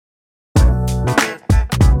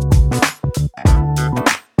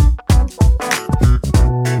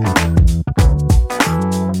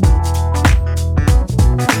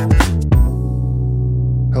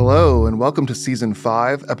welcome to Season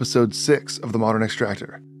 5, Episode 6 of The Modern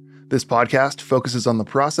Extractor. This podcast focuses on the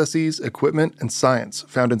processes, equipment, and science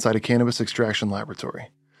found inside a cannabis extraction laboratory.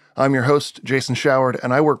 I'm your host, Jason Showard,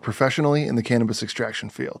 and I work professionally in the cannabis extraction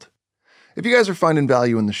field. If you guys are finding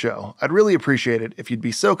value in the show, I'd really appreciate it if you'd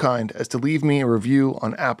be so kind as to leave me a review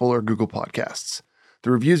on Apple or Google Podcasts. The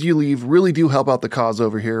reviews you leave really do help out the cause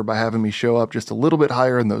over here by having me show up just a little bit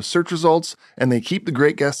higher in those search results, and they keep the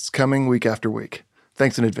great guests coming week after week.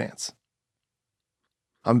 Thanks in advance.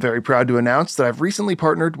 I'm very proud to announce that I've recently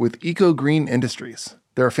partnered with Green Industries.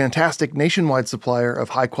 They're a fantastic nationwide supplier of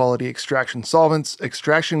high-quality extraction solvents,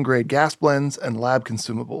 extraction-grade gas blends, and lab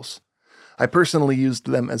consumables. I personally used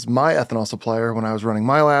them as my ethanol supplier when I was running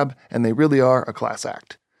my lab, and they really are a class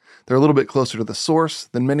act. They're a little bit closer to the source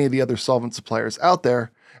than many of the other solvent suppliers out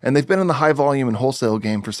there, and they've been in the high volume and wholesale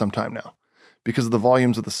game for some time now. Because of the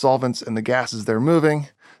volumes of the solvents and the gases they're moving,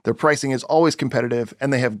 their pricing is always competitive,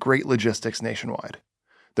 and they have great logistics nationwide.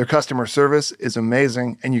 Their customer service is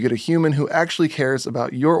amazing, and you get a human who actually cares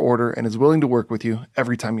about your order and is willing to work with you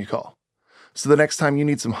every time you call. So the next time you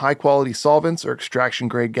need some high-quality solvents or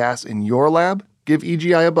extraction-grade gas in your lab, give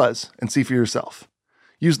EGI a buzz and see for yourself.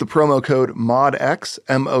 Use the promo code MODEX,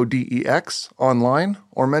 M-O-D-E-X, online,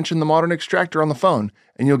 or mention the Modern Extractor on the phone,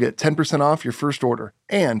 and you'll get 10% off your first order,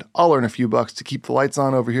 and I'll earn a few bucks to keep the lights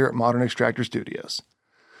on over here at Modern Extractor Studios.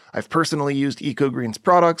 I've personally used EcoGreen's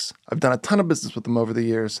products, I've done a ton of business with them over the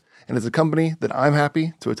years, and it's a company that I'm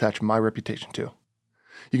happy to attach my reputation to.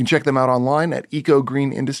 You can check them out online at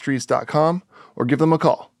ecogreenindustries.com or give them a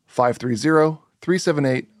call,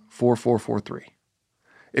 530-378-4443.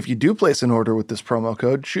 If you do place an order with this promo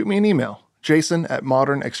code, shoot me an email,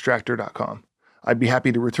 jason@modernextractor.com. I'd be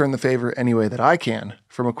happy to return the favor any way that I can,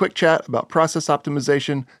 from a quick chat about process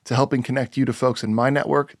optimization to helping connect you to folks in my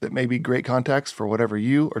network that may be great contacts for whatever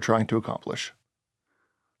you are trying to accomplish.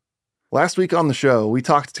 Last week on the show, we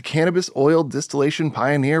talked to cannabis oil distillation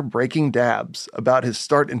pioneer Breaking Dabs about his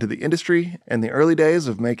start into the industry and the early days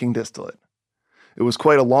of making distillate. It was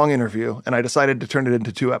quite a long interview, and I decided to turn it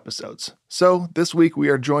into 2 episodes. So this week we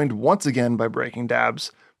are joined once again by Breaking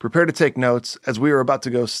Dabs. Prepare to take notes as we are about to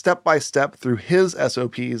go step by step through his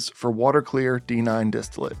SOPs for water clear D9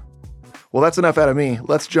 distillate. Well, that's enough out of me.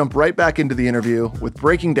 Let's jump right back into the interview with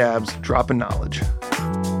Breaking Dabs dropping knowledge.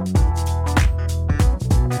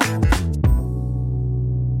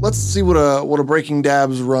 Let's see what a Breaking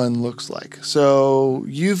Dabs run looks like. So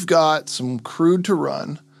you've got some crude to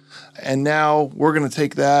run, and now we're going to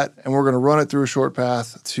take that and we're going to run it through a short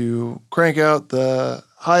path to crank out the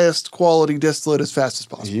highest quality distillate as fast as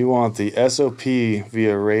possible. You want the SOP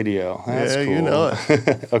via radio. That's cool. You know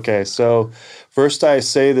it. Okay, so first I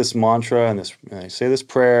say this mantra and I say this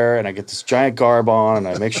prayer, and I get this giant garb on, and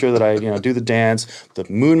I make sure that I do the dance. The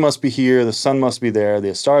moon must be here, the sun must be there,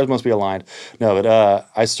 the stars must be aligned. No, but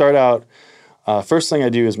I start out. First thing I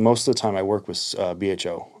do is most of the time I work with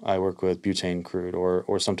BHO. I work with butane crude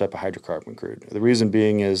or some type of hydrocarbon crude. The reason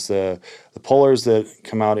being is the polars that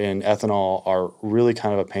come out in ethanol are really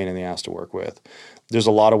kind of a pain in the ass to work with. There's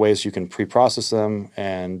a lot of ways you can pre-process them,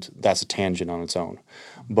 and that's a tangent on its own.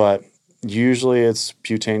 But usually it's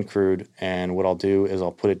butane crude, and what I'll do is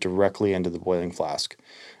I'll put it directly into the boiling flask.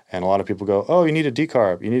 And a lot of people go, oh, you need a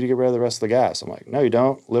decarb. You need to get rid of the rest of the gas. I'm like, no, you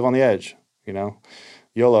don't. Live on the edge,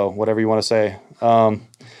 YOLO, whatever you want to say.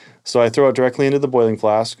 So I throw it directly into the boiling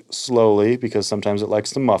flask slowly because sometimes it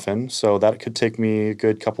likes to muffin. So that could take me a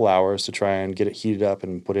good couple hours to try and get it heated up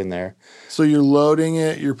and put in there. So you're loading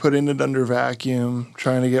it, you're putting it under vacuum,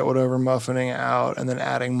 trying to get whatever muffining out, and then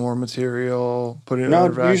adding more material, putting it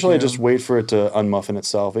under vacuum. No, usually I just wait for it to unmuffin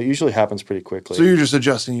itself. It usually happens pretty quickly. So you're just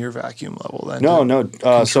adjusting your vacuum level then? No.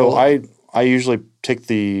 So I usually take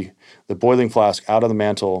the boiling flask out of the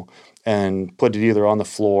mantle and put it either on the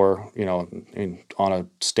floor, on a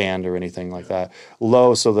stand or anything like that,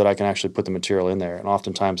 low so that I can actually put the material in there. And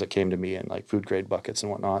oftentimes it came to me in like food grade buckets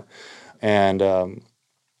and whatnot. And I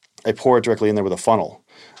pour it directly in there with a funnel.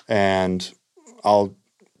 And I'll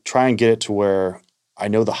try and get it to where I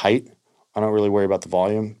know the height. I don't really worry about the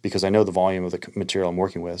volume because I know the volume of the material I'm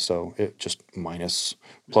working with. So it just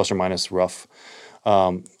plus or minus rough.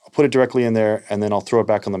 I'll put it directly in there, and then I'll throw it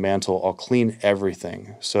back on the mantle. I'll clean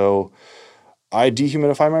everything. So I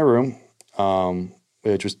dehumidify my room.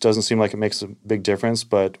 It just doesn't seem like it makes a big difference,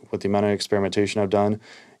 but with the amount of experimentation I've done,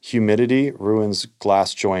 humidity ruins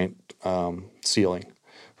glass joint sealing.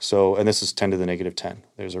 So, and this is 10 to the negative 10.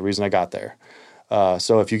 There's a reason I got there.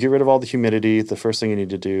 So if you get rid of all the humidity, the first thing you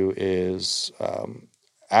need to do is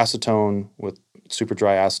acetone with super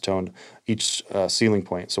dry acetone each sealing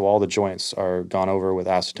point. So all the joints are gone over with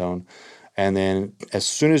acetone. And then as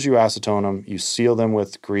soon as you acetone them, you seal them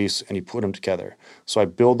with grease and you put them together. So I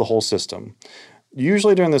build the whole system.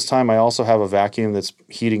 Usually during this time, I also have a vacuum that's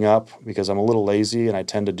heating up because I'm a little lazy and I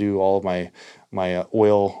tend to do all of my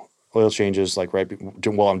oil changes like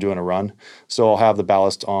while I'm doing a run. So I'll have the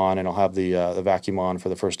ballast on and I'll have the vacuum on for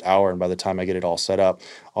the first hour. And by the time I get it all set up,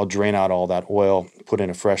 I'll drain out all that oil, put in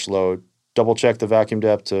a fresh load, double check the vacuum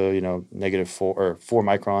depth to -4 or 4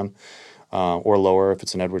 micron or lower if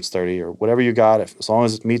it's an Edwards 30 or whatever you got. As long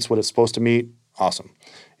as it meets what it's supposed to meet, awesome.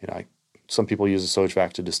 Some people use a Soj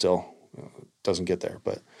vac to distill. Doesn't get there,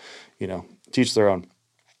 but teach their own.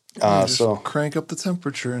 So crank up the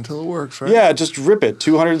temperature until it works, right? Yeah, just rip it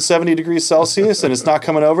 270 degrees Celsius and it's not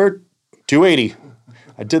coming over 280.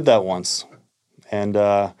 I did that once and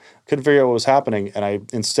couldn't figure out what was happening. And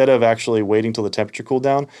instead of actually waiting till the temperature cooled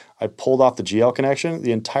down, I pulled off the GL connection.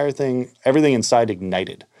 The entire thing, everything inside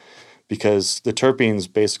ignited because the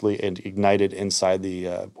terpenes basically ignited inside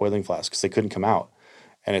the boiling flask because they couldn't come out.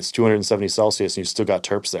 And it's 270 Celsius and you still got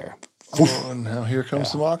terps there. Oh, and now here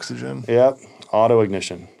comes some oxygen. Yep, auto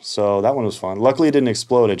ignition. So that one was fun. Luckily, it didn't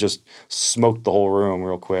explode. It just smoked the whole room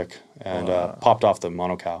real quick and popped off the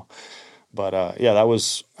monocal. But that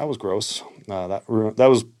was gross. That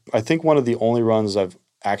was, I think, one of the only runs I've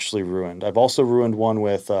actually ruined. I've also ruined one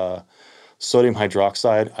with sodium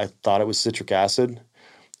hydroxide. I thought it was citric acid,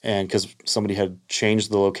 and because somebody had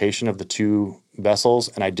changed the location of the two vessels,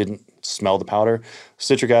 and I didn't smell the powder.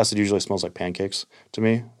 Citric acid usually smells like pancakes to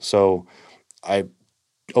me. So I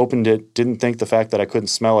opened it, didn't think the fact that I couldn't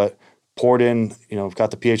smell it, poured in, got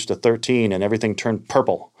the pH to 13 and everything turned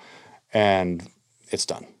purple and it's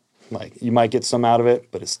done. Like you might get some out of it,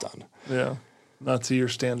 but it's done. Yeah. Not to your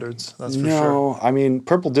standards. That's for sure. No, I mean,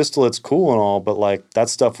 purple distillate's cool and all, but like that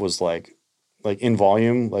stuff was like in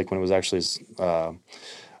volume, like when it was actually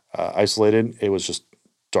isolated, it was just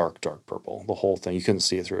dark purple, the whole thing. You couldn't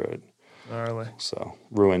see it through it. Gnarly. So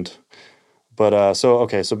ruined. But so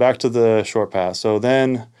back to the short pass. So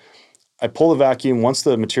then I pull the vacuum once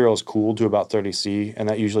the material is cooled to about 30 C, and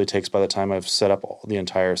that usually takes by the time I've set up the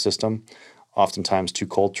entire system. Oftentimes 2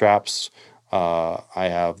 cold traps. I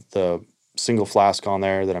have the single flask on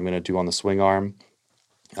there that I'm going to do on the swing arm.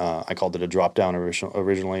 I called it a drop down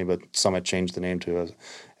originally, but Summit changed the name to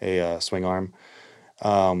a swing arm.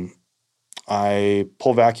 I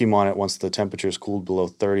pull vacuum on it once the temperature is cooled below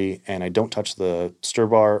 30, and I don't touch the stir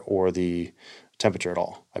bar or the temperature at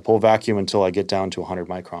all. I pull vacuum until I get down to 100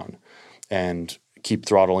 micron and keep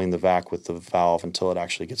throttling the vac with the valve until it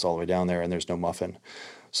actually gets all the way down there and there's no muffin.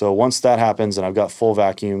 So once that happens and I've got full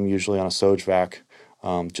vacuum, usually on a Soj vac,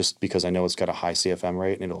 just because I know it's got a high CFM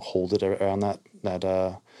rate and it'll hold it around that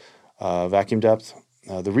vacuum depth.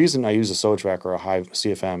 The reason I use a Soj vac or a high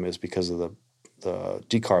CFM is because of the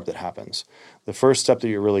decarb that happens. The first step that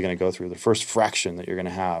you're really going to go through, the first fraction that you're going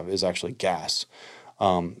to have is actually gas.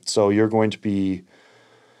 So you're going to be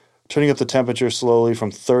turning up the temperature slowly from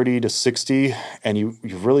 30 to 60, and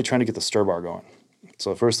you're really trying to get the stir bar going. So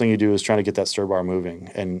the first thing you do is trying to get that stir bar moving,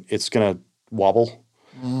 and it's going to wobble,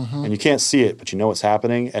 and you can't see it, but you know what's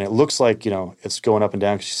happening, and it looks like it's going up and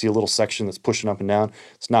down because you see a little section that's pushing up and down.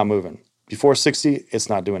 It's not moving. Before 60, it's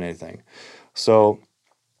not doing anything. So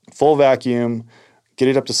full vacuum, get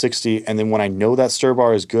it up to 60, and then when I know that stir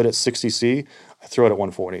bar is good at 60 C, I throw it at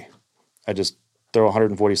 140. I just throw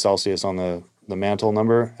 140 Celsius on the mantle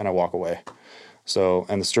number, and I walk away. So,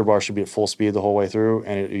 and the stir bar should be at full speed the whole way through,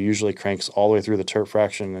 and it usually cranks all the way through the terp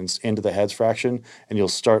fraction and into the heads fraction, and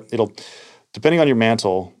it'll, depending on your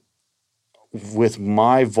mantle, with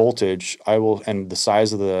my voltage, and the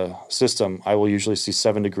size of the system, I will usually see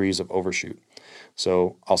 7 degrees of overshoot.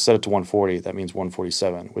 So I'll set it to 140. That means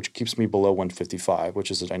 147, which keeps me below 155,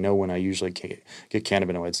 which is I know when I usually get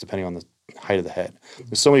cannabinoids, depending on the height of the head.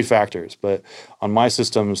 There's so many factors, but on my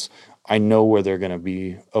systems, I know where they're going to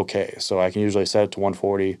be okay. So I can usually set it to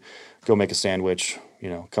 140, go make a sandwich,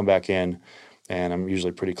 come back in, and I'm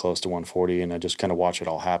usually pretty close to 140, and I just kind of watch it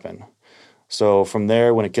all happen. So from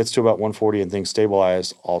there, when it gets to about 140 and things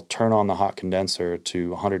stabilize, I'll turn on the hot condenser to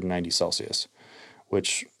 190 Celsius,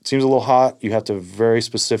 which seems a little hot. You have to have very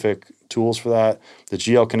specific tools for that. The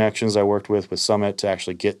GL connections I worked with Summit to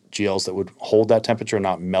actually get GLs that would hold that temperature and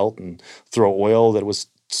not melt and throw oil that was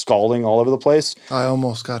scalding all over the place. I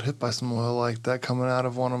almost got hit by some oil like that coming out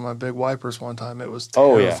of one of my big wipers one time. It was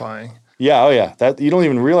terrifying. Oh yeah. That you don't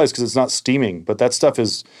even realize because it's not steaming, but that stuff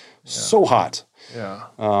is so hot.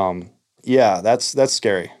 Yeah. That's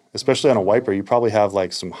scary, especially on a wiper. You probably have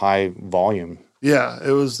like some high volume. Yeah,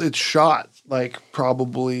 it shot like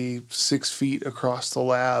probably 6 feet across the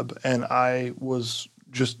lab, and I was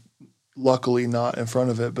just luckily not in front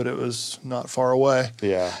of it, but it was not far away.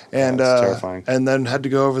 Yeah. And That's terrifying. And then had to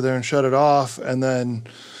go over there and shut it off, and then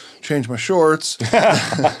change my shorts,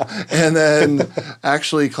 and then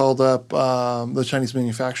actually called up the Chinese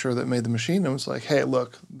manufacturer that made the machine and was like, "Hey,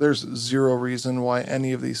 look, there's zero reason why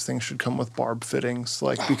any of these things should come with barb fittings.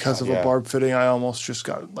 Like because of a barb fitting, I almost just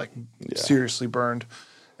got like seriously burned."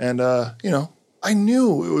 And I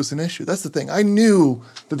knew it was an issue. That's the thing. I knew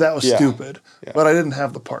that was stupid, but I didn't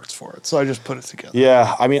have the parts for it, so I just put it together.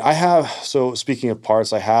 Yeah, I mean, so speaking of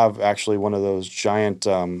parts, I have actually one of those giant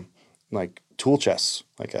like tool chests,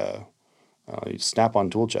 like a snap-on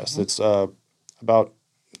tool chest. It's about,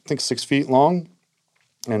 I think, 6 feet long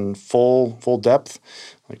and full depth,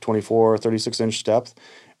 like 24 or 36-inch depth,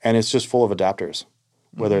 and it's just full of adapters.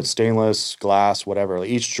 Whether it's stainless, glass, whatever. Like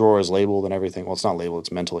each drawer is labeled and everything. Well, it's not labeled.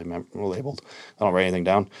 It's mentally labeled. I don't write anything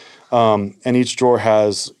down. And each drawer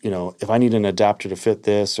has, if I need an adapter to fit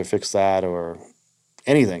this or fix that or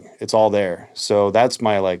anything, it's all there. So that's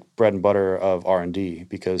my like bread and butter of R&D,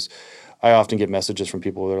 because I often get messages from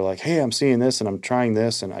people that are like, "Hey, I'm seeing this and I'm trying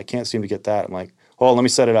this and I can't seem to get that." I'm like, "Oh, let me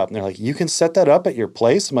set it up." And they're like, "You can set that up at your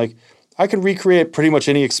place?" I'm like, I can recreate pretty much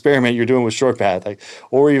any experiment you're doing with short path,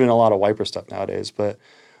 or even a lot of wiper stuff nowadays. But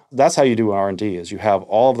that's how you do R&D, is you have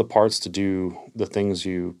all of the parts to do the things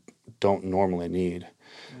you don't normally need.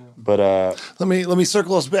 But let me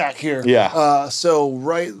circle us back here. Yeah. So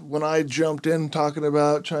right when I jumped in talking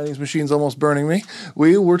about Chinese machines almost burning me,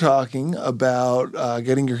 we were talking about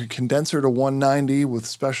getting your condenser to 190 with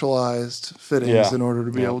specialized fittings in order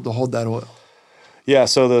to be able to hold that oil. Yeah.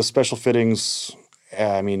 So the special fittings,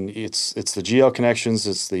 I mean, it's the GL connections,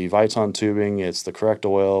 it's the Viton tubing, it's the correct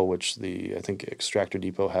oil, which I think Extractor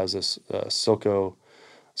Depot has this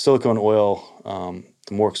silicone oil.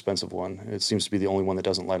 The more expensive one. It seems to be the only one that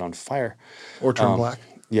doesn't light on fire. Or turn black.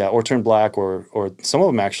 Yeah, or turn black, or some of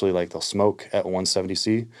them actually, like, they'll smoke at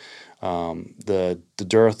 170C. The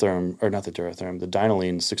Duratherm, or not the Duratherm, the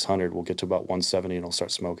Dynalene 600 will get to about 170 and it'll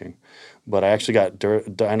start smoking. But I actually got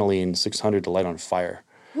Dynalene 600 to light on fire.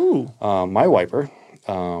 Ooh. My wiper,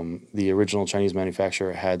 the original Chinese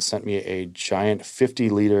manufacturer, had sent me a giant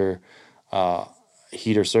 50-liter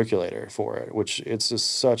heater circulator for it, which it's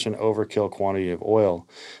just such an overkill quantity of oil.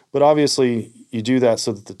 But obviously you do that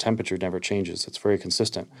so that the temperature never changes. It's very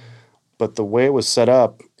consistent. But the way it was set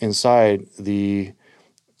up inside, the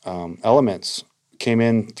elements came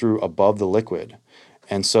in through above the liquid.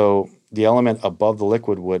 And so the element above the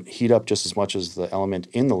liquid would heat up just as much as the element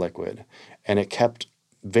in the liquid. And it kept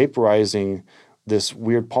vaporizing this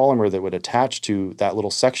weird polymer that would attach to that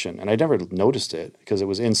little section. And I never noticed it because it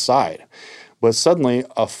was inside. But suddenly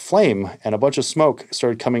a flame and a bunch of smoke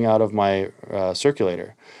started coming out of my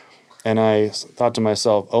circulator. And I thought to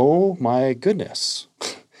myself, oh my goodness.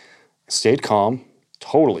 Stayed calm,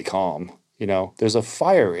 totally calm. There's a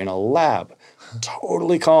fire in a lab,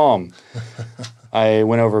 totally calm. I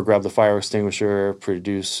went over, grabbed the fire extinguisher,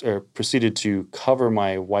 proceeded to cover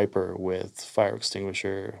my wiper with fire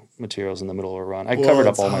extinguisher materials in the middle of a run. I covered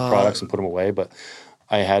up all my products and put them away, but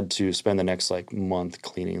I had to spend the next month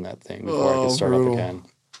cleaning that thing before I could start up again.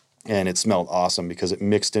 And it smelled awesome because it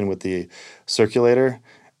mixed in with the circulator.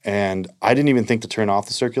 And I didn't even think to turn off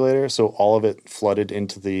the circulator, so all of it flooded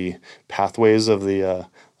into the pathways of the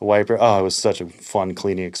wiper. Oh, it was such a fun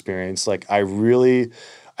cleaning experience.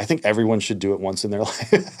 I think everyone should do it once in their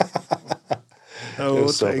life. Oh, it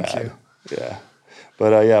was so thank bad. you. Yeah.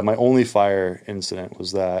 But my only fire incident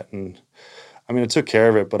was that. And I mean, I took care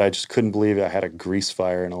of it, but I just couldn't believe I had a grease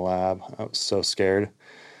fire in a lab. I was so scared.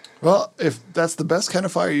 Well, if that's the best kind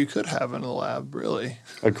of fire you could have in a lab, really.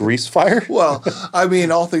 A grease fire? Well, I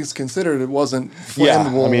mean, all things considered, it wasn't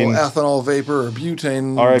flammable ethanol vapor or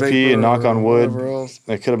butane RIP and knock on wood.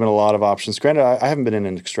 There could have been a lot of options. Granted, I haven't been in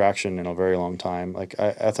an extraction in a very long time.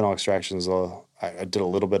 Ethanol extractions, I did a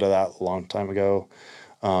little bit of that a long time ago.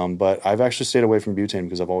 But I've actually stayed away from butane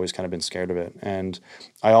because I've always kind of been scared of it. And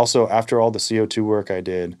I also, after all the CO2 work I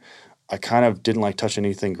did, I kind of didn't like touch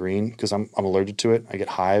anything green because I'm allergic to it. I get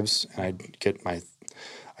hives and I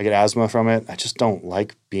get asthma from it. I just don't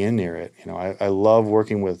like being near it. I love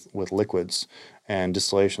working with liquids, and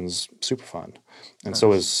distillation's super fun. And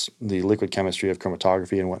so is the liquid chemistry of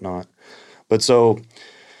chromatography and whatnot. But so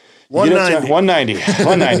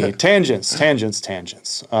 190, tangents.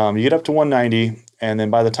 You get up to 190, and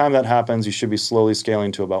then by the time that happens, you should be slowly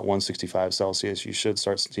scaling to about 165 Celsius. You should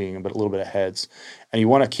start seeing a little bit of heads. And you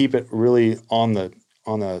want to keep it really on the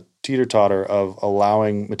teeter-totter of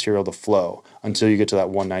allowing material to flow until you get to that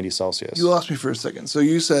 190 Celsius. You lost me for a second. So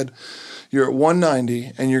you said you're at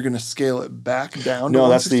 190 and you're going to scale it back down to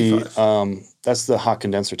 165. No, that's the hot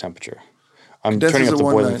condenser temperature. I'm turning up the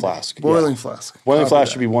boiling flask. Boiling flask. Boiling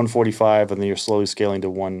flask should be 145, and then you're slowly scaling to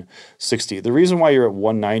 160. The reason why you're at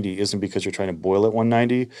 190 isn't because you're trying to boil at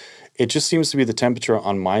 190. It just seems to be the temperature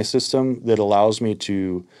on my system that allows me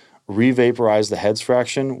to re-vaporize the heads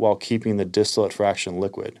fraction while keeping the distillate fraction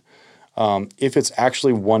liquid. If it's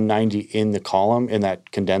actually 190 in the column, in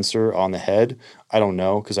that condenser on the head, I don't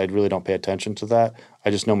know because I really don't pay attention to that. I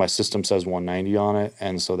just know my system says 190 on it,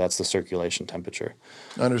 and so that's the circulation temperature.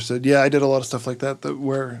 Understood. Yeah, I did a lot of stuff like that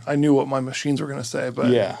where I knew what my machines were going to say, but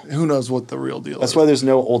who knows what the real deal is. That's why there's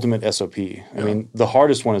no ultimate SOP. I mean, the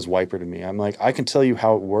hardest one is wiper to me. I'm like, I can tell you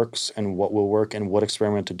how it works and what will work and what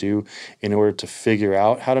experiment to do in order to figure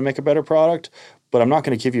out how to make a better product, but I'm not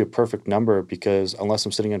going to give you a perfect number because unless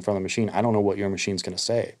I'm sitting in front of the machine, I don't know what your machine's going to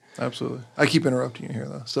say. Absolutely. I keep interrupting you here,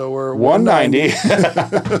 though. So we're 190.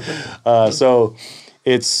 So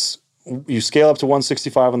you scale up to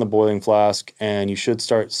 165 on the boiling flask, and you should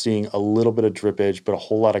start seeing a little bit of drippage, but a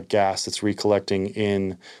whole lot of gas that's recollecting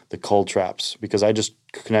in the cold traps because I just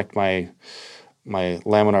connect my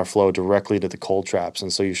laminar flow directly to the cold traps,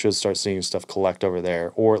 and so you should start seeing stuff collect over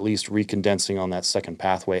there, or at least recondensing on that second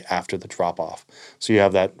pathway after the drop-off. So you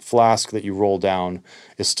have that flask that you roll down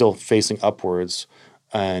is still facing upwards,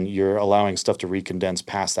 and you're allowing stuff to recondense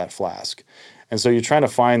past that flask. And so you're trying to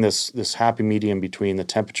find this happy medium between the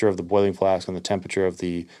temperature of the boiling flask and the temperature of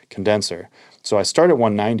the condenser. So I start at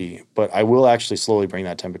 190, but I will actually slowly bring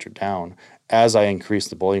that temperature down as I increase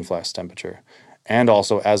the boiling flask temperature, and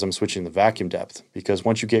also as I'm switching the vacuum depth. Because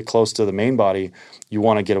once you get close to the main body, you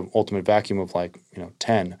want to get an ultimate vacuum of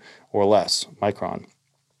 10 or less micron.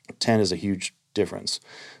 10 is a huge difference.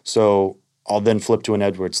 So I'll then flip to an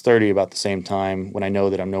Edwards 30 about the same time when I know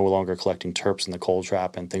that I'm no longer collecting terps in the cold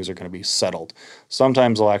trap and things are going to be settled.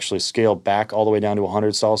 Sometimes I'll actually scale back all the way down to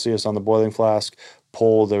 100 Celsius on the boiling flask,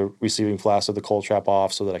 pull the receiving flask of the cold trap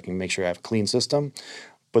off so that I can make sure I have a clean system.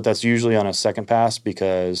 But that's usually on a second pass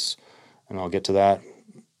because, and I'll get to that,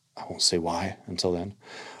 I won't say why until then.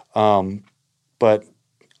 But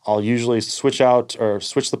I'll usually switch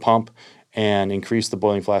the pump and increase the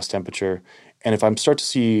boiling flask temperature. And if I'm start to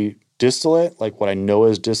see distillate, like what I know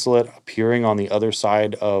is distillate, appearing on the other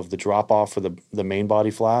side of the drop-off for the main body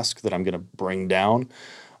flask that I'm going to bring down,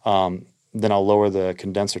 then I'll lower the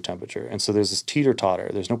condenser temperature. And so there's this teeter-totter.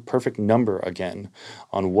 There's no perfect number, again,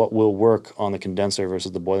 on what will work on the condenser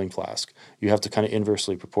versus the boiling flask. You have to kind of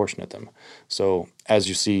inversely proportionate them. So as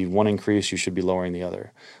you see one increase, you should be lowering the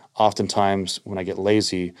other. Oftentimes, when I get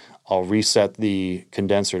lazy, I'll reset the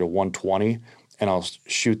condenser to 120, and I'll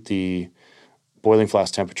shoot the boiling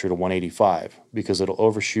flask temperature to 185 because it'll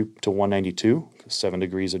overshoot to 192. 7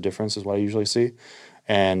 degrees of difference is what I usually see.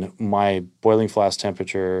 And my boiling flask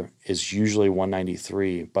temperature is usually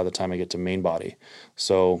 193 by the time I get to main body.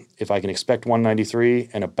 So if I can expect 193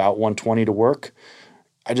 and about 120 to work,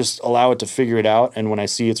 I just allow it to figure it out. And when I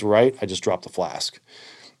see it's right, I just drop the flask.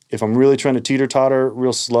 If I'm really trying to teeter-totter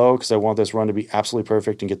real slow because I want this run to be absolutely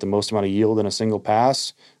perfect and get the most amount of yield in a single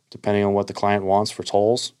pass, depending on what the client wants for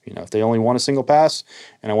tolls. If they only want a single pass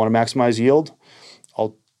and I want to maximize yield,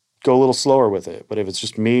 I'll go a little slower with it. But if it's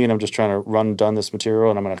just me and I'm just trying to run and done this material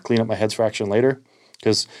and I'm going to clean up my heads fraction later,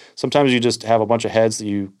 because sometimes you just have a bunch of heads that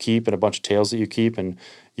you keep and a bunch of tails that you keep, and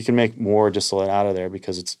you can make more distillate out of there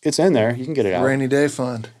because it's in there. You can get it out. Rainy day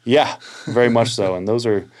fund. Yeah, very much so. And those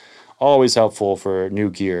are always helpful for new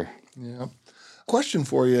gear. Yeah. Question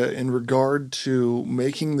for you in regard to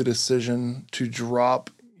making the decision to drop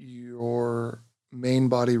your main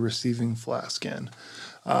body receiving flask in.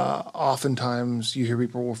 Oftentimes you hear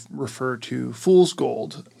people refer to fool's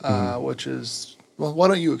gold, which is, well, why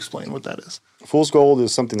don't you explain what that is? Fool's gold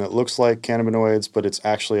is something that looks like cannabinoids, but it's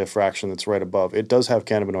actually a fraction that's right above. It does have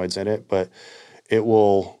cannabinoids in it, but it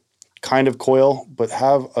will kind of coil, but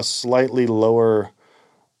have a slightly lower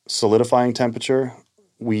solidifying temperature.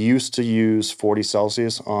 We used to use 40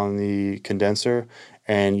 Celsius on the condenser,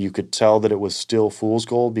 and you could tell that it was still fool's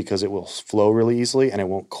gold because it will flow really easily and it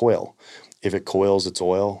won't coil. If it coils, it's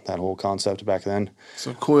oil, that whole concept back then.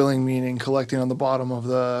 So coiling meaning collecting on the bottom of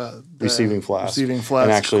the receiving flask.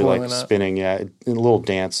 And actually like spinning, a little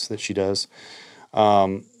dance that she does.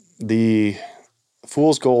 The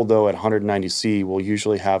fool's gold, though, at 190C will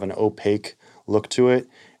usually have an opaque look to it,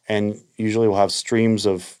 and usually will have streams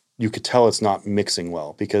of, you could tell it's not mixing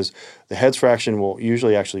well because the heads fraction will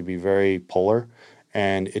usually actually be very polar,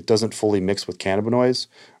 and it doesn't fully mix with cannabinoids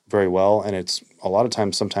very well. And it's a lot of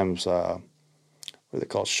times, sometimes, what are they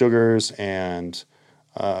called? Sugars and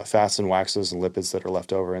fats and waxes and lipids that are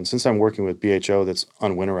left over. And since I'm working with BHO that's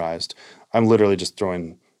un-winterized, I'm literally just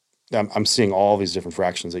I'm seeing all these different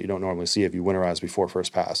fractions that you don't normally see if you winterize before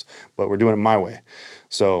first pass, but we're doing it my way.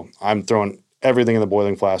 So I'm throwing everything in the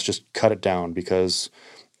boiling flask, just cut it down, because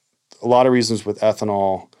a lot of reasons with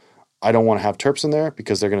ethanol, I don't want to have terps in there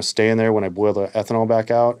because they're going to stay in there when I boil the ethanol back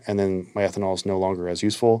out, and then my ethanol is no longer as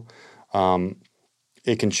useful.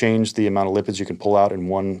 It can change the amount of lipids you can pull out in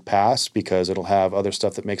one pass because it'll have other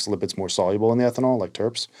stuff that makes lipids more soluble in the ethanol, like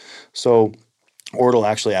terps. So, or it'll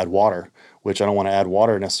actually add water, which I don't want to add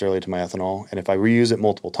water necessarily to my ethanol. And if I reuse it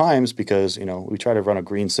multiple times, because, we try to run a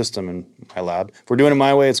green system in my lab. If we're doing it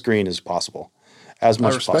my way, it's green as possible, as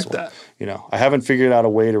much as possible. I respect that. I haven't figured out a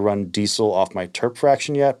way to run diesel off my terp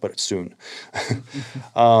fraction yet, but soon.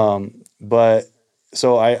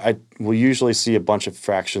 So I will usually see a bunch of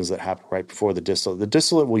fractions that happen right before the distillate. The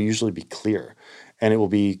distillate will usually be clear, and it will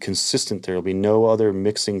be consistent. There will be no other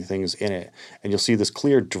mixing things in it. And you'll see this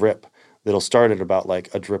clear drip that'll start at about like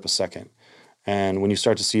a drip a second. And when you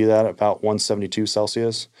start to see that about 172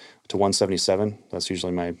 Celsius to 177, that's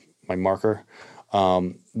usually my marker,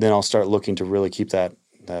 then I'll start looking to really keep that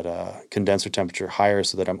condenser temperature higher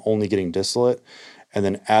so that I'm only getting distillate. And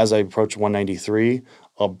then as I approach 193,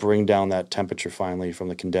 I'll bring down that temperature finally from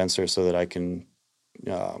the condenser so that I can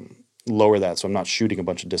lower that, so I'm not shooting a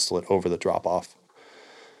bunch of distillate over the drop-off.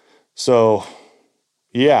 So,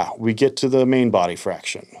 yeah, we get to the main body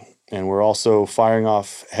fraction, and we're also firing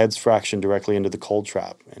off heads fraction directly into the cold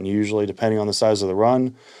trap. And usually, depending on the size of the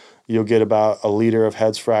run, you'll get about a liter of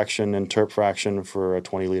heads fraction and terp fraction for a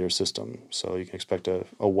 20-liter system. So you can expect a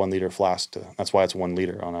 1-liter flask. That's why it's 1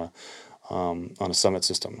 liter on a Summit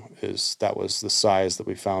system. That was the size that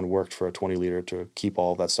we found worked for a 20-liter to keep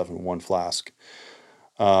all of that stuff in one flask.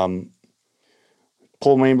 Pull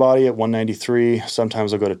main body at 193.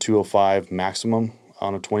 Sometimes I'll go to 205 maximum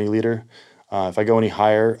on a 20-liter. If I go any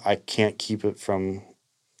higher, I can't keep it from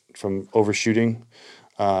overshooting,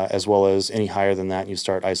 as well as any higher than that, you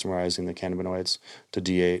start isomerizing the cannabinoids to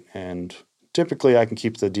D8. And typically I can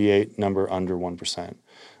keep the D8 number under 1%,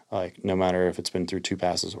 like no matter if it's been through 2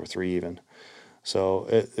 passes or 3 even. So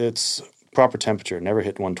it's proper temperature, never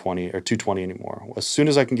hit 120 or 220 anymore. As soon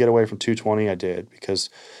as I can get away from 220, I did, because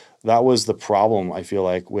that was the problem, I feel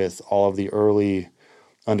like, with all of the early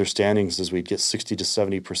understandings, is we'd get 60 to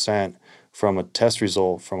 70% from a test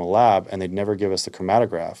result from a lab, and they'd never give us the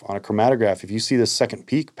chromatograph. On a chromatograph, if you see the second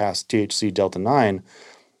peak past THC delta 9,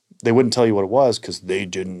 they wouldn't tell you what it was because they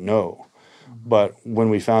didn't know. But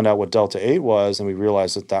when we found out what delta 8 was, and we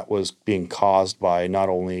realized that that was being caused by not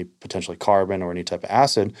only potentially carbon or any type of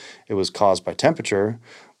acid, it was caused by temperature,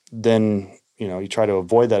 then you try to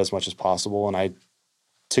avoid that as much as possible. And I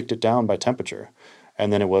ticked it down by temperature.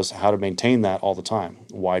 And then it was how to maintain that all the time.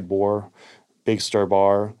 Wide bore, big stir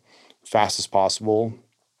bar, fast as possible.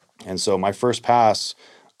 And so my first pass,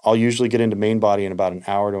 I'll usually get into main body in about an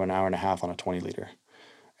hour to an hour and a half on a 20-liter.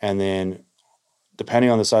 And then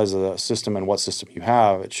depending on the size of the system and what system you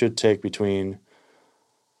have, it should take between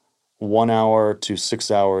 1 hour to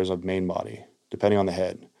 6 hours of main body, depending on the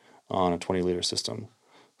head on a 20-liter system.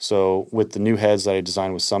 So with the new heads that I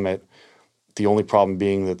designed with Summit, the only problem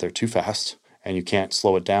being that they're too fast and you can't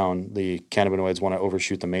slow it down. The cannabinoids want to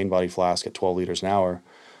overshoot the main body flask at 12 liters an hour.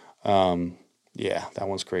 Yeah, that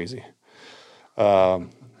one's crazy. That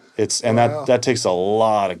takes a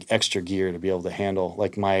lot of extra gear to be able to handle.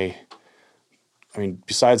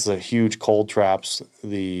 Besides the huge cold traps,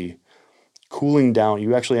 the cooling down,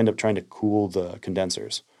 you actually end up trying to cool the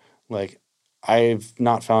condensers. Like, I've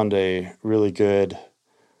not found a really good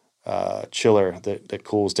chiller that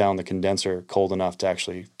cools down the condenser cold enough to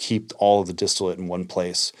actually keep all of the distillate in one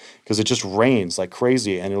place, because it just rains like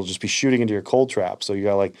crazy and it'll just be shooting into your cold trap. So you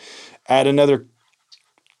gotta add another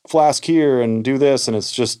flask here and do this, and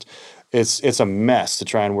it's a mess to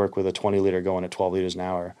try and work with a 20-liter going at 12 liters an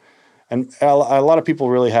hour. And a lot of people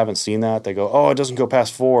really haven't seen that. They go, oh, it doesn't go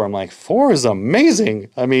past 4. I'm like, 4 is amazing.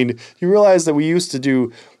 I mean, you realize that we used to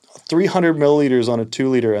do 300 milliliters on a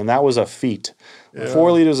 2-liter, and that was a feat. Yeah.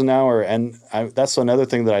 4 liters an hour. And that's another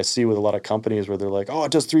thing that I see with a lot of companies where they're like, oh,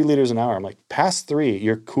 it does 3 liters an hour. I'm like, past 3,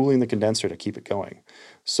 you're cooling the condenser to keep it going.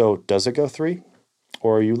 So does it go 3,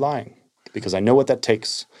 or are you lying? Because I know what that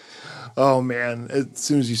takes. Oh, man. As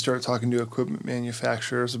soon as you start talking to equipment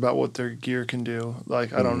manufacturers about what their gear can do, I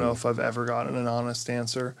don't know if I've ever gotten an honest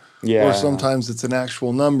answer. Yeah. Or sometimes it's an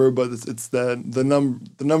actual number, but it's the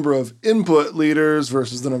number of input liters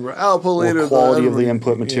versus the number of output liters. Or quality of the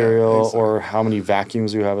input material, exactly. Or how many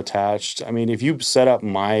vacuums you have attached. I mean, if you set up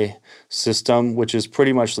my system, which is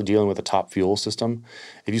pretty much dealing with a top fuel system,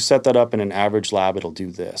 if you set that up in an average lab, it'll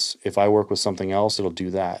do this. If I work with something else, it'll do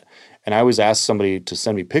that. And I always ask somebody to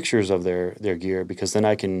send me pictures of their gear, because then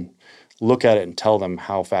I can look at it and tell them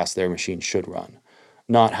how fast their machine should run,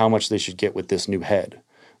 not how much they should get with this new head.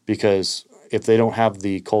 Because if they don't have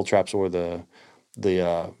the cold traps or the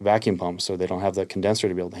vacuum pump, so they don't have that condenser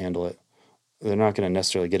to be able to handle it. They're not going to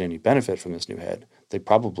necessarily get any benefit from this new head. They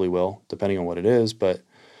probably will, depending on what it is. But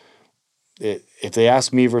if they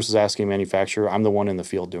ask me versus asking a manufacturer, I'm the one in the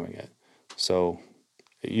field doing it. So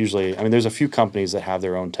usually, I mean, there's a few companies that have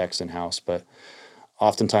their own techs in-house, but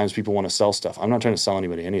oftentimes people want to sell stuff. I'm not trying to sell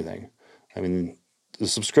anybody anything. I mean, the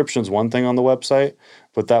subscription's one thing on the website,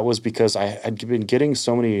 but that was because I had been getting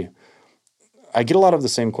so many. I get a lot of the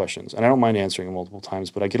same questions, and I don't mind answering them multiple times,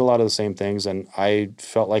 but I get a lot of the same things, and I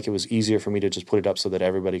felt like it was easier for me to just put it up so that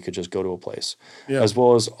everybody could just go to a place. Yeah. As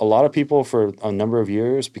well as a lot of people for a number of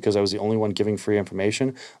years, because I was the only one giving free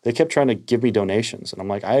information, they kept trying to give me donations. And I'm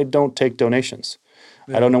like, I don't take donations.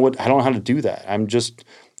 Yeah. I don't know how to do that.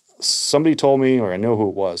 Somebody told me, or I know who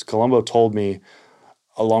it was, Colombo told me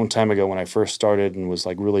a long time ago when I first started and was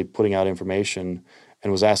like really putting out information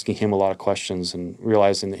and was asking him a lot of questions and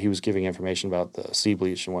realizing that he was giving information about the sea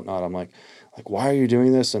bleach and whatnot. I'm like, why are you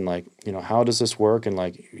doing this? And like, how does this work? And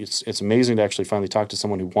like, it's amazing to actually finally talk to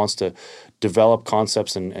someone who wants to develop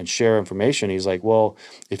concepts and share information. He's like, well,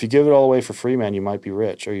 if you give it all away for free, man, you might be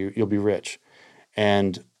rich, or you'll be rich.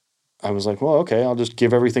 And I was like, well, okay, I'll just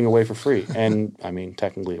give everything away for free. And I mean,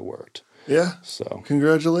 technically it worked. Yeah. So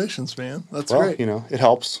congratulations, man. That's great. It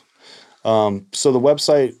helps. So the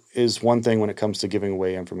website is one thing when it comes to giving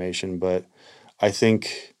away information, but I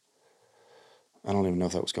think I don't even know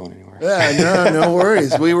if that was going anywhere. Yeah, no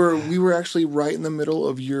worries. We were actually right in the middle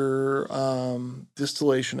of your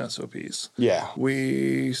distillation SOPs. Yeah.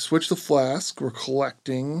 We switched the flask. We're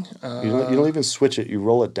collecting. You don't even switch it. You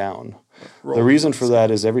roll it down. The reason for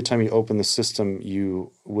that is every time you open the system,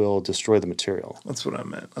 you will destroy the material. That's what I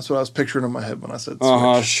meant. That's what I was picturing in my head when I said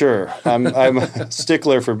switch. Sure. I'm a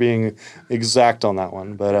stickler for being exact on that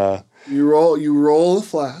one, but you roll the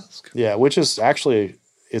flask. Yeah, which is actually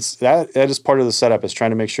that is part of the setup, is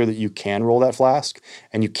trying to make sure that you can roll that flask,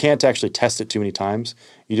 and you can't actually test it too many times.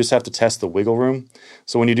 You just have to test the wiggle room.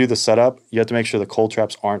 So when you do the setup, you have to make sure the cold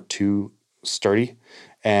traps aren't too sturdy.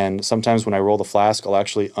 And sometimes when I roll the flask, I'll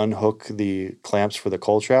actually unhook the clamps for the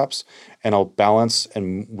cold traps, and I'll balance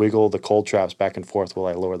and wiggle the cold traps back and forth while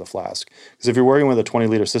I lower the flask. Because if you're working with a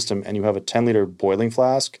 20-liter system and you have a 10-liter boiling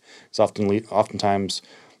flask, it's oftentimes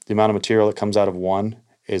the amount of material that comes out of one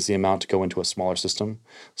is the amount to go into a smaller system.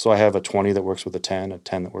 So I have a 20 that works with a 10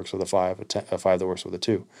 that works with a 5, a 5 that works with a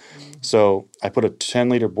 2. Mm-hmm. So I put a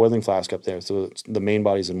 10-liter boiling flask up there, so the main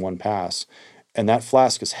body's in one pass, and that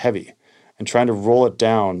flask is heavy. And trying to roll it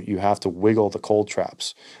down, you have to wiggle the cold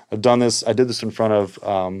traps. I did this in front of,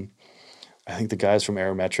 I think the guys from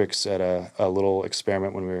Aerometrics at a little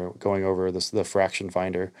experiment when we were going over the fraction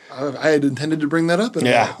finder. I had intended to bring that up.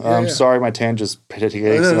 I'm sorry, my tangent's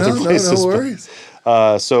getting some other places. No worries.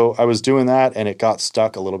 So I was doing that, and it got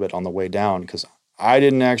stuck a little bit on the way down because I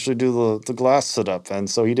didn't actually do the glass setup, and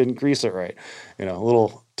so he didn't grease it right. A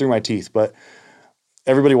little through my teeth. But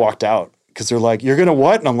everybody walked out because they're like, "You're gonna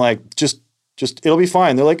what?" And I'm like, just it'll be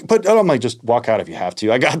fine. They're like, but I'm like, just walk out if you have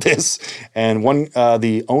to. I got this. And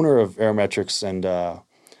the owner of Aerometrics and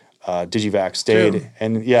Digivac stayed,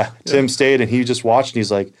 Tim stayed, and he just watched, and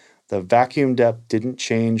he's like, the vacuum depth didn't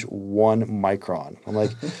change 1 micron. I'm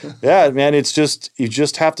like, yeah, man, it's just, you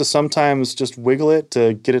just have to sometimes just wiggle it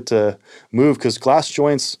to get it to move, because glass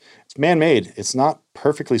joints, it's man-made. It's not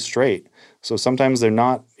perfectly straight. So sometimes they're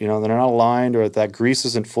not aligned, or that grease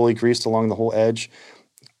isn't fully greased along the whole edge.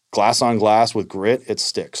 Glass on glass with grit, it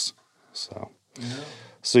sticks. So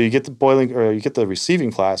you get the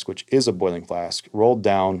receiving flask, which is a boiling flask, rolled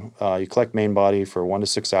down. You collect main body for 1 to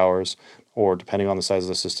 6 hours, or depending on the size of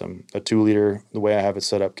the system. A 2-liter, the way I have it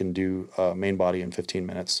set up, can do main body in 15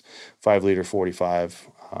 minutes. 5-liter, 45.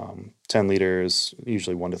 10 liters,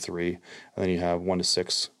 usually 1 to 3, and then you have 1 to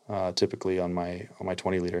 6 typically on my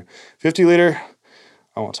 20-liter. 50-liter,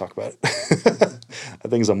 I won't talk about it. That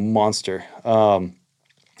thing's a monster.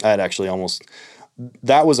 I had actually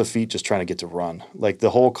that was a feat just trying to get to run. Like the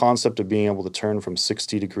whole concept of being able to turn from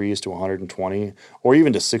 60 degrees to 120, or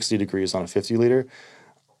even to 60 degrees on a 50-liter.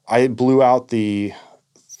 I blew out the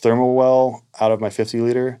thermal well out of my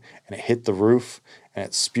 50-liter, and it hit the roof, and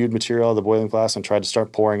it spewed material out of the boiling flask and tried to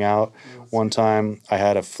start pouring out. One time I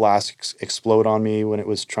had a flask explode on me when it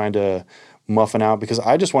was trying to muffin out, because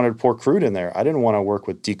I just wanted to pour crude in there. I didn't want to work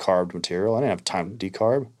with decarbed material. I didn't have time to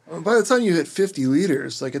decarb. By the time you hit 50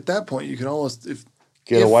 liters, like at that point, you can almost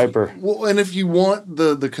get a wiper. Well, and if you want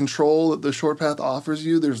the control that the short path offers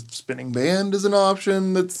you, there's spinning band is an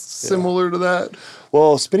option that's similar to that.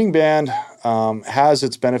 Well, spinning band has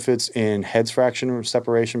its benefits in heads fraction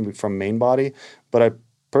separation from main body, but I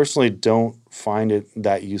personally don't find it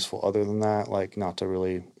that useful. Other than that, like not to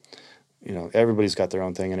really everybody's got their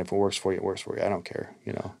own thing, and if it works for you, it works for you. I don't care,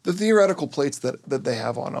 The theoretical plates that they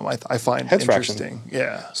have on them, I find head interesting. Fraction.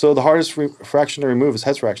 Yeah. So the hardest fraction to remove is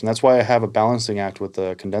head fraction. That's why I have a balancing act with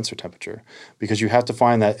the condenser temperature, because you have to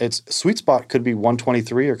find that its sweet spot could be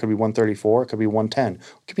 123 or it could be 134, it could be 110, it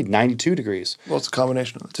could be 92 degrees. Well, it's a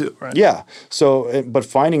combination of the two, right? Yeah. So, but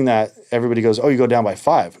finding that everybody goes, oh, you go down by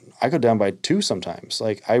 5. I go down by 2 sometimes.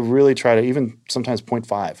 Like I really try to even sometimes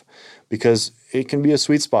 0.5, because it can be a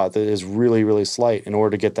sweet spot that is really, really slight in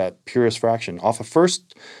order to get that purest fraction. Off a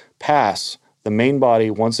first pass, the main body,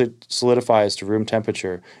 once it solidifies to room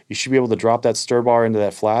temperature, you should be able to drop that stir bar into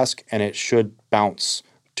that flask and it should bounce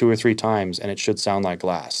 2 or 3 times and it should sound like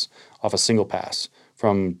glass off a single pass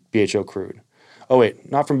from BHO crude. Oh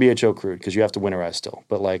wait, not from BHO crude, because you have to winterize still.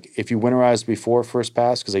 But like if you winterized before first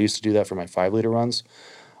pass, because I used to do that for my 5-liter runs,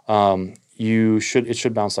 it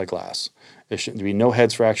should bounce like glass. There should be no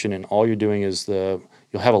heads fraction, and all you're doing is you'll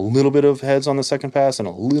have a little bit of heads on the second pass and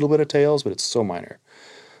a little bit of tails, but it's so minor.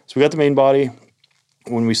 So we got the main body.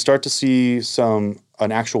 When we start to see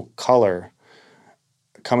an actual color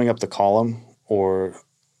coming up the column or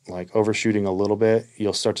like overshooting a little bit,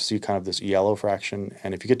 you'll start to see kind of this yellow fraction.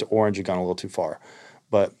 And if you get to orange, you've gone a little too far.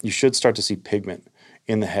 But you should start to see pigment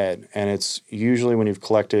in the head. And it's usually when you've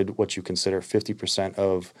collected what you consider 50%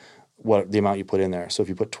 of the amount you put in there. So if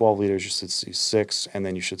you put 12 liters, you should see 6, and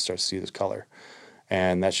then you should start to see this color.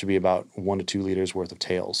 And that should be about 1 to 2 liters worth of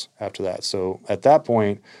tails after that. So at that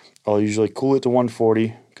point, I'll usually cool it to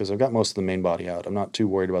 140 because I've got most of the main body out. I'm not too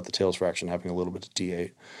worried about the tails fraction having a little bit of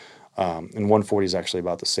D8. And 140 is actually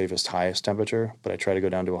about the safest, highest temperature, but I try to go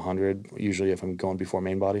down to 100, usually if I'm going before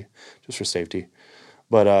main body, just for safety.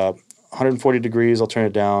 But 140 degrees, I'll turn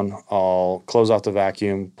it down. I'll close off the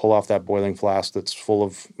vacuum, pull off that boiling flask that's full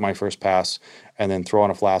of my first pass, and then throw on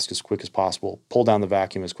a flask as quick as possible, pull down the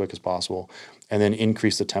vacuum as quick as possible, and then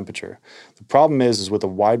increase the temperature. The problem is with a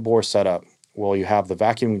wide bore setup, well, you have the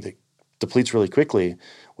vacuum that depletes really quickly.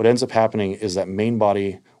 What ends up happening is that main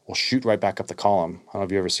body will shoot right back up the column. I don't know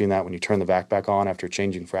if you've ever seen that when you turn the vac back on after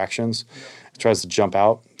changing fractions. It tries to jump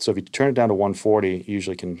out. So if you turn it down to 140, you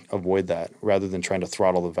usually can avoid that rather than trying to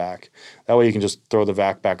throttle the vac. That way you can just throw the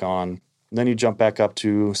vac back on. Then you jump back up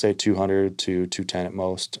to, say, 200 to 210 at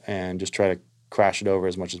most and just try to crash it over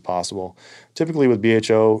as much as possible. Typically with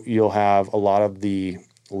BHO, you'll have a lot of the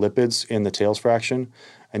lipids in the tails fraction,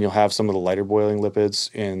 and you'll have some of the lighter boiling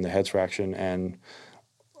lipids in the heads fraction, and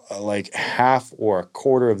like half or a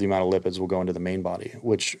quarter of the amount of lipids will go into the main body,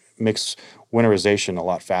 which makes winterization a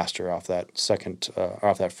lot faster off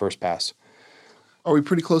that first pass. Are we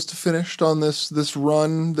pretty close to finished on this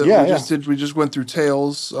run that we just did? We just went through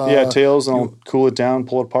tails. Tails, and I'll cool it down,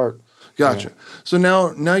 pull it apart. Gotcha. Yeah. So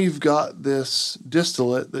now you've got this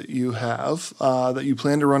distillate that you have that you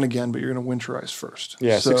plan to run again, but you're going to winterize first.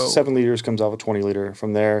 Yeah, 6 to 7 liters comes off a 20 liter.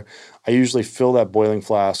 From there, I usually fill that boiling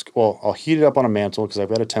flask. Well, I'll heat it up on a mantle because I've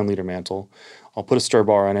got a 10-liter mantle. I'll put a stir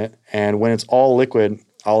bar in it, and when it's all liquid,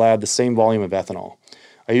 I'll add the same volume of ethanol.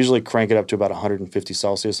 I usually crank it up to about 150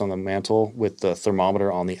 Celsius on the mantle with the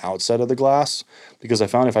thermometer on the outside of the glass, because I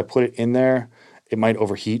found if I put it in there, it might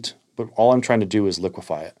overheat, but all I'm trying to do is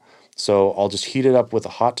liquefy it. So I'll just heat it up with a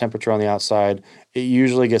hot temperature on the outside. It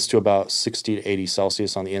usually gets to about 60 to 80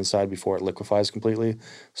 Celsius on the inside before it liquefies completely.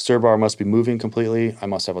 Stir bar must be moving completely. I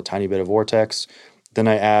must have a tiny bit of vortex. Then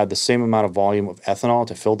I add the same amount of volume of ethanol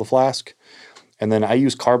to fill the flask. And then I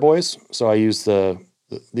use carboys. So I use the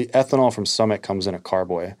ethanol from Summit comes in a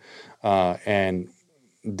carboy. And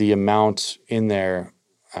the amount in there,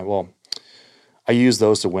 I use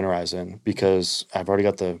those to winterize in because I've already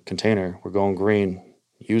got the container. We're going green.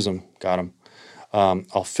 Use them, got them.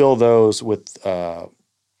 I'll fill those with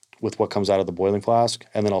what comes out of the boiling flask,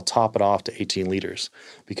 and then I'll top it off to 18 liters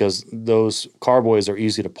because those carboys are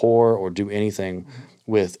easy to pour or do anything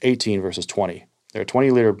with 18 versus 20. They're a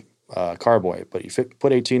 20-liter carboy, but you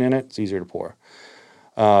put 18 in it, it's easier to pour.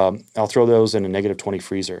 I'll throw those in a -20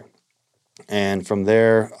 freezer, and from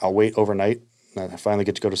there I'll wait overnight. I finally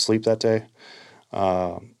get to go to sleep that day.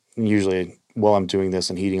 Usually, while I'm doing this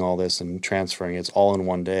and heating all this and transferring, it's all in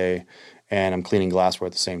one day, and I'm cleaning glassware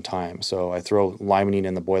at the same time. So I throw limonene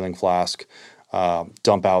in the boiling flask,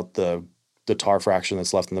 dump out the tar fraction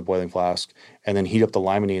that's left in the boiling flask, and then heat up the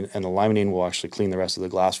limonene, and the limonene will actually clean the rest of the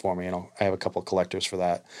glass for me. And I have a couple of collectors for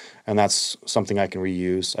that, and that's something I can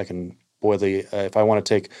reuse. I can boil if I want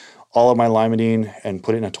to take all of my limonene and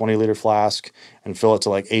put it in a 20-liter flask and fill it to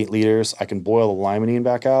like 8 liters, I can boil the limonene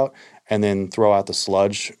back out and then throw out the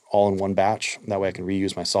sludge all in one batch. That way I can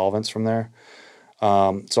reuse my solvents from there.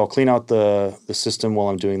 So I'll clean out the system while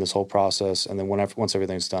I'm doing this whole process, and then once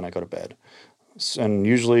everything's done, I go to bed. And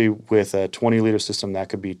usually with a 20-liter system, that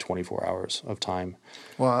could be 24 hours of time.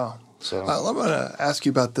 Wow. So I'm going to ask you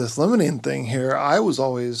about this limiting thing here. I was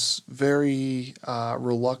always very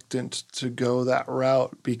reluctant to go that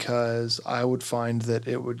route because I would find that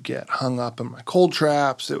it would get hung up in my cold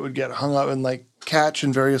traps. It would get hung up and like catch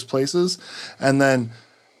in various places. And then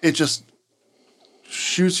it just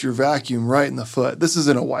shoots your vacuum right in the foot. This is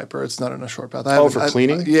in a wiper. It's not in a short path. For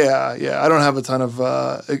cleaning? Yeah. I don't have a ton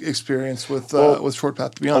of experience with short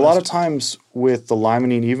path, to be honest. A lot of times with the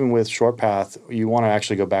limonene, even with short path, you want to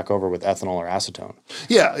actually go back over with ethanol or acetone.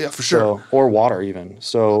 Yeah, for sure. Or water even.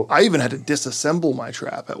 So I even had to disassemble my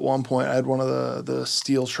trap at one point. I had one of the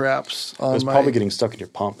steel traps on it's probably getting stuck in your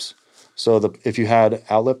pumps. So if you had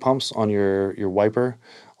outlet pumps on your wiper,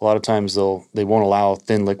 a lot of times they won't allow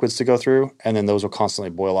thin liquids to go through, and then those will constantly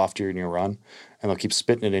boil off during your run, and they'll keep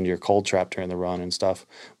spitting it into your cold trap during the run and stuff.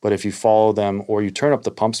 But if you follow them or you turn up the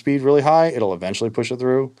pump speed really high, it'll eventually push it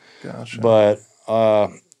through. Gotcha. But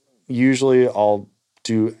usually I'll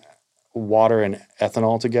do water and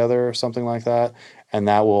ethanol together or something like that, and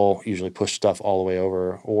that will usually push stuff all the way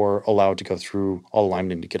over or allow it to go through all the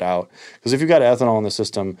limonene to get out. Because if you've got ethanol in the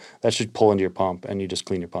system, that should pull into your pump, and you just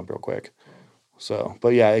clean your pump real quick. So,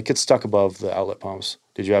 but yeah, it gets stuck above the outlet pumps.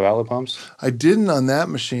 Did you have outlet pumps? I didn't on that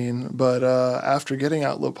machine, but after getting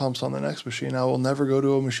outlet pumps on the next machine, I will never go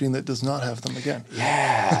to a machine that does not have them again.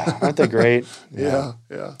 Yeah, aren't they great? Yeah.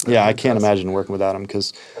 Yeah, I can't imagine working without them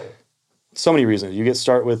because so many reasons. You get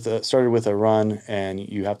started with a run, and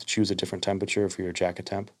you have to choose a different temperature for your jacket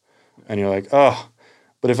temp, and you're like, oh.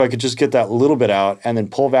 But if I could just get that little bit out and then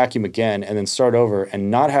pull vacuum again and then start over and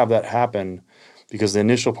not have that happen. Because the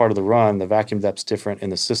initial part of the run, the vacuum depth's different in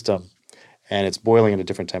the system, and it's boiling at a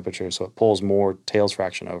different temperature, so it pulls more tails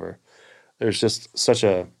fraction over. There's just such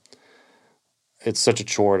a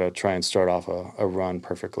chore to try and start off a run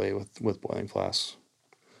perfectly with boiling flasks.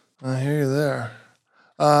 I hear you there.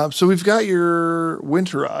 So we've got your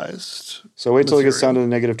winterized. So wait till it gets down to the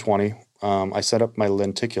negative 20. I set up my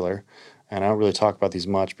lenticular, and I don't really talk about these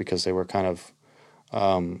much because they were kind of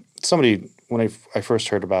somebody, when I first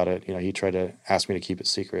heard about it, he tried to ask me to keep it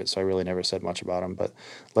secret, so I really never said much about them. But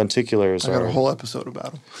lenticulars I got a whole episode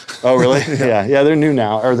about them. Oh, really? Yeah. They're new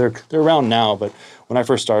now, or they're around now. But when I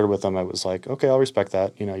first started with them, I was like, okay, I'll respect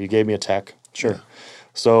that. You gave me a tech, sure. Yeah.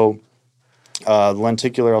 So the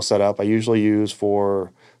lenticular I'll set up. I usually use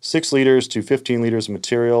for 6 liters to 15 liters of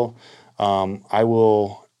material. I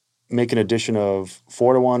will make an addition of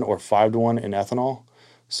 4-to-1 or 5-to-1 in ethanol.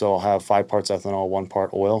 So I'll have 5 parts ethanol, 1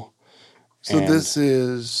 part oil. So this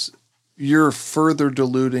is, you're further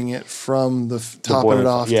diluting it from topping it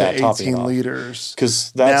off to 18 liters.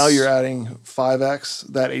 Because now you're adding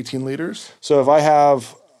 5x that 18 liters? So if I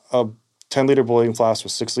have a 10-liter boiling flask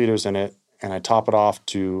with 6 liters in it, and I top it off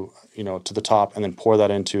to the top and then pour that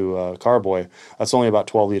into a carboy, that's only about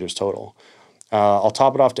 12 liters total. I'll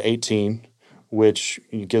top it off to 18, which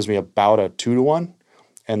gives me about a 2-to-1.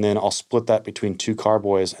 And then I'll split that between 2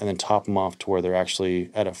 carboys and then top them off to where they're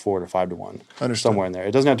actually at a 4 to 5-to-1. Somewhere in there.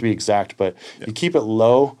 It doesn't have to be exact, but you keep it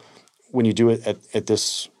low when you do it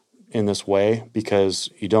in this way because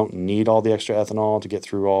you don't need all the extra ethanol to get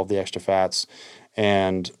through all of the extra fats.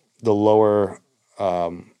 And the lower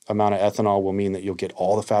amount of ethanol will mean that you'll get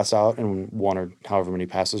all the fats out in 1 or however many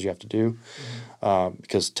passes you have to do.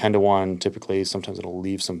 Because 10-to-1, typically, sometimes it'll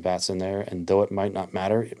leave some fats in there. And though it might not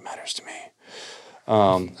matter, it matters to me.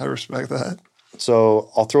 I respect that.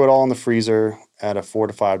 So I'll throw it all in the freezer at a 4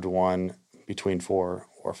 to 5-to-1, between 4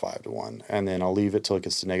 or 5-to-1, and then I'll leave it till it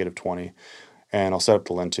gets to negative 20, and I'll set up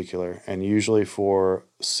the lenticular. And usually for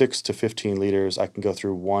 6 to 15 liters, I can go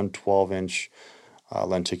through 1 12-inch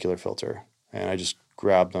lenticular filter, and I just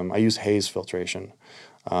grab them. I use Hayes filtration.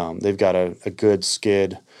 They've got a good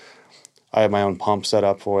skid. I have my own pump set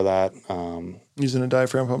up for that. Using a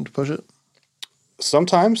diaphragm pump to push it?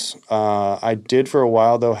 Sometimes. I did for a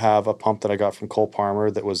while, though, have a pump that I got from Cole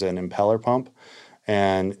Parmer that was an impeller pump.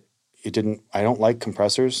 And I don't like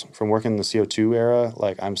compressors from working in the CO2 era.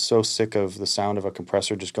 Like, I'm so sick of the sound of a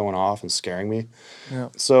compressor just going off and scaring me. Yeah.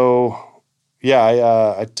 So,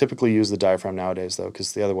 yeah, I typically use the diaphragm nowadays, though,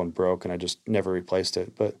 because the other one broke and I just never replaced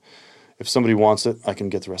it. But if somebody wants it, I can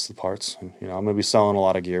get the rest of the parts. And, I'm going to be selling a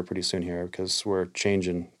lot of gear pretty soon here because we're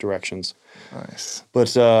changing directions. Nice. But,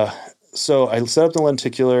 so I set up the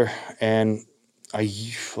lenticular, and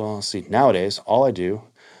let's see, nowadays, all I do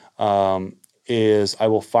is I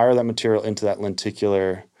will fire that material into that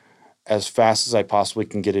lenticular as fast as I possibly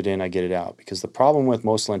can get it in, I get it out. Because the problem with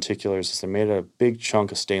most lenticulars is they're made out of a big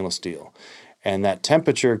chunk of stainless steel, and that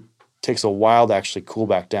temperature takes a while to actually cool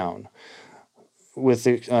back down. with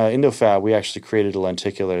the IndoFab, we actually created a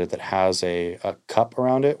lenticular that has a cup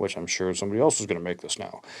around it, which I'm sure somebody else is going to make this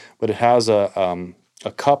now. But it has a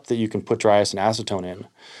cup that you can put dry ice and acetone in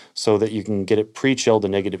so that you can get it pre-chilled to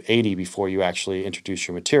 -80 before you actually introduce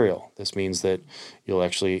your material. This means that you'll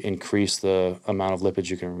actually increase the amount of lipids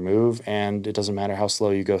you can remove, and it doesn't matter how slow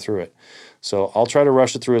you go through it. So I'll try to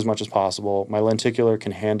rush it through as much as possible. My lenticular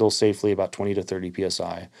can handle safely about 20 to 30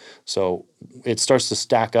 psi. So it starts to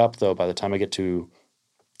stack up, though, by the time I get to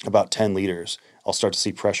about 10 liters, I'll start to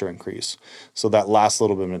see pressure increase. So that last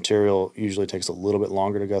little bit of material usually takes a little bit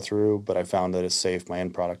longer to go through, but I found that it's safe. My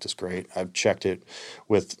end product is great. I've checked it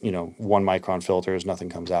with, 1 micron filters, nothing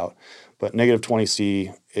comes out. But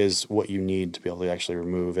 -20C is what you need to be able to actually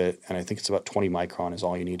remove it. And I think it's about 20 micron is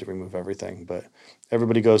all you need to remove everything. But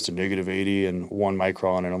everybody goes to -80 and 1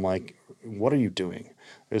 micron, and I'm like, what are you doing?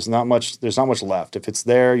 There's not much left. If it's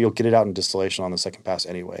there, you'll get it out in distillation on the second pass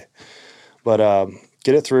anyway. But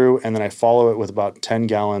get it through, and then I follow it with about 10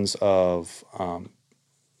 gallons of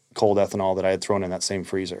cold ethanol that I had thrown in that same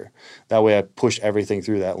freezer. That way I push everything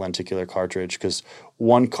through that lenticular cartridge, because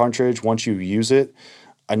one cartridge, once you use it,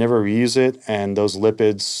 I never reuse it, and those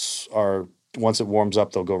lipids are, once it warms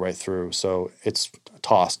up, they'll go right through. So it's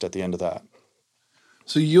tossed at the end of that.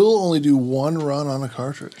 So you'll only do one run on a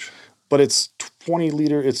cartridge? But it's 20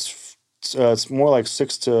 liter, it's more like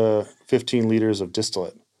 6 to 15 liters of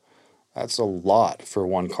distillate. That's a lot for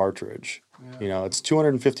one cartridge. Yeah. It's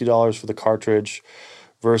 $250 for the cartridge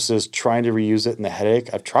versus trying to reuse it and the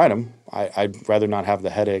headache. I've tried them. I'd rather not have the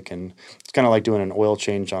headache, and it's kind of like doing an oil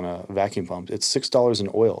change on a vacuum pump. It's $6 in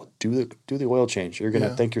oil. Do the oil change. You're going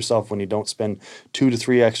to thank yourself when you don't spend 2 to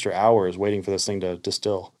 3 extra hours waiting for this thing to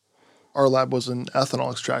distill. Our lab was an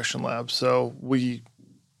ethanol extraction lab, so we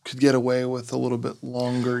could get away with a little bit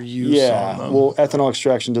longer use on them. Well, ethanol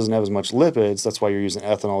extraction doesn't have as much lipids. That's why you're using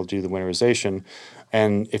ethanol to do the winterization.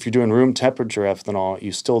 And if you're doing room temperature ethanol,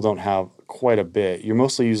 you still don't have quite a bit. You're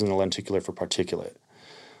mostly using the lenticular for particulate,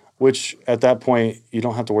 which at that point, you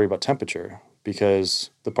don't have to worry about temperature because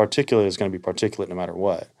the particulate is going to be particulate no matter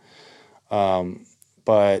what.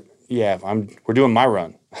 But yeah, we're doing my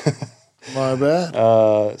run. My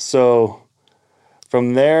bad. So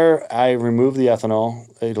from there, I remove the ethanol.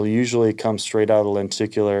 It'll usually come straight out of the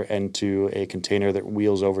lenticular into a container that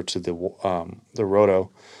wheels over to the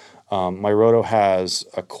roto. My roto has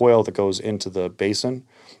a coil that goes into the basin,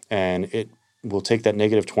 and it will take that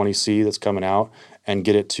 -20C that's coming out and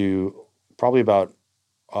get it to probably about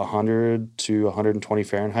 100 to 120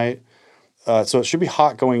 Fahrenheit. So it should be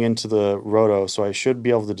hot going into the roto, so I should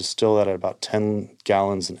be able to distill that at about 10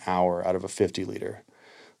 gallons an hour out of a 50 liter.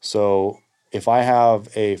 So if I have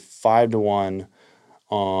a 5-to-1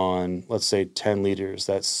 on, let's say, 10 liters,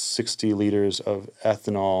 that's 60 liters of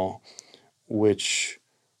ethanol, which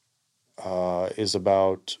is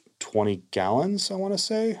about 20 gallons, I want to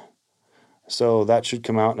say. So that should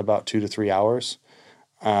come out in about 2 to 3 hours.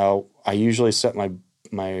 I usually set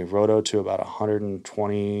my roto to about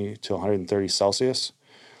 120 to 130 Celsius.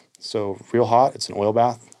 So real hot. It's an oil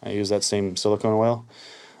bath. I use that same silicone oil.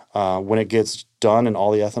 When it gets done and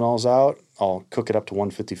all the ethanol's out, I'll cook it up to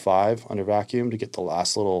 155 under vacuum to get the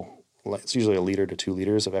last little, it's usually 1 liter to 2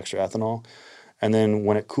 liters of extra ethanol. And then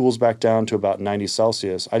when it cools back down to about 90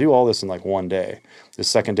 Celsius, I do all this in like one day. The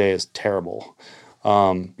second day is terrible.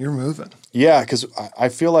 You're moving. Yeah, because I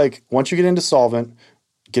feel like once you get into solvent,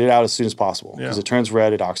 get it out as soon as possible because it turns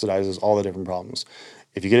red, it oxidizes, all the different problems.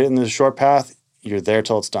 If you get it in the short path, you're there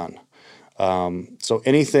till it's done. So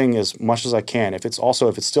anything as much as I can. If it's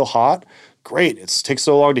still hot, great. It takes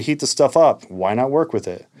so long to heat the stuff up. Why not work with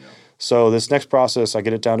it? Yeah. So this next process, I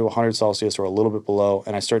get it down to 100 Celsius or a little bit below,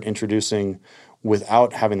 and I start introducing,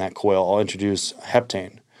 without having that coil, I'll introduce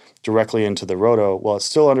heptane directly into the roto. Well, it's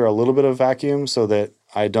still under a little bit of vacuum so that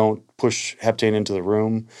I don't push heptane into the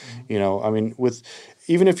room. Mm-hmm.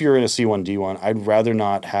 Even if you're in a C1D1, I'd rather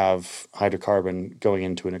not have hydrocarbon going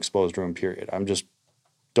into an exposed room, period.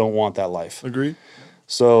 Don't want that life. Agreed.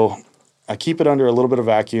 So I keep it under a little bit of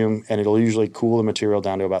vacuum, and it'll usually cool the material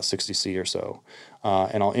down to about 60 C or so.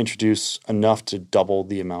 And I'll introduce enough to double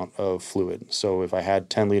the amount of fluid. So if I had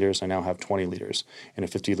 10 liters, I now have 20 liters in a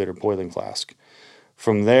 50-liter boiling flask.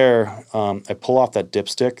 From there, I pull off that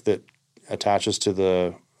dipstick that attaches to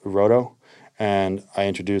the roto, and I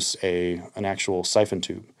introduce an actual siphon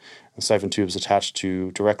tube. The siphon tube is attached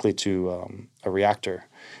directly to a reactor.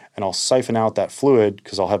 And I'll siphon out that fluid,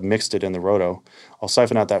 because I'll have mixed it in the roto. I'll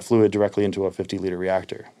siphon out that fluid directly into a 50-liter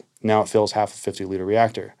reactor. Now it fills half a 50-liter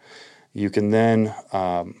reactor. You can then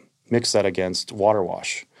mix that against water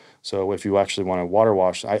wash. So if you actually want to water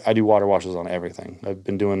wash, I do water washes on everything. I've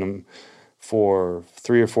been doing them for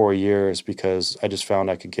 3 or 4 years because I just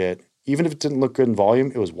found I could get, even if it didn't look good in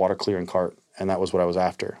volume, it was water clear in cart, and that was what I was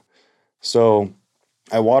after. So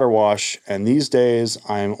I water wash, and these days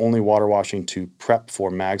I'm only water washing to prep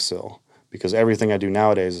for Mag-sil because everything I do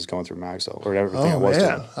nowadays is going through Mag-sil, or everything I was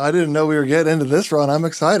doing. I didn't know we were getting into this, Ron. I'm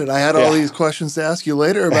excited. I had all these questions to ask you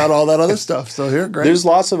later about all that other stuff. So here, great. There's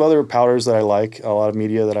lots of other powders that I like, a lot of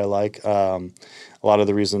media that I like. A lot of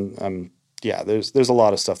the reason, there's a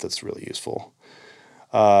lot of stuff that's really useful.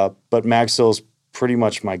 But Mag-sil is pretty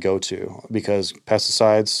much my go-to because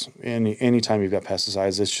pesticides, anytime you've got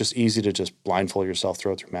pesticides, it's just easy to just blindfold yourself,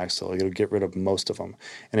 throw it through Mag-sil. It'll get rid of most of them.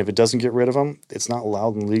 And if it doesn't get rid of them, it's not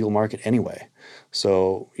allowed in the legal market anyway.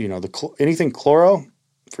 So, anything chloro,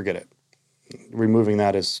 forget it. Removing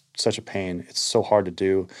that is such a pain. It's so hard to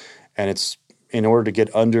do. And it's, in order to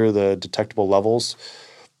get under the detectable levels,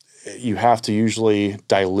 you have to usually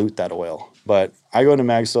dilute that oil. But I go into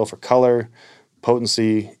Mag-sil for color,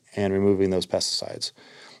 potency, and removing those pesticides.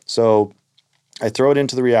 So I throw it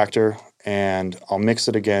into the reactor and I'll mix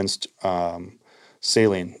it against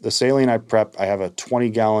saline. The saline I prep, I have a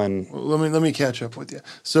 20-gallon. Let me catch up with you.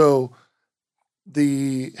 So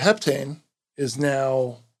the heptane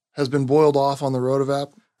has been boiled off on the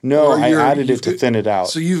rotovap? No, I added it to thin it out.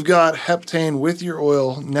 So you've got heptane with your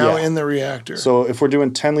oil now in the reactor. So if we're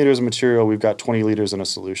doing 10 liters of material, we've got 20 liters in a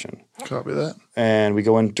solution. Copy that. And we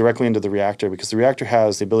go in directly into the reactor because the reactor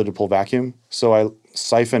has the ability to pull vacuum. So I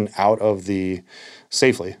siphon out of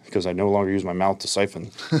safely because I no longer use my mouth to siphon.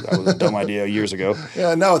 That was a dumb idea years ago.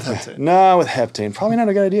 Yeah, not with heptane. No, with heptane. Probably not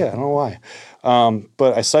a good idea. I don't know why.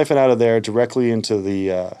 But I siphon out of there directly into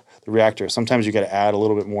the reactor. Sometimes you got to add a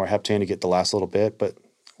little bit more heptane to get the last little bit, but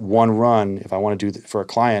one run, if I want to do for a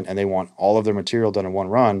client and they want all of their material done in one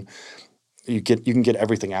run, you can get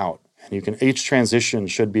everything out. And each transition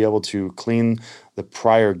should be able to clean the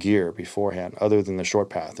prior gear beforehand, other than the short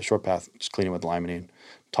path. The short path, just clean it with limonene,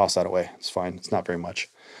 toss that away. It's fine. It's not very much.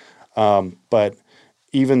 But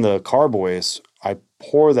even the carboys, I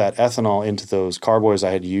pour that ethanol into those carboys I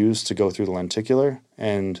had used to go through the lenticular.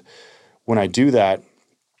 And when I do that,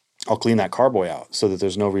 I'll clean that carboy out so that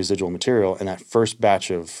there's no residual material. And that first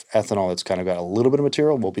batch of ethanol that's kind of got a little bit of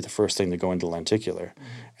material will be the first thing to go into the lenticular.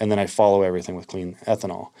 Mm-hmm. And then I follow everything with clean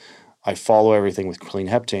ethanol. I follow everything with clean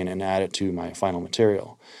heptane and add it to my final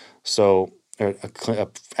material. So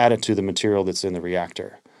add it to the material that's in the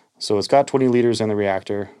reactor. So it's got 20 liters in the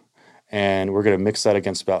reactor, and we're going to mix that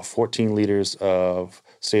against about 14 liters of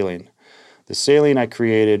saline. The saline I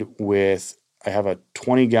created I have a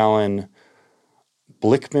 20-gallon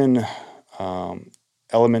Blickman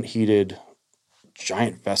element heated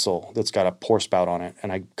giant vessel that's got a pour spout on it.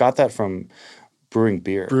 And I got that from brewing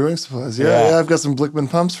beer. Brewing supplies. Yeah. I've got some Blickman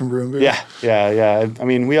pumps from brewing beer. Yeah. I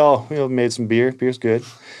mean, we all made some beer. Beer's good.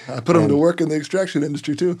 I put them to work in the extraction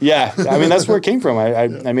industry too. Yeah. I mean, that's where it came from.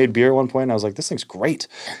 I made beer at one point and I was like, this thing's great.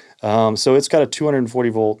 So it's got a 240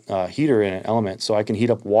 volt heater in it, element. So I can heat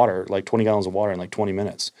up water, like 20 gallons of water in like 20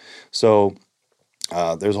 minutes. So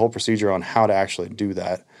there's a whole procedure on how to actually do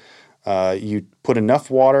that. You put enough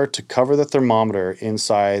water to cover the thermometer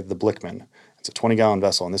inside the Blickman. It's a 20-gallon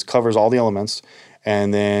vessel, and this covers all the elements.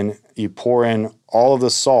 And then you pour in all of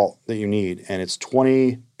the salt that you need, and it's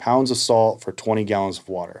 20 pounds of salt for 20 gallons of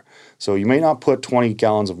water. So you may not put 20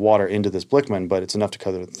 gallons of water into this Blickman, but it's enough to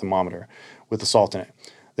cover the thermometer with the salt in it.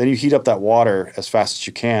 Then you heat up that water as fast as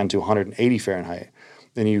you can to 180 Fahrenheit.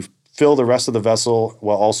 Then you fill the rest of the vessel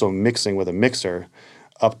while also mixing with a mixer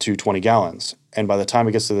up to 20 gallons. And by the time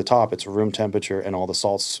it gets to the top, it's room temperature and all the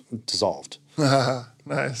salt's dissolved.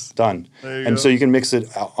 Nice. Done. There you go. So you can mix it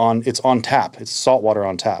it's on tap. It's salt water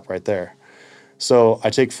on tap right there. So I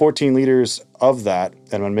take 14 liters of that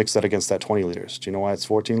and I'm going to mix that against that 20 liters. Do you know why it's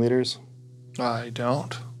 14 liters? I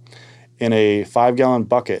don't. In a 5-gallon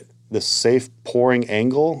bucket, the safe pouring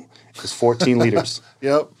angle is 14 liters.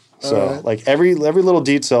 Yep. So like every little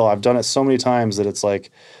detail, I've done it so many times that it's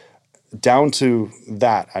like down to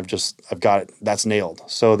that, I've got it. That's nailed.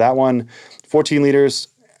 So that one, 14 liters,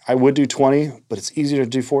 I would do 20, but it's easier to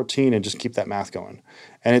do 14 and just keep that math going.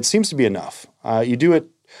 And it seems to be enough. You do it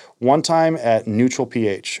one time at neutral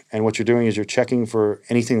pH, and what you're doing is you're checking for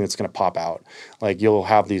anything that's going to pop out. Like you'll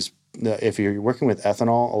have these, if you're working with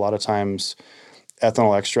ethanol, a lot of times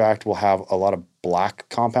ethanol extract will have a lot of black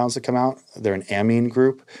compounds that come out. They're an amine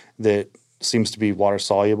group that seems to be water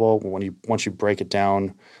soluble. Once you break it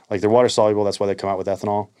down, like they're water soluble, that's why they come out with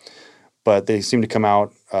ethanol. But they seem to come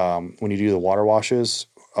out when you do the water washes.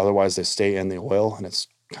 Otherwise, they stay in the oil, and it's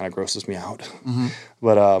kind of grosses me out.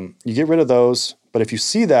 But you get rid of those. But if you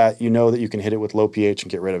see that, you know that you can hit it with low pH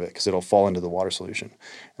and get rid of it because it'll fall into the water solution.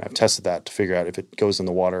 And I've tested that to figure out if it goes in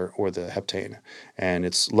the water or the heptane. And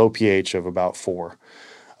it's low pH of about 4.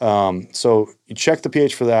 So you check the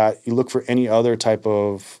pH for that. You look for any other type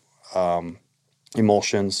of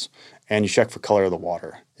emulsions, and you check for color of the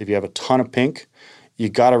water. If you have a ton of pink, you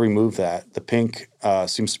got to remove that. The pink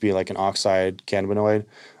seems to be like an oxide cannabinoid.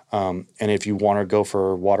 And if you want to go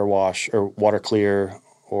for water wash or water clear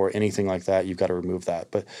or anything like that, you've got to remove that.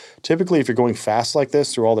 But typically, if you're going fast like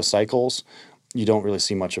this through all the cycles, you don't really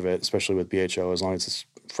see much of it, especially with BHO, as long as it's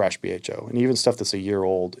fresh BHO. And even stuff that's a year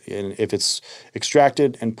old, and if it's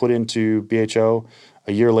extracted and put into BHO,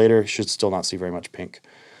 a year later, you should still not see very much pink.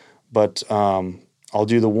 But I'll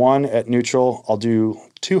do the 1 at neutral. I'll do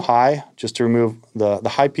 2 high just to remove the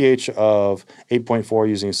high pH of 8.4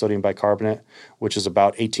 using sodium bicarbonate, which is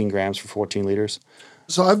about 18 grams for 14 liters.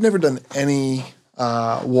 So I've never done any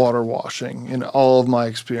water washing in all of my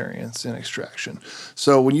experience in extraction.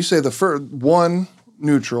 So when you say the first 1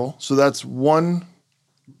 neutral, so that's 1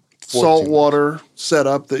 salt water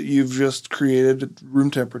setup that you've just created at room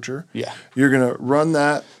temperature. Yeah. You're going to run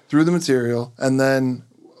that through the material, and then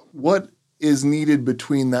what is needed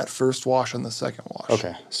between that first wash and the second wash?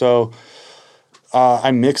 Okay. So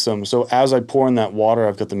I mix them. So as I pour in that water,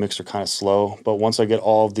 I've got the mixer kind of slow. But once I get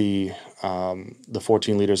all of the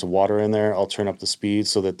 14 liters of water in there, I'll turn up the speed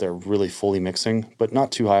so that they're really fully mixing, but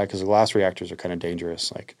not too high because the glass reactors are kind of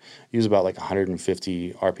dangerous. Like use about like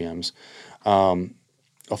 150 RPMs.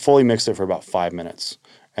 I'll fully mix it for about 5 minutes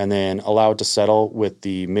and then allow it to settle with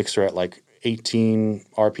the mixer at like 18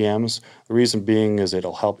 RPMs. The reason being is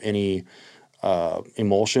it'll help any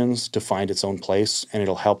emulsions to find its own place, and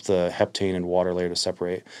it'll help the heptane and water layer to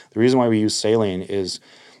separate. The reason why we use saline is,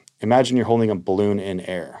 imagine you're holding a balloon in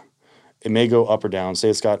air. It may go up or down. Say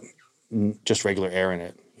it's got just regular air in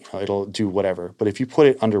it. You know, it'll do whatever. But if you put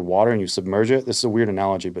it underwater and you submerge it, this is a weird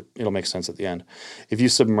analogy, but it'll make sense at the end. If you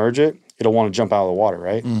submerge it, it'll want to jump out of the water,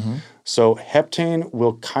 right? So heptane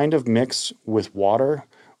will kind of mix with water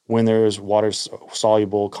when there's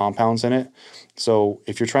water-soluble compounds in it. So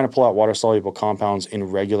if you're trying to pull out water-soluble compounds in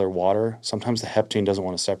regular water, sometimes the heptane doesn't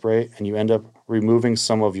want to separate, and you end up removing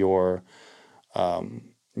some of your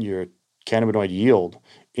cannabinoid yield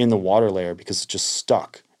in the water layer because it's just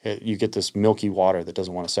stuck. You get this milky water that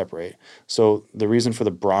doesn't want to separate. So the reason for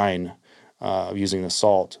the brine of using the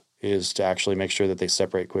salt is to actually make sure that they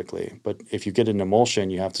separate quickly. But if you get an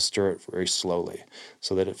emulsion, you have to stir it very slowly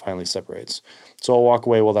so that it finally separates. So I'll walk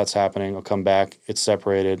away while that's happening. I'll come back. It's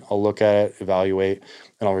separated. I'll look at it, evaluate,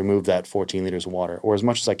 and I'll remove that 14 liters of water, or as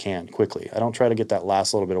much as I can quickly. I don't try to get that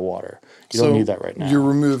last little bit of water. You don't need that right now. You're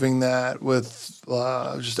removing that with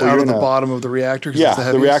just out of the bottom of the reactor?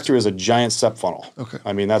 Yeah, the reactor is a giant SEP funnel. Okay.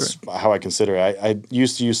 I mean, that's how I consider it. I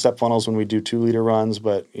used to use SEP funnels when we do 2-liter runs,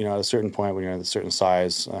 but you know, at a certain point when you're at a certain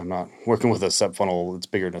size, I'm not working with a SEP funnel that's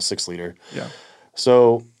bigger than a 6-liter. Yeah.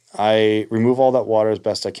 So I remove all that water as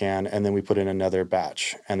best I can, and then we put in another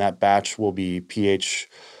batch. And that batch will be pH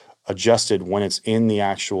adjusted when it's in the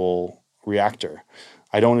actual reactor.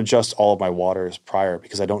 I don't adjust all of my waters prior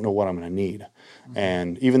because I don't know what I'm going to need.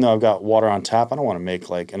 And even though I've got water on tap, I don't want to make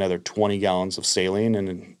like another 20 gallons of saline,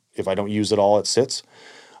 and if I don't use it all, it sits.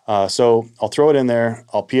 So I'll throw it in there,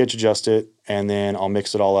 I'll pH adjust it, and then I'll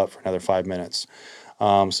mix it all up for another 5 minutes.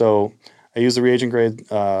 So I use the reagent grade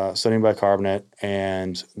sodium bicarbonate,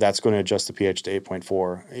 and that's going to adjust the pH to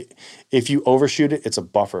 8.4. If you overshoot it, it's a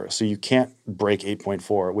buffer, so you can't break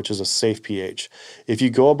 8.4, which is a safe pH. If you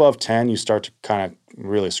go above 10, you start to kind of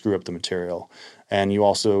really screw up the material, and you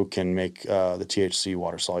also can make the THC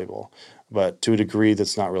water soluble, but to a degree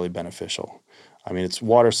that's not really beneficial. I mean, it's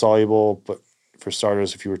water soluble, but for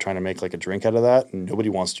starters, if you were trying to make like a drink out of that, nobody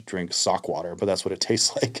wants to drink sock water, but that's what it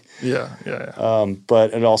tastes like. Yeah.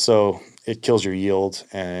 But it kills your yield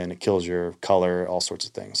and it kills your color, all sorts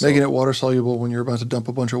of things. Making it water soluble when you're about to dump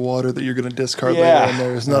a bunch of water that you're going to discard later in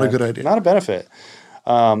there is not a good idea. Not a benefit.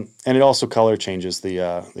 And it also color changes the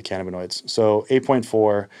cannabinoids. So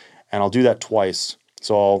 8.4, and I'll do that twice.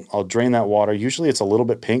 So I'll drain that water. Usually it's a little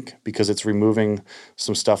bit pink because it's removing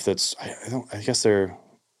some stuff that's, I guess they're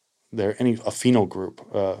a phenol group,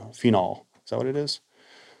 phenol. Is that what it is?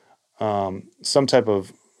 Some type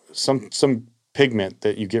of, some pigment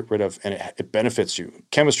that you get rid of, and it benefits you.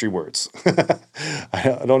 Chemistry words.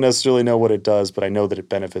 I don't necessarily know what it does, but I know that it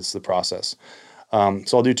benefits the process.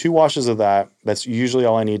 So I'll do 2 washes of that. That's usually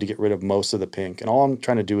all I need to get rid of most of the pink. And all I'm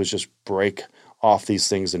trying to do is just break off these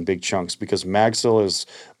things in big chunks because Mag-sil is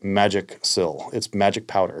Mag-sil. It's magic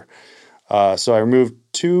powder. So I removed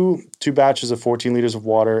two batches of 14 liters of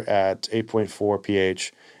water at 8.4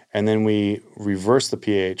 pH, and then we reverse the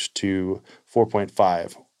pH to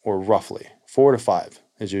 4.5 or roughly 4 to 5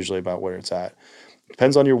 is usually about where it's at.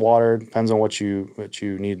 Depends on your water, depends on what you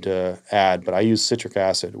need to add, but I use citric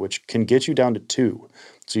acid, which can get you down to 2.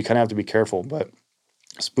 So you kind of have to be careful, but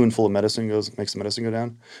a spoonful of medicine makes the medicine go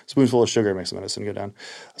down. A spoonful of sugar makes the medicine go down.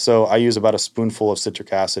 So I use about a spoonful of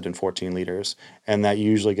citric acid in 14 liters, and that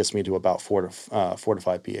usually gets me to about 4 to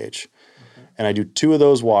 5 pH. Okay. And I do 2 of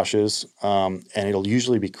those washes, and it'll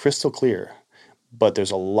usually be crystal clear, but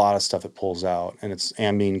there's a lot of stuff it pulls out, and it's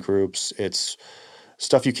amine groups, it's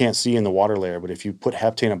stuff you can't see in the water layer, but if you put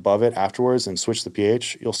heptane above it afterwards and switch the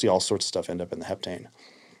pH, you'll see all sorts of stuff end up in the heptane.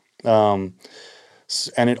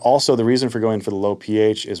 And it also, the reason for going for the low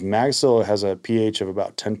pH is Mag-sil has a pH of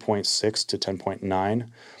about 10.6 to 10.9.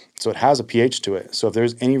 So it has a pH to it. So if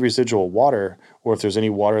there's any residual water, or if there's any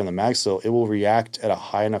water in the Mag-sil, it will react at a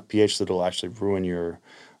high enough pH that it'll actually ruin your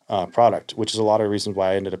product, which is a lot of reasons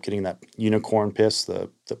why I ended up getting that unicorn piss, the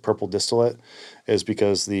purple distillate, is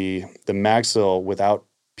because the Mag-sil, without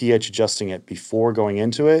pH adjusting it before going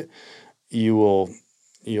into it, you'll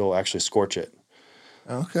actually scorch it.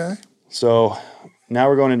 Okay. So now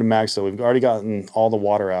we're going into Mag-sil. We've already gotten all the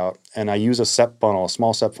water out, and I use a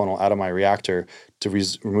small SEP funnel out of my reactor to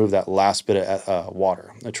remove that last bit of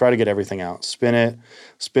water. I try to get everything out, spin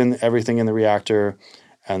everything in the reactor,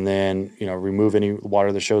 and then remove any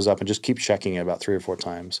water that shows up, and just keep checking it about 3 or 4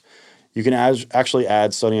 times. You can actually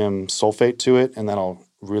add sodium sulfate to it, and that'll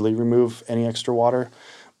really remove any extra water,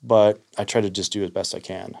 but I try to just do as best I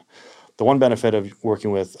can. The one benefit of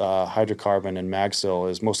working with hydrocarbon and Mag-sil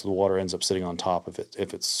is most of the water ends up sitting on top of it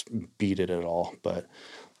if it's beaded at all, but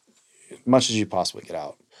as much as you possibly get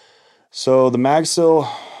out. So the Mag-sil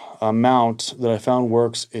amount that I found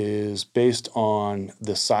works is based on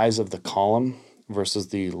the size of the column versus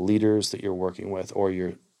the liters that you're working with, or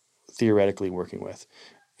you're theoretically working with.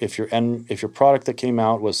 If your product that came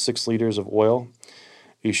out was 6 liters of oil,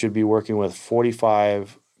 you should be working with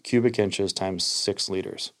 45 cubic inches times 6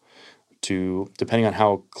 liters. Depending on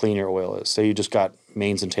how clean your oil is. Say you just got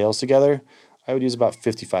mains and tails together, I would use about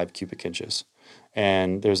 55 cubic inches.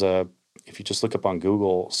 And if you just look up on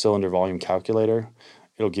Google, cylinder volume calculator,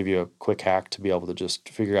 it'll give you a quick hack to be able to just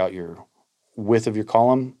figure out your width of your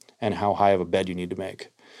column and how high of a bed you need to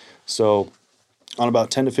make. So on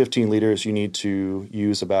about 10 to 15 liters, you need to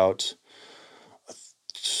use about, I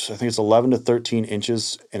think it's 11 to 13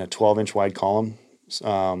 inches in a 12-inch wide column.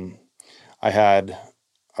 I had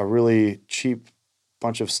a really cheap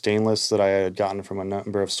bunch of stainless that I had gotten from a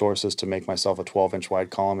number of sources to make myself a 12-inch wide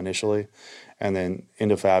column initially, and then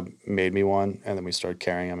Indofab made me one, and then we started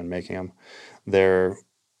carrying them and making them.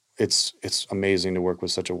 It's amazing to work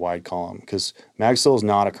with such a wide column, because Mag-sil is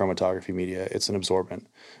not a chromatography media, it's an absorbent.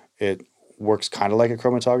 It works kind of like a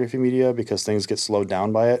chromatography media because things get slowed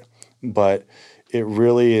down by it, but it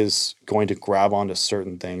really is going to grab onto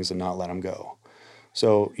certain things and not let them go.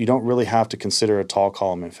 So you don't really have to consider a tall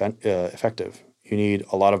column effective. You need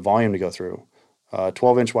a lot of volume to go through.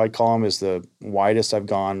 12-inch wide column is the widest I've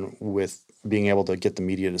gone with being able to get the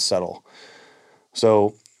media to settle.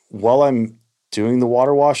 So while I'm doing the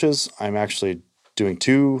water washes, I'm actually doing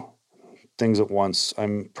 2 things at once.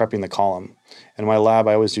 I'm prepping the column. In my lab,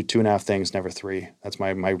 I always do 2.5 things, never 3. That's my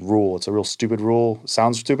rule. It's a real stupid rule. It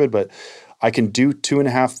sounds stupid, but I can do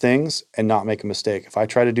 2.5 things and not make a mistake. If I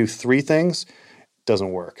try to do 3 things, it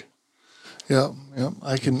doesn't work. Yeah.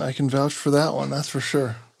 I can vouch for that one. That's for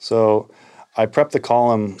sure. So I prep the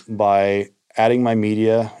column by adding my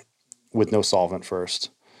media with no solvent first.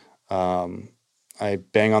 I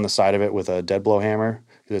bang on the side of it with a dead blow hammer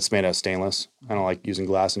because it's made out of stainless. I don't like using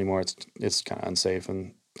glass anymore. It's kind of unsafe.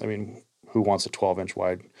 And I mean, who wants a 12-inch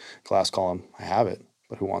wide glass column? I have it,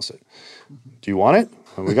 but who wants it? Do you want it?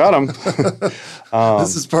 Well, we got them.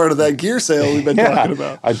 This is part of that gear sale we've been talking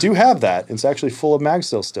about. I do have that. It's actually full of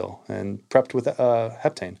Mag-sil still and prepped with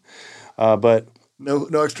heptane. But no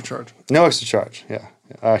extra charge. No extra charge, yeah.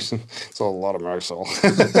 Actually, it's a lot of Mag-sil.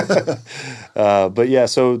 But yeah,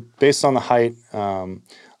 so based on the height,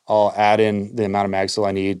 I'll add in the amount of Mag-sil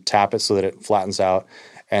I need, tap it so that it flattens out,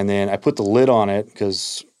 and then I put the lid on it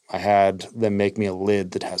because I had them make me a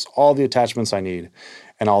lid that has all the attachments I need,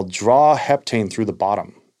 and I'll draw heptane through the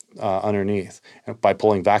bottom underneath by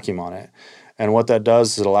pulling vacuum on it. And what that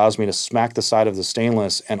does is it allows me to smack the side of the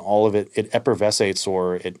stainless, and all of it effervesces,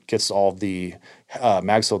 or it gets all of the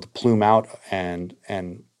Mag-sil to plume out and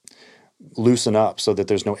loosen up so that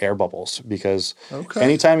there's no air bubbles. Because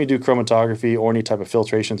anytime you do chromatography or any type of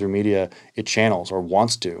filtration through media, it channels or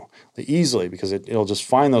wants to easily because it'll just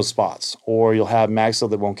find those spots. Or you'll have Mag-sil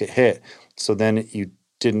that won't get hit. So then you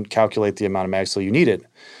didn't calculate the amount of Mag-sil you needed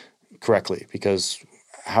correctly, because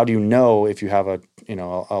how do you know if you have a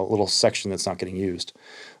little section that's not getting used?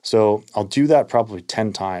 So I'll do that probably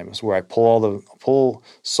 10 times, where I pull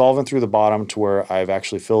solvent through the bottom to where I've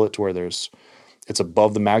actually filled it to where it's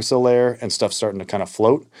above the Mag-sil layer and stuff's starting to kind of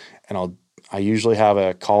float. And I usually have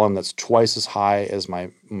a column that's twice as high as my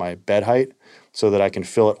bed height, so that I can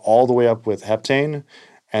fill it all the way up with heptane,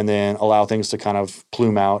 and then allow things to kind of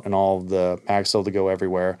plume out and all of the Mag-sil to go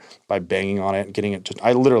everywhere by banging on it and getting it.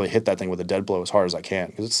 I literally hit that thing with a dead blow as hard as I can,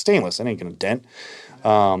 because it's stainless. It ain't gonna dent.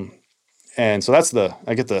 And so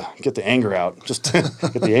I get the anger out, just get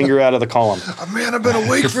the anger out of the column. Man, I've been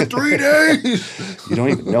awake for 3 days. You don't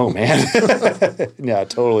even know, man. Yeah,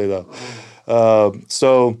 totally though.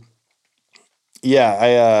 So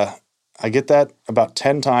yeah, I get that about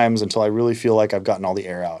 10 times until I really feel like I've gotten all the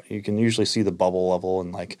air out. You can usually see the bubble level,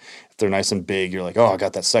 and like if they're nice and big, you're like, oh, I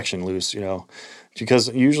got that section loose, Because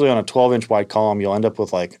usually on a 12-inch wide column, you'll end up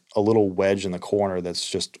with like a little wedge in the corner that's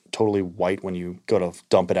just totally white when you go to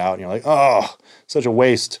dump it out, and you're like, oh, such a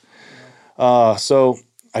waste. So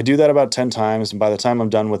I do that about 10 times, and by the time I'm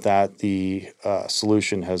done with that, the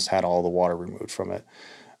solution has had all the water removed from it.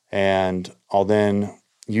 And I'll then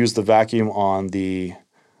use the vacuum on the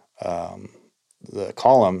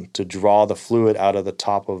column to draw the fluid out of the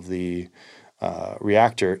top of the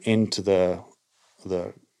reactor into the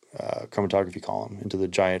chromatography column, into the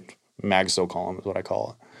giant Mag-sil column is what I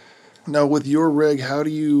call it. Now, with your rig, how do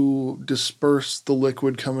you disperse the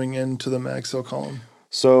liquid coming into the Mag-sil column?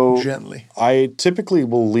 So gently. I typically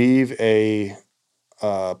will leave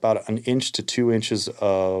about 1 inch to 2 inches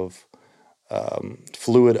of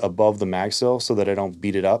fluid above the Mag-sil so that I don't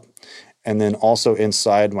beat it up. And then also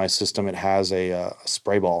inside my system, it has a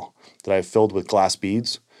spray ball that I've filled with glass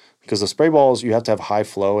beads, because the spray balls, you have to have high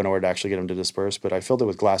flow in order to actually get them to disperse, but I filled it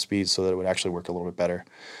with glass beads so that it would actually work a little bit better.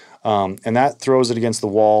 And that throws it against the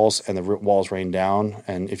walls, and the walls rain down.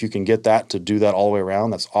 And if you can get that to do that all the way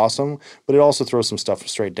around, that's awesome. But it also throws some stuff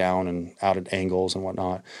straight down and out at angles and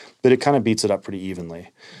whatnot. But it kind of beats it up pretty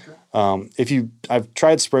evenly. Okay. I've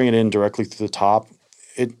tried spraying it in directly through the top.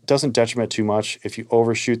 It doesn't detriment too much. If you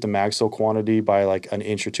overshoot the Mag-sil quantity by like 1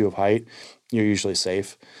 inch or 2 of height, you're usually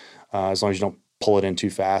safe, as long as you don't pull it in too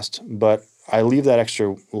fast. But I leave that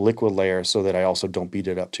extra liquid layer so that I also don't beat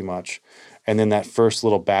it up too much. And then that first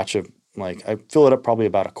little batch of, I fill it up probably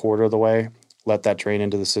about 1/4 of the way, let that drain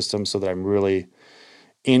into the system so that I'm really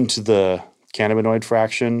into the cannabinoid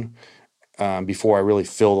fraction before I really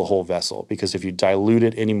fill the whole vessel. Because if you dilute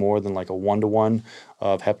it any more than like a 1-to-1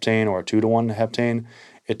 of heptane or a 2-to-1 heptane,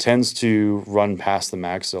 it tends to run past the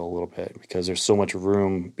Mag-sil a little bit, because there's so much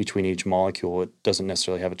room between each molecule. It doesn't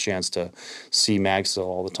necessarily have a chance to see Mag-sil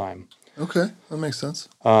all the time. Okay, that makes sense.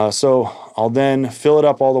 So I'll then fill it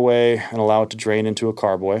up all the way and allow it to drain into a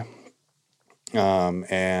carboy.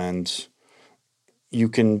 And you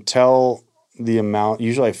can tell the amount.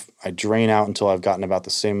 Usually I drain out until I've gotten about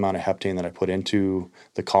the same amount of heptane that I put into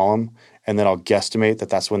the column, and then I'll guesstimate that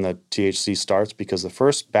that's when the THC starts, because the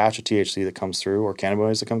first batch of THC that comes through, or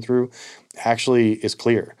cannabinoids that come through, actually is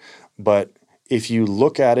clear. But if you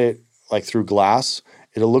look at it like through glass,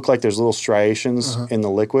 it'll look like there's little striations in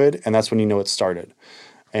the liquid, and that's when you know it started.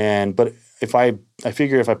 But if I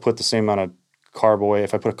figure if I put the same amount of carboy,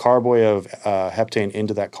 if I put a carboy of heptane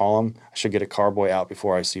into that column, I should get a carboy out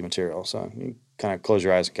before I see material. So you kind of close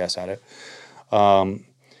your eyes and guess at it.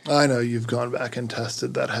 I know you've gone back and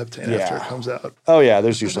tested that heptane after it comes out. Oh, yeah,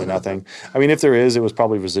 there's usually nothing. I mean, if there is, it was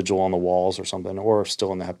probably residual on the walls or something, or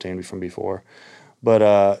still in the heptane from before.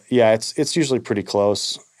 But yeah, it's usually pretty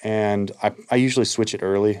close. And I usually switch it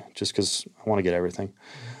early just because I want to get everything.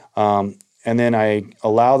 And then I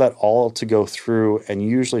allow that all to go through, and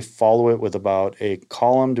usually follow it with about a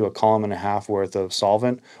column to a column and a half worth of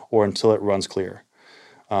solvent, or until it runs clear.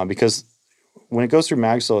 Because when it goes through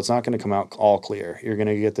Mag-sil, it's not going to come out all clear. You're going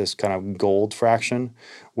to get this kind of gold fraction,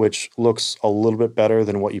 which looks a little bit better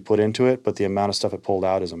than what you put into it, but the amount of stuff it pulled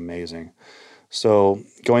out is amazing. So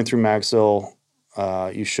going through Mag-sil,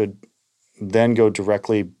 you should then go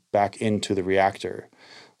directly back into the reactor.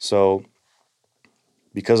 So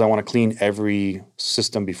because I want to clean every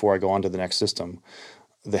system before I go on to the next system,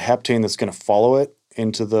 the heptane that's going to follow it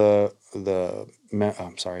into the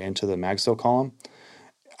Mag-sil column,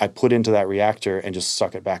 I put into that reactor and just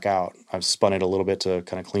suck it back out. I've spun it a little bit to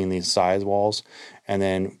kind of clean these side walls. And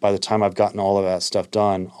then by the time I've gotten all of that stuff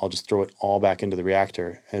done, I'll just throw it all back into the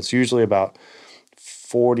reactor. And it's usually about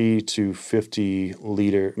 40 to 50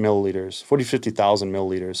 milliliters, 40 to 50,000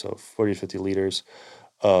 milliliters, so 40 to 50 liters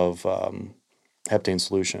of heptane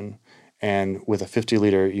solution. And with a 50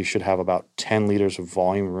 liter, you should have about 10 liters of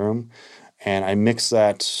volume room. And I mix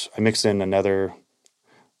in another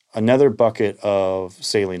another bucket of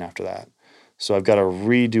saline after that. So I've got to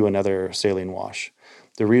redo another saline wash.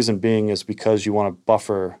 The reason being is because you want to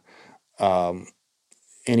buffer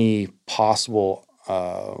any possible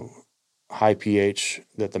high pH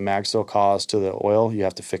that the Mag-sil caused to the oil. You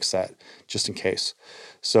have to fix that just in case.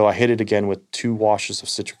 So I hit it again with 2 washes of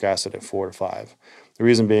citric acid at 4 to 5. The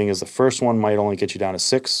reason being is the first one might only get you down to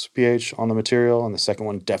 6 pH on the material, and the second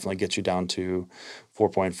one definitely gets you down to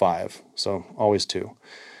 4.5. So always 2.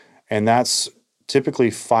 And that's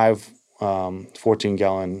typically 5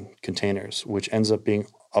 14-gallon containers, which ends up being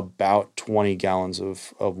about 20 gallons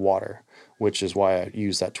of water, which is why I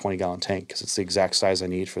use that 20-gallon tank, because it's the exact size I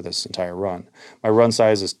need for this entire run. My run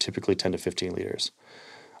size is typically 10 to 15 liters.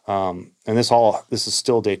 And this is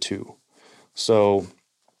still day 2. So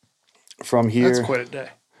from here, that's quite a day.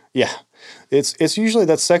 Yeah, it's usually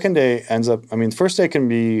that second day ends up. I mean, the first day can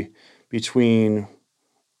be between,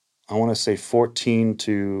 I want to say 14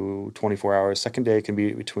 to 24 hours. Second day can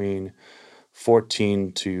be between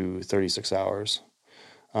 14 to 36 hours,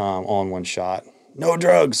 all in one shot. No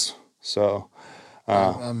drugs. So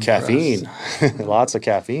caffeine, lots of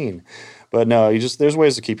caffeine. But no, there's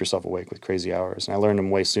ways to keep yourself awake with crazy hours. And I learned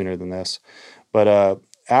them way sooner than this. But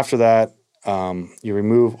after that, you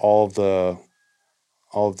remove all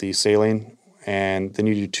of the saline, and then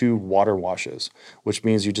you do 2 water washes, which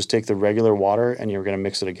means you just take the regular water and you're going to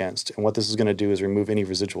mix it against. And what this is going to do is remove any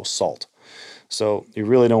residual salt. So you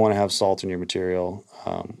really don't want to have salt in your material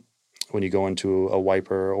when you go into a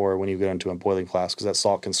wiper or when you go into a boiling flask, because that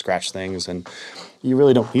salt can scratch things and you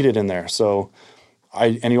really don't need it in there. So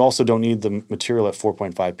and you also don't need the material at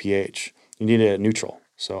 4.5 pH. You need it at neutral.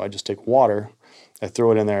 So I just take water, I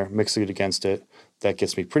throw it in there, mix it against it. That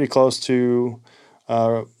gets me pretty close to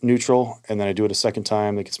neutral, and then I do it a second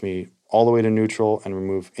time. That gets me all the way to neutral and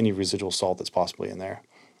remove any residual salt that's possibly in there.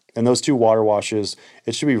 And those 2 water washes,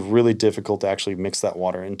 it should be really difficult to actually mix that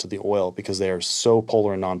water into the oil because they are so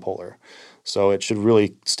polar and nonpolar. So it should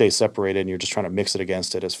really stay separated, and you're just trying to mix it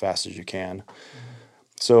against it as fast as you can. Mm-hmm.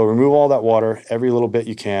 So remove all that water, every little bit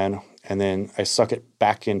you can, and then I suck it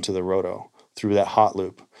back into the roto through that hot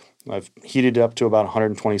loop. I've heated it up to about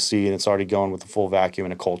 120 C, and it's already going with a full vacuum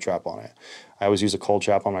and a cold trap on it. I always use a cold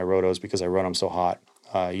trap on my rotos because I run them so hot.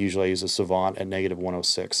 Usually I use a Savant at negative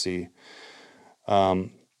 106 C.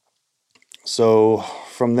 So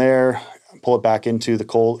from there, pull it back into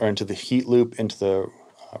the heat loop, into the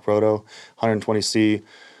roto, 120 C.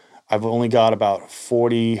 I've only got about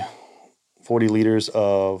 40 liters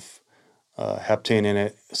of heptane in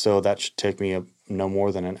it, so that should take me no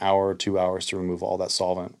more than an hour or 2 hours to remove all that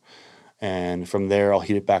solvent. And from there, I'll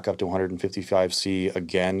heat it back up to 155 C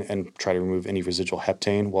again and try to remove any residual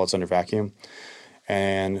heptane while it's under vacuum.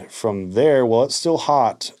 And from there, while it's still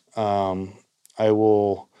hot, I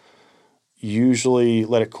will usually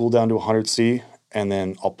let it cool down to 100 C, and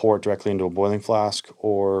then I'll pour it directly into a boiling flask.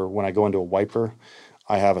 Or when I go into a wiper,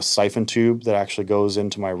 I have a siphon tube that actually goes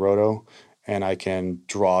into my roto, and I can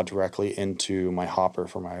draw directly into my hopper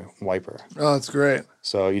for my wiper. Oh, that's great.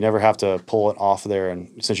 So you never have to pull it off there.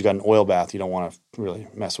 And since you got an oil bath, you don't want to really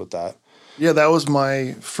mess with that. Yeah, that was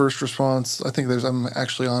my first response. I think I'm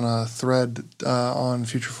actually on a thread on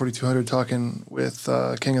Future 4200 talking with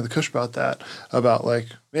King of the Kush about that, about like,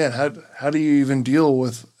 man, how do you even deal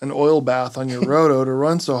with an oil bath on your roto to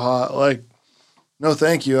run so hot? Like, no,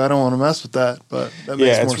 thank you. I don't want to mess with that. But that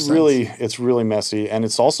makes more sense. It's really messy, and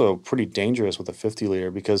it's also pretty dangerous with a 50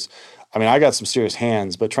 liter because, I mean, I got some serious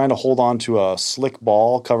hands, but trying to hold on to a slick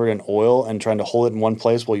ball covered in oil and trying to hold it in one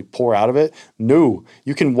place while you pour out of it, no.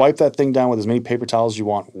 You can wipe that thing down with as many paper towels as you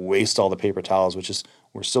want. Waste all the paper towels,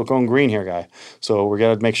 we're still going green here, guy. So we're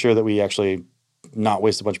gonna make sure that we actually not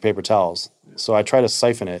waste a bunch of paper towels. So I try to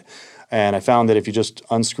siphon it, and I found that if you just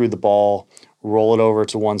unscrew the ball, roll it over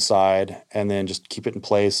to one side, and then just keep it in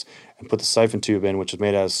place and put the siphon tube in, which is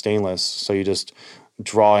made out of stainless. So you just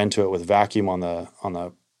draw into it with vacuum on the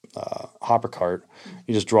hopper cart.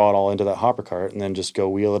 You just draw it all into that hopper cart and then just go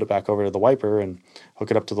wheel it back over to the wiper and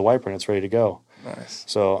hook it up to the wiper, and it's ready to go. Nice.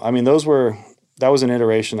 So, I mean, that was an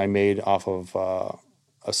iteration I made off of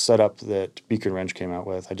a setup that Beacon Wrench came out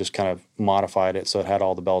with. I just kind of modified it so it had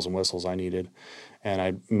all the bells and whistles I needed. And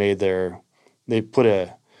I made they put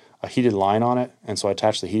a heated line on it, and so I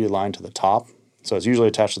attached the heated line to the top. So it's usually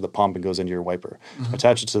attached to the pump and goes into your wiper. Mm-hmm.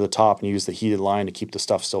 Attach it to the top and use the heated line to keep the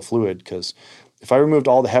stuff still fluid, because if I removed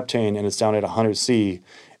all the heptane and it's down at 100 C,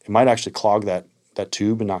 it might actually clog that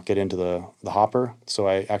tube and not get into the hopper. So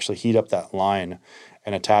I actually heat up that line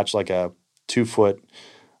and attach like a 2-foot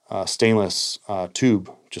stainless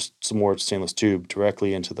tube, just some more stainless tube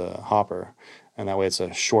directly into the hopper. And that way it's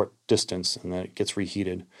a short distance and then it gets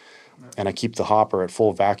reheated. and I keep the hopper at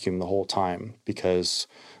full vacuum the whole time, because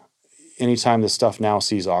anytime this stuff now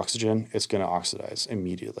sees oxygen, it's going to oxidize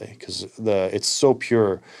immediately, because it's so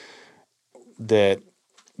pure that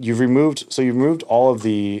you've removed all of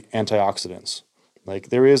the antioxidants. Like,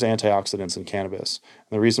 there is antioxidants in cannabis.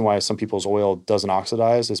 And the reason why some people's oil doesn't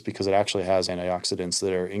oxidize is because it actually has antioxidants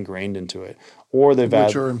that are ingrained into it, or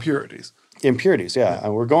which are impurities. Impurities, yeah.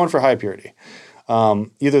 And we're going for high purity.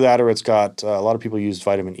 Either that, or it's got a lot of people use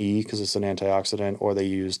vitamin E because it's an antioxidant, or they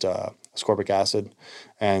used ascorbic acid,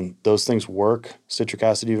 and those things work. Citric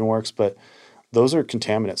acid even works, but those are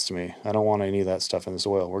contaminants to me. I don't want any of that stuff in this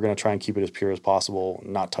oil. We're going to try and keep it as pure as possible,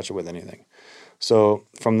 not touch it with anything. So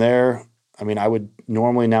from there, I mean, I would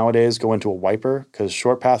normally nowadays go into a wiper, because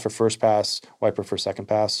short path for first pass, wiper for second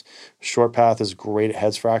pass. Short path is great at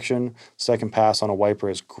heads fraction. Second pass on a wiper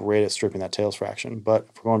is great at stripping that tails fraction. But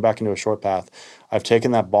if we're going back into a short path, I've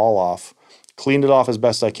taken that ball off, cleaned it off as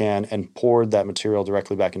best I can, and poured that material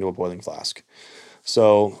directly back into a boiling flask.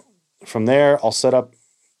 So from there, I'll set up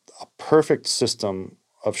a perfect system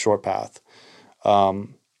of short path.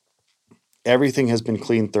 Everything has been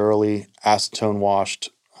cleaned thoroughly, acetone washed.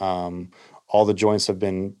 All the joints have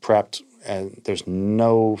been prepped, and there's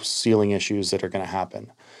no sealing issues that are going to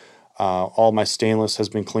happen. All my stainless has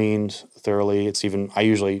been cleaned thoroughly. I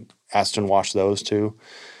usually acetone wash those too.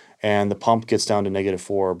 And the pump gets down to -4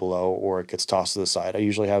 or below, or it gets tossed to the side. I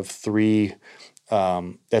usually have 3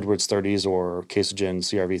 Edwards 30s or Casogen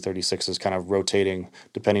CRV 36s kind of rotating,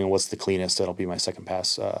 depending on what's the cleanest. That'll be my second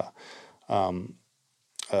pass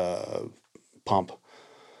pump.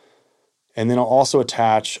 And then I'll also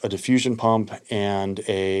attach a diffusion pump and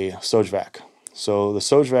a Soj vac. So the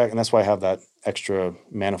Soj vac, and that's why I have that extra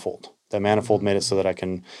manifold. That manifold made it so that I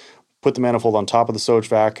can put the manifold on top of the Soj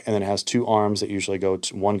vac, and then it has 2 arms that usually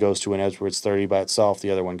one goes to an Edwards 30 by itself,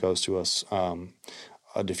 the other one goes to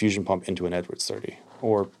a diffusion pump into an Edwards 30,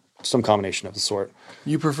 or some combination of the sort.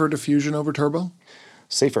 You prefer diffusion over turbo?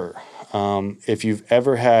 Safer. If you've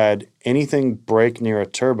ever had anything break near a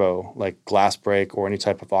turbo, like glass break or any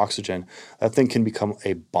type of oxygen, that thing can become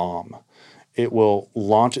a bomb. It will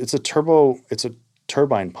launch. It's a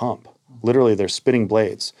turbine pump. Literally, they're spinning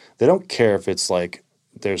blades. They don't care if it's like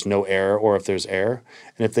there's no air or if there's air.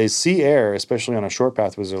 And if they see air, especially on a short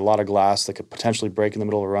path where there's a lot of glass that could potentially break in the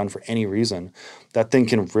middle of a run for any reason, that thing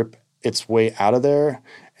can rip its way out of there.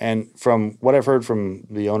 And from what I've heard from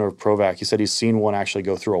the owner of Provac, he said he's seen one actually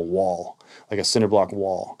go through a wall, like a cinder block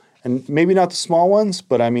wall. And maybe not the small ones,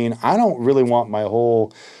 but I mean, I don't really want my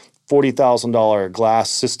whole $40,000 glass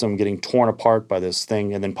system getting torn apart by this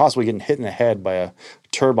thing and then possibly getting hit in the head by a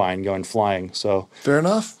turbine going flying. So fair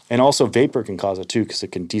enough. And also vapor can cause it too, because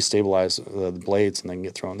it can destabilize the blades and then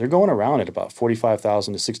get thrown. They're going around at about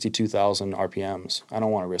 45,000 to 62,000 RPMs. I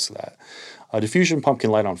don't want to risk that. A diffusion pump can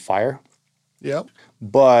light on fire. Yep.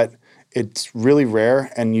 But it's really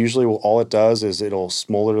rare, and usually all it does is it'll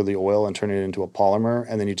smolder the oil and turn it into a polymer,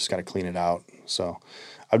 and then you just got to clean it out. So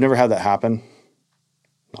I've never had that happen.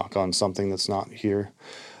 Knock on something that's not here.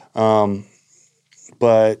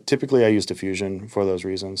 But typically I use diffusion for those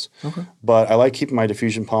reasons. Okay. But I like keeping my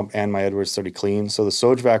diffusion pump and my Edwards 30 clean. So the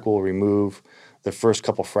Soj vac will remove the first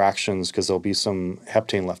couple fractions because there'll be some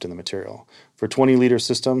heptane left in the material. For a 20-liter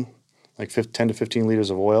system, like 10 to 15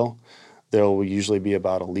 liters of oil, there will usually be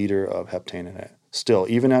about 1 liter of heptane in it. Still,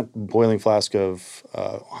 even at boiling flask of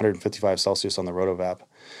 155 Celsius on the rotovap,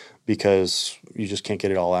 because you just can't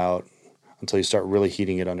get it all out until you start really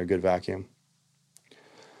heating it under good vacuum.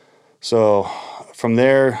 So from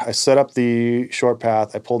there, I set up the short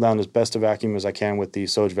path. I pull down as best a vacuum as I can with the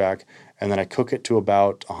Soj vac, and then I cook it to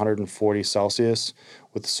about 140 Celsius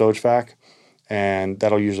with the Soj vac, and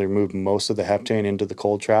that'll usually remove most of the heptane into the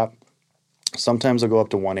cold trap. Sometimes I'll go up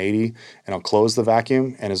to 180, and I'll close the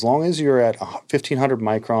vacuum, and as long as you're at 1,500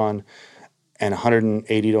 micron and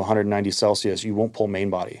 180 to 190 Celsius, you won't pull main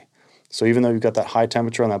body. So even though you've got that high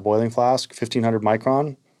temperature on that boiling flask, 1,500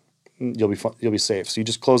 micron, you'll be safe. So you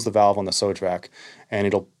just close the valve on the Soj vac, and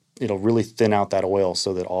it'll really thin out that oil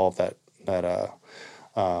so that all of that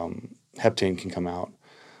heptane can come out.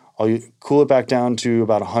 I'll cool it back down to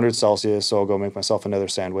about 100 Celsius, so I'll go make myself another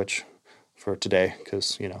sandwich for today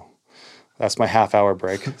because, that's my half-hour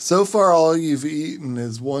break. So far, all you've eaten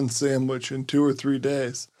is one sandwich in 2 or 3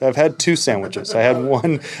 days. I've had 2 sandwiches. I had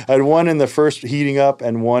one in the first heating up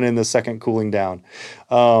and one in the second cooling down.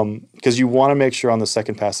 Because you want to make sure on the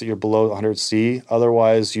second pass that you're below 100 C.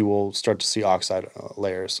 Otherwise, you will start to see oxide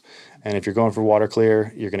layers. And if you're going for water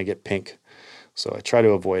clear, you're going to get pink. So I try to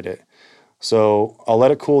avoid it. So I'll let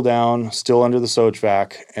it cool down, still under the Soj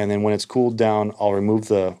vac, and then when it's cooled down, I'll remove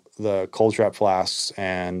the the cold trap flasks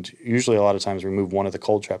and usually a lot of times remove one of the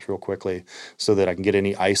cold traps real quickly so that I can get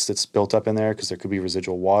any ice that's built up in there because there could be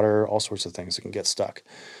residual water, all sorts of things that can get stuck.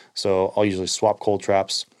 So I'll usually swap cold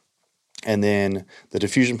traps. And then the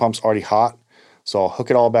diffusion pump's already hot. So I'll hook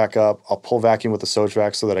it all back up. I'll pull vacuum with the Soj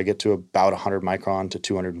vac so that I get to about 100 micron to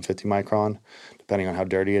 250 micron, depending on how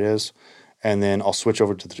dirty it is. And then I'll switch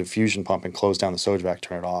over to the diffusion pump and close down the Soj vac,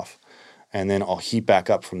 turn it off. And then I'll heat back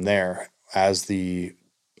up from there as the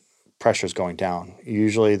pressure is going down.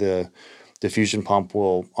 Usually the diffusion pump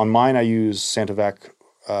will, on mine I use Santovac,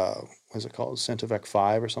 what is it called? Santovac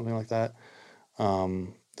 5 or something like that.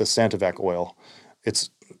 The Santovac oil. It's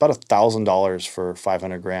about $1,000 for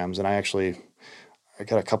 500 grams. And I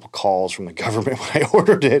got a couple calls from the government when I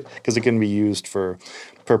ordered it because it can be used for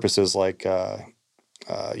purposes like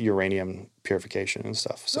uranium purification and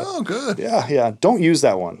stuff. So, oh, good. Yeah. Don't use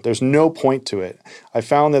that one. There's no point to it. I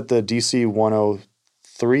found that the DC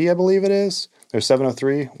 103, I believe it is, there's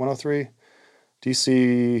 703, 103,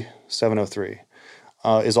 DC 703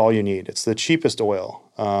 is all you need. It's the cheapest oil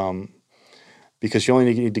because you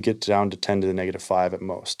only need to get down to 10 to the negative 5 at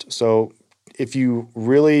most. So if you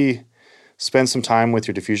really spend some time with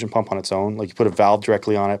your diffusion pump on its own, like you put a valve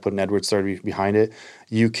directly on it, put an Edwards 30 behind it,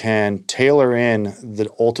 you can tailor in the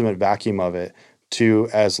ultimate vacuum of it to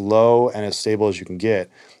as low and as stable as you can get,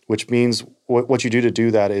 which means what you do to do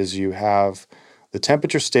that is you have the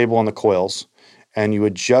temperature stable on the coils and you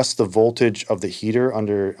adjust the voltage of the heater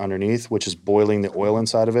underneath, which is boiling the oil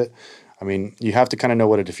inside of it. I mean, you have to kind of know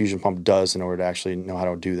what a diffusion pump does in order to actually know how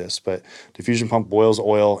to do this, but diffusion pump boils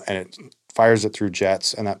oil and it fires it through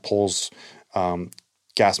jets, and that pulls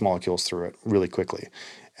gas molecules through it really quickly.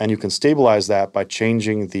 And you can stabilize that by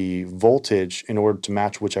changing the voltage in order to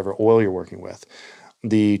match whichever oil you're working with.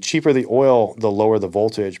 The cheaper the oil, the lower the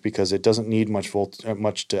voltage because it doesn't need much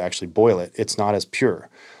to actually boil it. It's not as pure.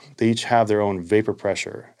 They each have their own vapor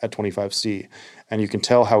pressure at 25C, and you can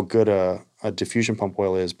tell how good a diffusion pump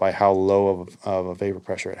oil is by how low of a vapor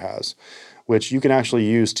pressure it has, which you can actually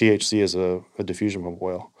use THC as a diffusion pump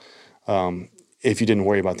oil. If you didn't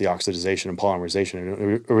worry about the oxidization and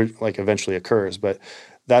polymerization, it like eventually occurs. But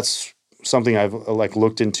that's something I've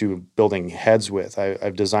looked into building heads with.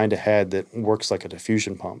 I've designed a head that works like a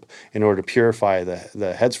diffusion pump in order to purify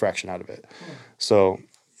the heads fraction out of it. So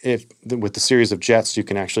with the series of jets, you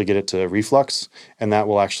can actually get it to reflux, and that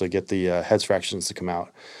will actually get the heads fractions to come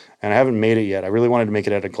out. And I haven't made it yet. I really wanted to make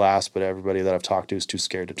it out of glass, but everybody that I've talked to is too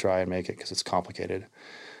scared to try and make it because it's complicated.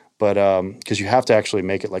 But because you have to actually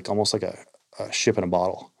make it almost like a ship in a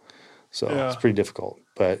bottle. So It's pretty difficult,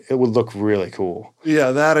 but it would look really cool.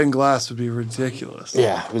 Yeah, that in glass would be ridiculous.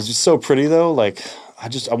 Yeah, it was just so pretty though. I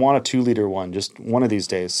want a 2-liter one. Just one of these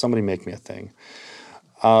days, somebody make me a thing.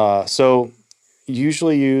 So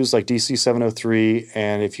usually use DC 703,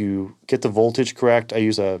 and if you get the voltage correct, I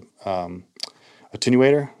use a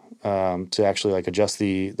attenuator to actually adjust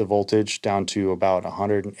the voltage down to about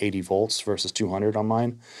 180 volts versus 200 on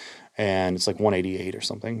mine. And it's 188 or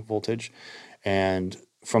something voltage. And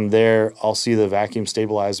from there, I'll see the vacuum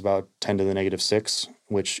stabilize about 10 to the negative 6,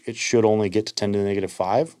 which it should only get to 10 to the negative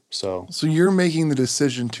 5. So you're making the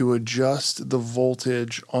decision to adjust the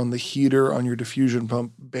voltage on the heater on your diffusion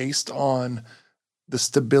pump based on the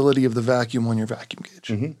stability of the vacuum on your vacuum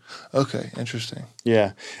gauge. Mm-hmm. Okay, interesting.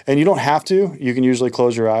 Yeah, and you don't have to. You can usually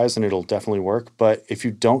close your eyes and it'll definitely work. But if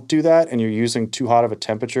you don't do that and you're using too hot of a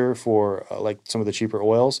temperature for some of the cheaper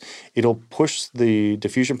oils, it'll push the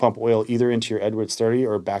diffusion pump oil either into your Edwards 30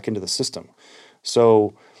 or back into the system.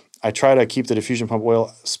 So I try to keep the diffusion pump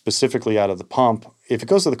oil specifically out of the pump. If it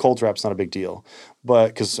goes to the cold trap, it's not a big deal. But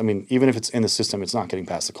because, even if it's in the system, it's not getting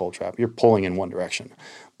past the cold trap. You're pulling in one direction.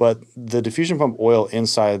 But the diffusion pump oil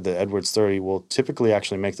inside the Edwards 30 will typically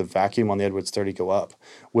actually make the vacuum on the Edwards 30 go up,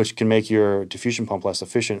 which can make your diffusion pump less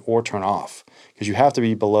efficient or turn off. Because you have to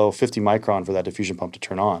be below 50 micron for that diffusion pump to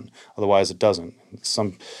turn on. Otherwise, it doesn't.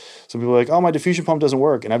 Some people are like, oh, my diffusion pump doesn't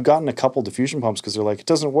work. And I've gotten a couple diffusion pumps because they're like, it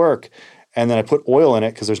doesn't work. And then I put oil in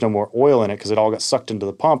it because there's no more oil in it because it all got sucked into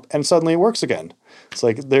the pump, and suddenly it works again. It's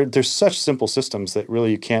there's such simple systems that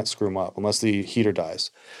really you can't screw them up unless the heater dies.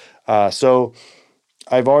 So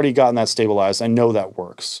I've already gotten that stabilized. I know that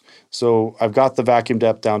works. So I've got the vacuum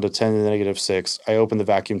depth down to 10 to the negative 6. I open the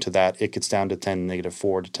vacuum to that. It gets down to 10 to the negative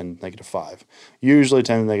 4 to 10 to the negative 5. Usually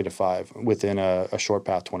 10 to the negative 5 within a short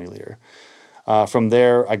path 20 liter. From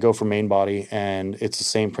there, I go for main body, and it's the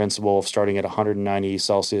same principle of starting at 190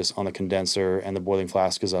 Celsius on the condenser, and the boiling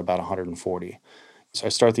flask is about 140. So I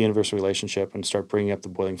start the inverse relationship and start bringing up the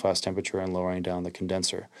boiling flask temperature and lowering down the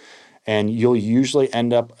condenser. And you'll usually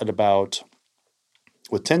end up at about,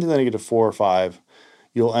 with 10 to the negative 4 or 5,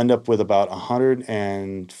 you'll end up with about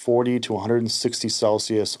 140 to 160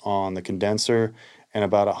 Celsius on the condenser and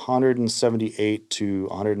about 178 to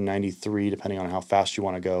 193, depending on how fast you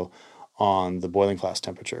want to go, on the boiling flask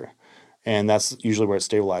temperature. And that's usually where it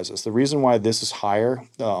stabilizes. The reason why this is higher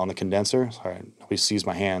on the condenser, sorry, nobody sees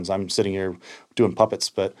my hands. I'm sitting here doing puppets,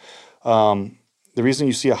 but the reason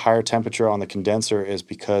you see a higher temperature on the condenser is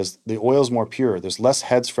because the oil is more pure. There's less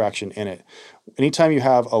heads fraction in it. Anytime you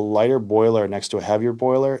have a lighter boiler next to a heavier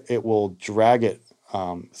boiler, it will drag it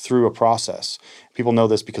through a process. People know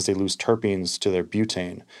this because they lose terpenes to their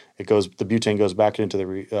butane. The butane goes back into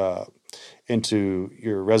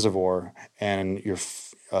your reservoir, and your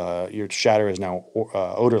shatter is now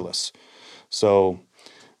odorless. So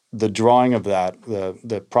the drawing of that,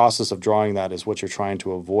 the process of drawing that is what you're trying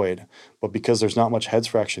to avoid. But because there's not much heads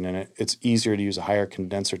fraction in it, it's easier to use a higher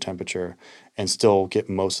condenser temperature and still get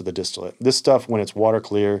most of the distillate. This stuff, when it's water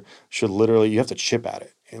clear, should literally, you have to chip at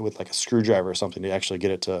it with like a screwdriver or something to actually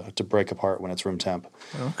get it to break apart when it's room temp.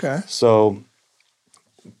 Okay. So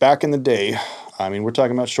back in the day, I mean, we're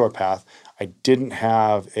talking about short path. I didn't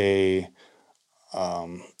have a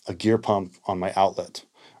gear pump on my outlet.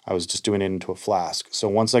 I was just doing it into a flask. So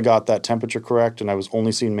once I got that temperature correct and I was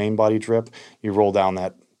only seeing main body drip, you roll down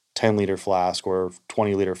that 10-liter flask or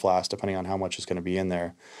 20-liter flask, depending on how much is going to be in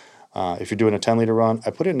there. If you're doing a 10-liter run, I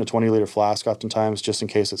put it in a 20-liter flask oftentimes just in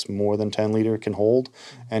case it's more than 10-liter can hold,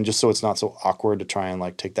 and just so it's not so awkward to try and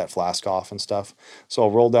like take that flask off and stuff. So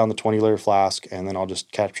I'll roll down the 20-liter flask, and then I'll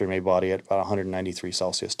just capture main body at about 193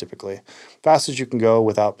 Celsius typically. Fast as you can go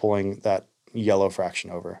without pulling that yellow fraction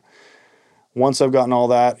over. Once I've gotten all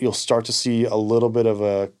that, you'll start to see a little bit of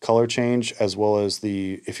a color change, as well as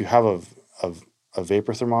if you have a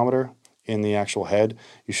vapor thermometer in the actual head,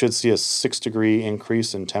 you should see a 6-degree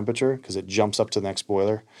increase in temperature because it jumps up to the next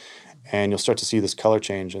boiler, and you'll start to see this color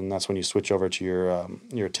change, and that's when you switch over to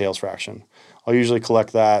your tails fraction. I'll usually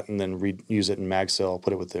collect that and then reuse it in Mag-sil,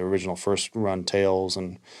 put it with the original first run tails,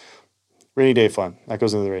 and rainy day fun. That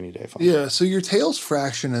goes into the rainy day fun. Yeah, so your tails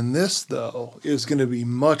fraction in this, though, is going to be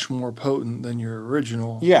much more potent than your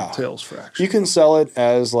original tails fraction. You can sell it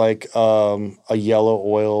as like a yellow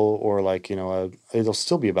oil, or like, it'll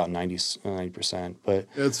still be about 90%. But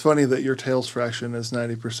it's funny that your tails fraction is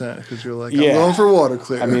 90% because you're like, I'm going for water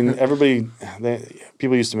clear. I mean,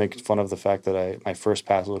 people used to make fun of the fact that my first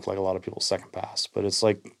pass looked like a lot of people's second pass. But it's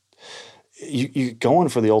like you going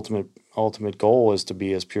for the ultimate goal is to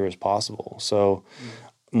be as pure as possible. So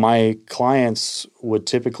my clients would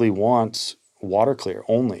typically want water clear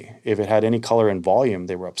only. If it had any color and volume,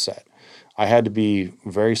 they were upset. I had to be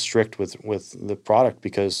very strict with the product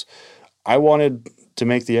because I wanted to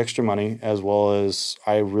make the extra money, as well as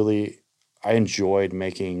I enjoyed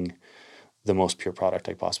making the most pure product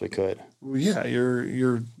I possibly could. Well, yeah,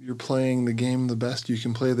 you're playing the game the best you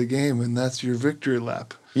can play the game, and that's your victory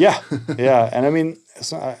lap. Yeah, and I mean,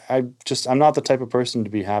 I'm not the type of person to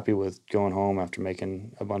be happy with going home after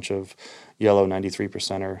making a bunch of yellow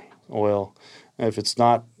 93%er oil. If it's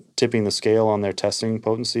not tipping the scale on their testing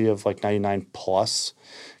potency of like 99 plus,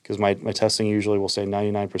 because my testing usually will say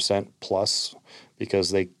 99% plus, because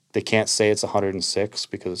they can't say it's 106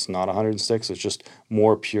 because it's not 106. It's just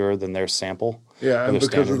more pure than their sample. Yeah, and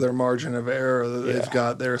because of their margin of error that they've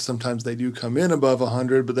got there, sometimes they do come in above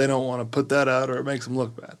 100, but they don't want to put that out or it makes them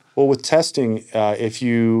look bad. Well, with testing, if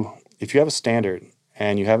you have a standard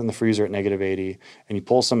and you have it in the freezer at -80 and you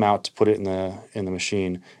pull some out to put it in the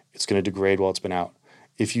machine, it's going to degrade while it's been out.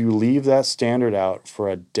 If you leave that standard out for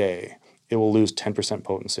a day, it will lose 10%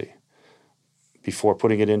 potency before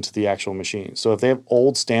putting it into the actual machine. So if they have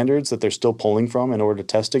old standards that they're still pulling from in order to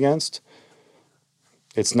test against,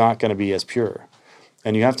 it's not going to be as pure.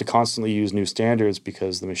 And you have to constantly use new standards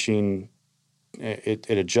because the machine, it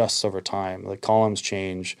adjusts over time. The columns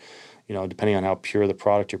change, depending on how pure the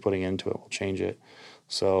product you're putting into it will change it.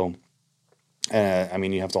 So, I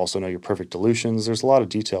mean, you have to also know your perfect dilutions. There's a lot of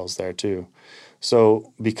details there too.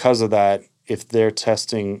 So because of that, if their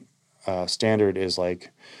testing standard is like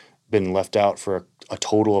been left out for a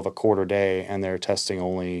total of a quarter day and they're testing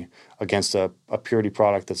only against a purity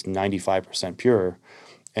product that's 95% pure,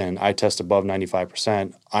 and I test above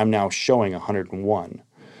 95%, I'm now showing 101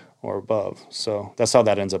 or above. So that's how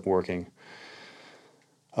that ends up working.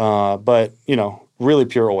 But really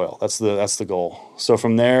pure oil. That's the goal. So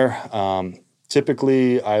from there,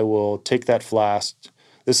 typically I will take that flask.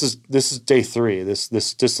 This is day 3.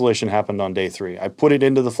 This distillation happened on day 3. I put it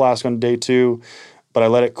into the flask on day 2, but I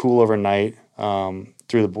let it cool overnight I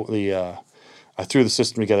threw the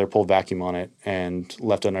system together, pulled vacuum on it, and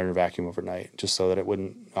left it under vacuum overnight just so that it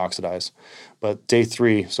wouldn't oxidize. But day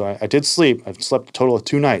 3, so I did sleep. I've slept a total of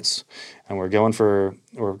 2 nights. and we're going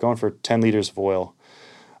for 10 liters of oil.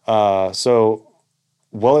 So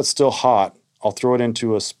while it's still hot, I'll throw it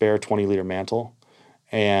into a spare 20-liter mantle,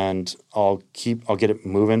 and I'll get it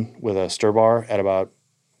moving with a stir bar at about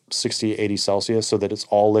 60, 80 Celsius so that it's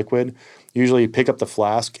all liquid. Usually you pick up the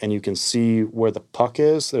flask and you can see where the puck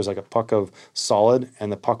is. There's like a puck of solid,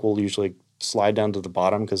 and the puck will usually slide down to the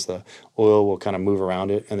bottom because the oil will kind of move around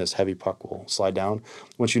it, and this heavy puck will slide down.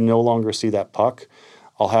 Once you no longer see that puck,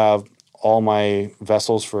 I'll have all my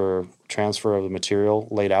vessels for transfer of the material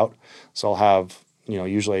laid out. So I'll have,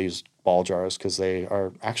 usually I use ball jars because they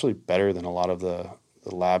are actually better than a lot of the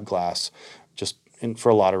lab glass, for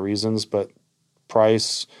a lot of reasons, but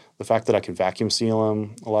price, the fact that I can vacuum seal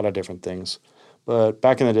them, a lot of different things. But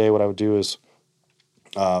back in the day, what I would do is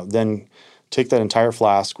then take that entire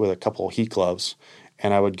flask with a couple of heat gloves,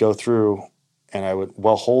 and I would go through, and I would,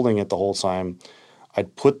 while holding it the whole time,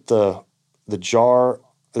 I'd put the jar,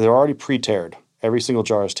 they're already pre-tared. Every single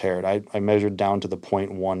jar is tared. I measured down to the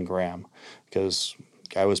 0.1 gram because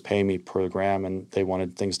guy was paying me per gram and they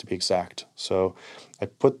wanted things to be exact. So I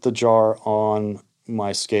put the jar on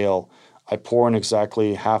my scale. I pour in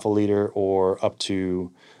exactly half a liter or up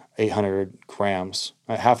to 800 grams.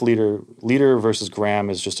 Half a liter versus gram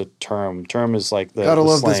is just a term. Term is like the Gotta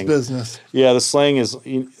love slang. this business. Yeah, the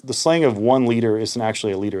slang of 1 liter isn't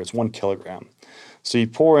actually a liter. It's 1 kilogram. So you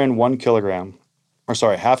pour in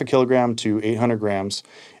half a kilogram to 800 grams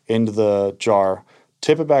into the jar,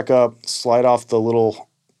 tip it back up, slide off the little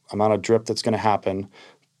amount of drip that's going to happen,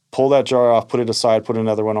 pull that jar off, put it aside, put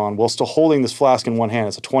another one on, while still holding this flask in one hand.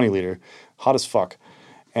 It's a 20 liter, hot as fuck.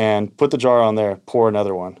 And put the jar on there, pour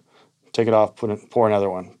another one. Take it off, pour another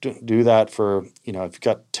one. Do that for, if you've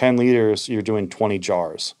got 10 liters, you're doing 20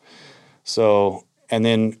 jars. So, and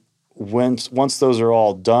then once those are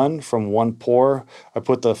all done from one pour, I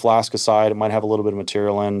put the flask aside. It might have a little bit of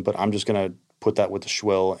material in, but I'm just going to put that with the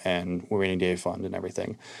schwill and rainy day fund and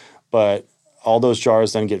everything. But all those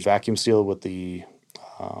jars then get vacuum sealed with the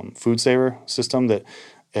food saver system that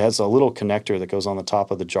it has a little connector that goes on the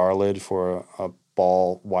top of the jar lid for a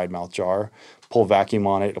ball wide mouth jar. Pull vacuum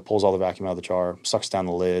on it. It pulls all the vacuum out of the jar, sucks down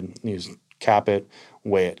the lid. You just cap it,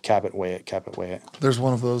 weigh it, cap it, weigh it, cap it, weigh it. There's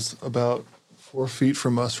one of those about 4 feet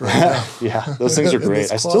from us right now. Yeah, those things are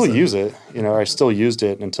great. I still use it. I still used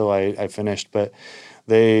it until I finished, but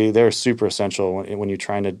they're super essential when you're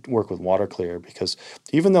trying to work with water clear, because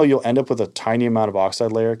even though you'll end up with a tiny amount of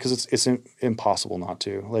oxide layer, because it's impossible not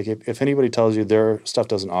to. Like if anybody tells you their stuff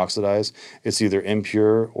doesn't oxidize, it's either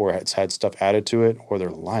impure or it's had stuff added to it, or they're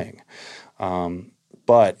lying.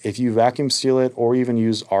 But if you vacuum seal it or even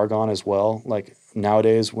use argon as well, like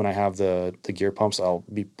nowadays when I have the gear pumps, I'll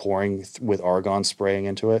be pouring with argon spraying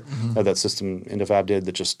into it. Mm-hmm. That system Indifab did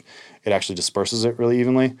that it actually disperses it really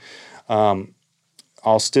evenly.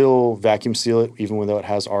 I'll still vacuum seal it even though it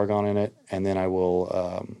has argon in it, and then I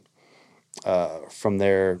will from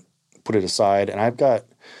there put it aside. And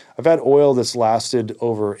I've had oil that's lasted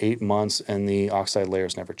over 8 months, and the oxide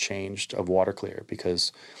layer's never changed of water clear,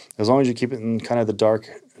 because as long as you keep it in kind of the dark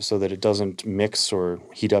so that it doesn't mix or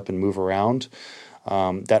heat up and move around,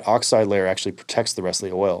 that oxide layer actually protects the rest of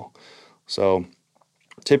the oil. So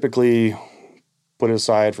typically put it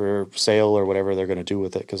aside for sale or whatever they're going to do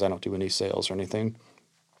with it, because I don't do any sales or anything.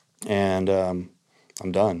 And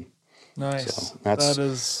I'm done. Nice. So that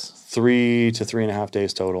is 3 to 3.5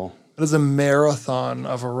 days total. That is a marathon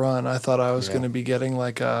of a run. I thought I was going to be getting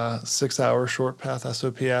like a 6-hour short path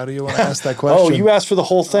SOP out of you when I asked that question. Oh, you asked for the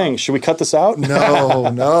whole thing. Should we cut this out?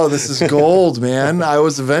 No, this is gold, man. I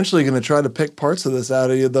was eventually going to try to pick parts of this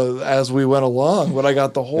out of you as we went along, but I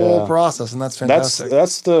got the whole process, and that's fantastic.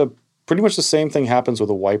 That's pretty much the same thing happens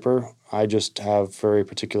with a wiper. I just have very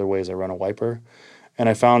particular ways I run a wiper. And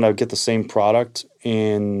I found I'd get the same product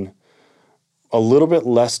in a little bit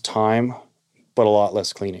less time, but a lot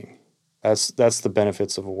less cleaning. That's the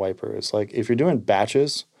benefits of a wiper. It's like if you're doing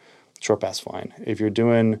batches, short path's fine. If you're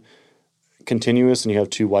doing continuous and you have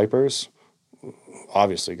 2 wipers,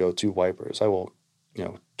 obviously go 2 wipers. I will,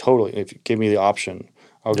 totally, if you give me the option,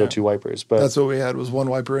 I'll go 2 wipers. But that's what we had, was 1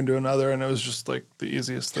 wiper into another, and it was just like the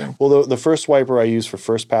easiest thing. Well, the first wiper I use for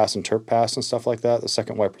first pass and terp pass and stuff like that. The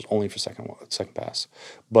second wiper is only for second pass.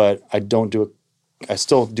 But I don't do it. I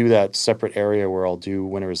still do that separate area where I'll do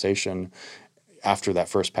winterization after that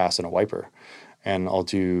first pass in a wiper. And I'll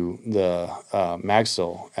do the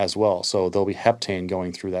Mag-sil as well. So there'll be heptane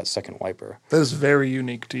going through that second wiper. That is very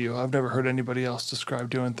unique to you. I've never heard anybody else describe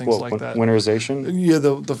doing things like that. Winterization? Yeah,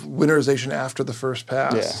 the winterization after the first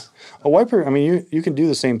pass. Yeah. A wiper, I mean, you can do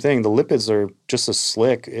the same thing. The lipids are just a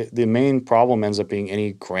slick. The main problem ends up being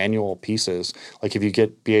any granule pieces. Like if you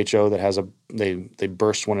get BHO that has they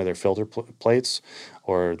burst one of their filter plates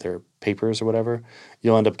or their papers or whatever,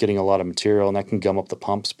 you'll end up getting a lot of material, and that can gum up the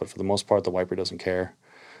pumps. But for the most part, the wiper doesn't care.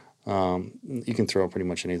 You can throw pretty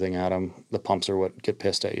much anything at them. The pumps are what get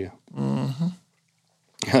pissed at you. Mm-hmm.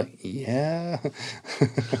 Yeah.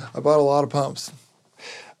 I bought a lot of pumps.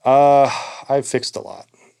 I fixed a lot.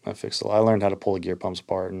 I learned how to pull the gear pumps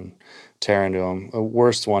apart and tear into them. The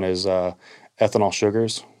worst one is ethanol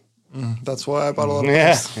sugars. That's why I bought a lot of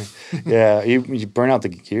pumps. Yeah. You burn out the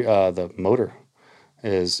gear, the motor.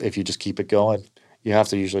 Is if you just keep it going. You have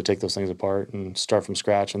to usually take those things apart and start from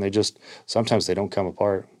scratch, and sometimes they don't come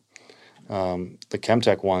apart. The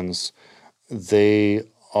Chemtech ones, they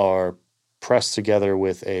are pressed together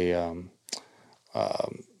with a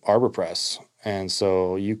arbor press, and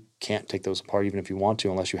so you can't take those apart even if you want to,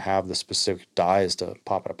 unless you have the specific dies to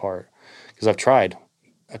pop it apart. Because I tried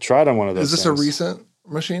on one of those. Is this things. a recent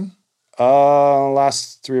machine?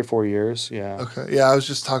 Last 3 or 4 years, yeah. Okay, yeah, I was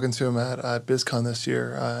just talking to him at BizCon this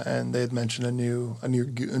year, and they had mentioned a new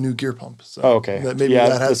gear pump. So okay, maybe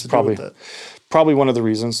that has to do with it. Probably one of the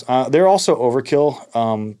reasons. They're also overkill.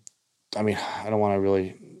 I mean, I don't want to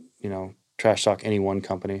really, trash talk any one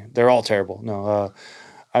company. They're all terrible. No,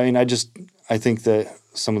 I mean, I think that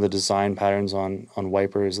some of the design patterns on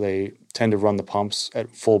wipers, they tend to run the pumps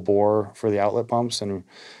at full bore for the outlet pumps, and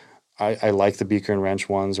I like the Beaker and Wrench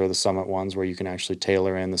ones or the Summit ones where you can actually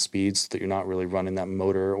tailor in the speeds so that you're not really running that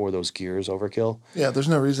motor or those gears overkill. Yeah, there's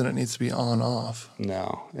no reason it needs to be on-off.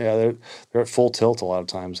 No. Yeah, they're at full tilt a lot of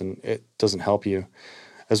times, and it doesn't help you.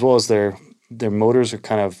 As well as their motors are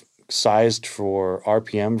kind of sized for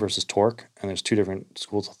RPM versus torque, and there's two different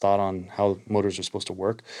schools of thought on how motors are supposed to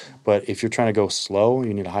work. But if you're trying to go slow,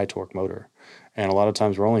 you need a high torque motor. And a lot of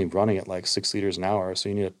times we're only running at like 6 liters an hour. So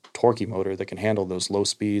you need a torquey motor that can handle those low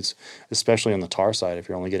speeds, especially on the tar side if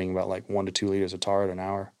you're only getting about like 1 to 2 liters of tar at an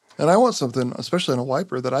hour. And I want something, especially on a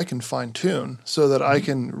wiper, that I can fine tune so that I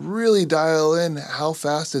can really dial in how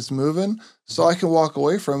fast it's moving so I can walk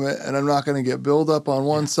away from it and I'm not going to get buildup on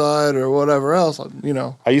one side or whatever else,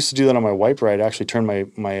 I used to do that on my wiper. I'd actually turn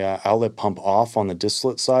my outlet pump off on the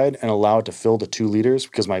distillate side and allow it to fill to 2 liters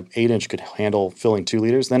because my 8-inch could handle filling 2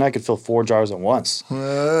 liters. Then I could fill 4 jars at once.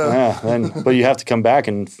 But you have to come back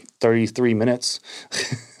in 33 minutes.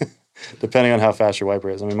 Depending on how fast your wiper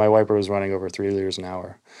is. I mean, my wiper was running over 3 liters an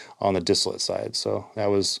hour on the distillate side. So that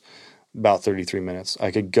was about 33 minutes. I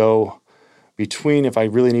could go between, if I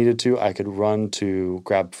really needed to, I could run to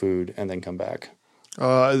grab food and then come back.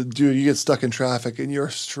 Dude, you get stuck in traffic and you're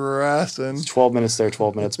stressing. It's 12 minutes there,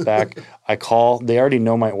 12 minutes back. I call. They already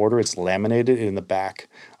know my order. It's laminated in the back.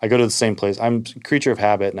 I go to the same place. I'm a creature of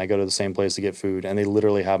habit, and I go to the same place to get food, and they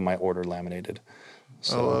literally have my order laminated.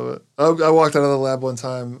 So. I love it. I walked out of the lab one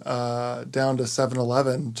time down to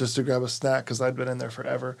 7-Eleven just to grab a snack because I'd been in there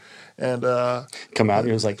forever. And come out and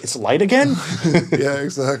it was like, it's light again? Yeah,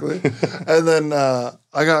 exactly. And then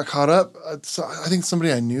I got caught up. I think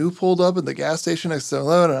somebody I knew pulled up at the gas station next to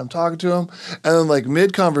 7-Eleven, and I'm talking to them. And then like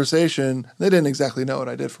mid-conversation, they didn't exactly know what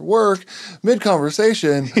I did for work.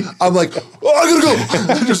 Mid-conversation, I'm like, oh, I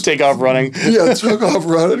gotta go. Just take off running. Yeah, took off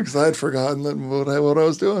running because I had forgotten what I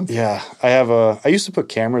was doing. Yeah, I used to put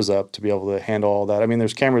cameras up to be able to handle all that. I mean,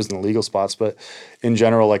 there's cameras in the legal spots, but in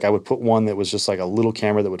general, like I would put one that was just like a little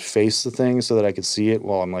camera that would face the thing so that I could see it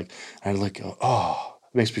while I'm like, and I'd like, oh,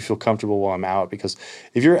 it makes me feel comfortable while I'm out, because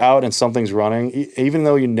if you're out and something's running, even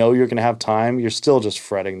though you know you're going to have time, you're still just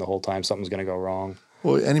fretting the whole time something's going to go wrong.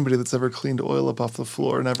 Well, anybody that's ever cleaned oil up off the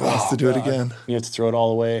floor never wants to do it again. You have to throw it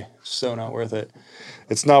all away. So not worth it.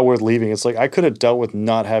 It's not worth leaving. It's like I could have dealt with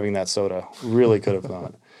not having that soda. Really could have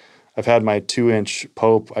not. I've had my 2-inch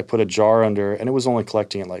Pope. I put a jar under, and it was only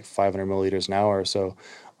collecting at like 500 milliliters an hour. So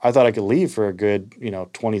I thought I could leave for a good,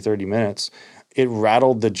 20, 30 minutes. It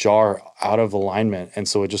rattled the jar out of alignment, and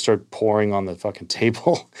so it just started pouring on the fucking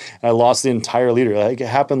table. And I lost the entire liter. Like it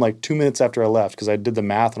happened like 2 minutes after I left because I did the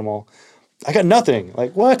math, and I'm all, I got nothing.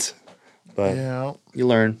 Like what? But yeah. You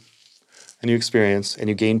learn, and you experience, and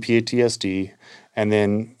you gain PTSD, and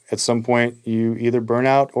then at some point you either burn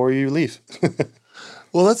out or you leave.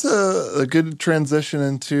 Well, that's a good transition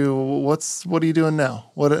into what are you doing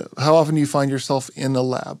now? How often do you find yourself in a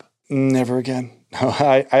lab? Never again. No,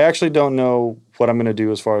 I actually don't know what I'm going to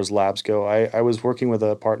do as far as labs go. I was working with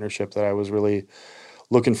a partnership that I was really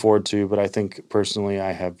looking forward to, but I think personally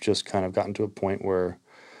I have just kind of gotten to a point where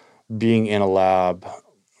being in a lab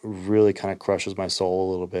really kind of crushes my soul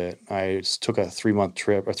a little bit. I took a 3-month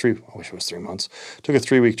trip, I wish it was 3 months, took a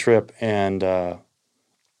 3-week trip and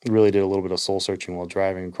really did a little bit of soul searching while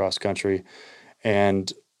driving across country.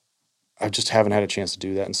 And I just haven't had a chance to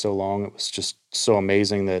do that in so long. It was just so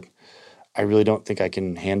amazing that I really don't think I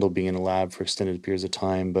can handle being in a lab for extended periods of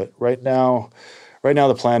time. But right now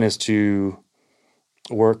the plan is to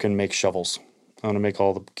work and make shovels. I want to make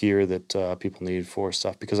all the gear that people need for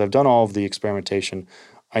stuff because I've done all of the experimentation.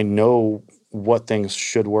 I know what things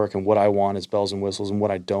should work and what I want as bells and whistles and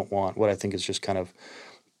what I don't want, what I think is just kind of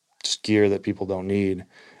just gear that people don't need.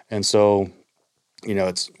 And so,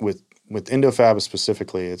 it's with IndoFab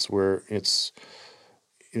specifically, we're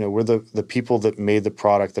the people that made the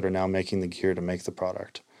product that are now making the gear to make the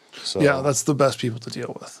product. So yeah, that's the best people to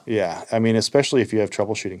deal with. Yeah. I mean, especially if you have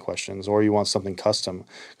troubleshooting questions or you want something custom,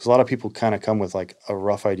 because a lot of people kind of come with like a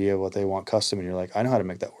rough idea of what they want custom. And you're like, I know how to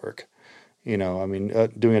make that work.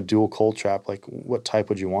 Doing a dual cold trap, like what type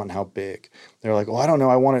would you want and how big? They're like, oh, I don't know.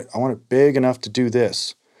 I want it big enough to do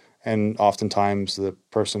this. And oftentimes the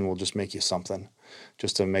person will just make you something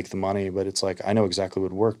just to make the money. But it's like, I know exactly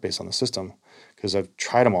what would work based on the system because I've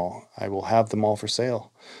tried them all. I will have them all for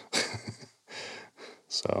sale.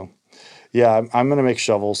 So, yeah, I'm going to make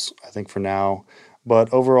shovels, I think, for now.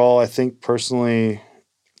 But overall, I think personally,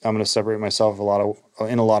 I'm going to separate myself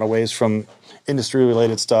in a lot of ways from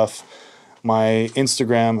industry-related stuff. My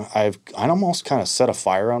Instagram, I almost kind of set a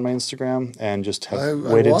fire on my Instagram and just have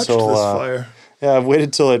waited till this fire. Yeah, I've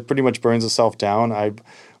waited till it pretty much burns itself down. I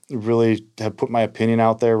really have put my opinion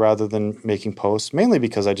out there rather than making posts, mainly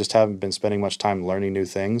because I just haven't been spending much time learning new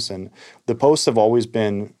things. And the posts have always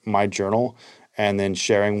been my journal and then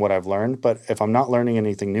sharing what I've learned. But if I'm not learning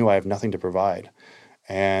anything new, I have nothing to provide.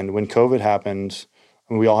 And when COVID happened,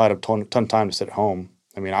 we all had a ton of time to sit at home.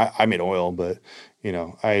 I mean, I made oil, but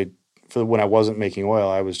when I wasn't making oil,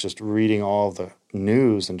 I was just reading all of the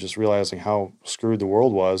news and just realizing how screwed the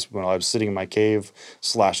world was when I was sitting in my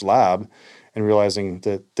cave/lab and realizing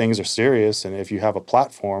that things are serious. And if you have a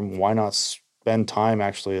platform, why not spend time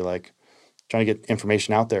actually like trying to get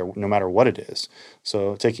information out there no matter what it is?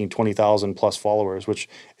 So taking 20,000 plus followers, which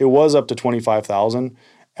it was up to 25,000,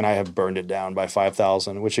 and I have burned it down by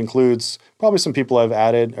 5,000, which includes probably some people I've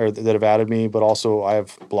added or that have added me, but also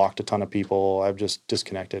I've blocked a ton of people. I've just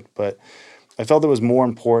disconnected. But I felt it was more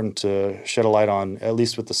important to shed a light on, at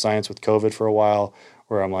least with the science with COVID for a while,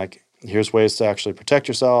 where I'm like, here's ways to actually protect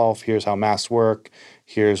yourself. Here's how masks work.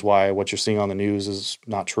 Here's why what you're seeing on the news is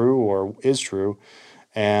not true or is true.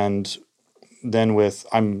 And then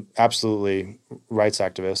I'm absolutely rights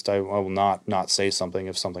activist. I will not say something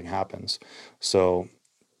if something happens. So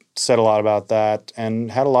said a lot about that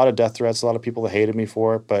and had a lot of death threats, a lot of people that hated me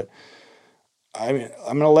for it. But I mean,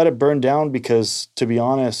 I'm going to let it burn down because, to be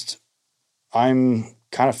honest, I'm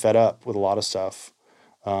kind of fed up with a lot of stuff,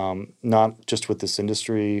 not just with this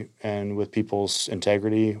industry and with people's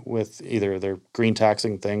integrity with either their green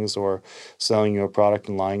taxing things or selling you a product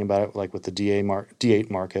and lying about it, like with the D8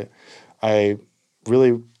 market. I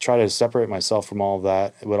really try to separate myself from all of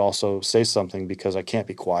that, but also say something because I can't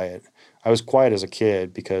be quiet. I was quiet as a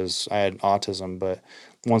kid because I had autism, but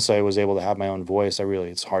once I was able to have my own voice,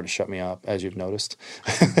 it's hard to shut me up, as you've noticed.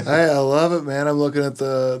 I love it, man. I'm looking at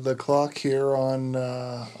the clock here on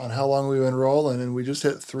how long we've been rolling, and we just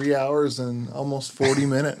hit 3 hours and almost 40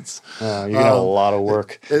 minutes. You're going to have a lot of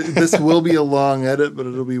work. This will be a long edit, but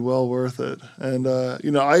it'll be well worth it. And,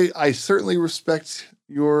 I certainly respect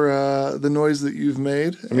the noise that you've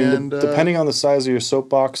made. I mean, depending on the size of your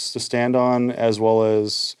soapbox to stand on, as well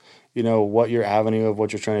as what your avenue of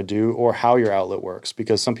what you're trying to do or how your outlet works,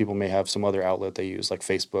 because some people may have some other outlet they use like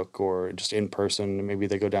Facebook or just in person. Maybe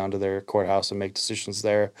they go down to their courthouse and make decisions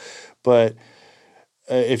there. But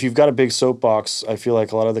if you've got a big soapbox, I feel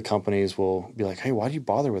like a lot of the companies will be like, hey, why do you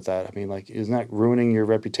bother with that? I mean, like, isn't that ruining your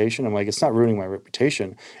reputation? I'm like, it's not ruining my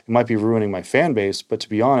reputation. It might be ruining my fan base. But to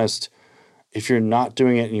be honest, if you're not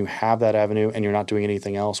doing it and you have that avenue and you're not doing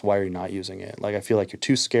anything else, why are you not using it? Like, I feel like you're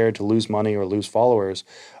too scared to lose money or lose followers.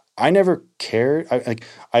 I never cared.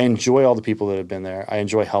 I enjoy all the people that have been there. I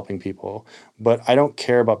enjoy helping people, but I don't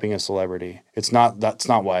care about being a celebrity. That's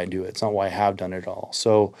not why I do it. It's not why I have done it all.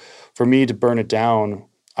 So for me to burn it down,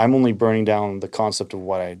 I'm only burning down the concept of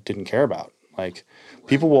what I didn't care about. Like,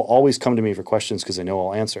 people will always come to me for questions because they know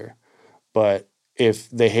I'll answer. But if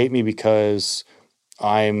they hate me because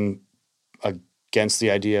I'm against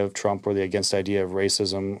the idea of Trump or against the idea of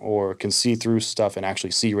racism, or can see through stuff and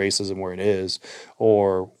actually see racism where it is,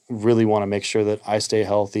 or really want to make sure that I stay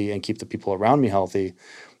healthy and keep the people around me healthy,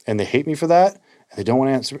 and they hate me for that, and they don't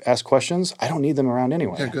want to ask questions, I don't need them around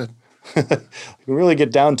anyway. Yeah, good. You can really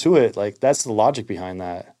get down to it. Like, that's the logic behind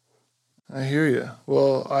that. I hear you.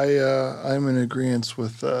 Well, I'm in agreement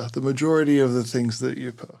with the majority of the things that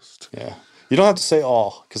you post. Yeah. You don't have to say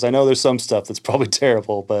all, because I know there's some stuff that's probably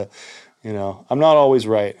terrible, but You know, I'm not always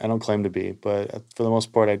right. I don't claim to be, but for the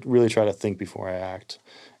most part, I really try to think before I act.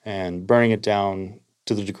 And burning it down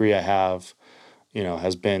to the degree I have, you know,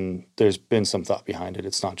 there's been some thought behind it.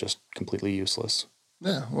 It's not just completely useless.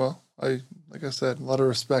 Yeah, well, like I said, a lot of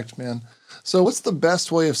respect, man. So what's the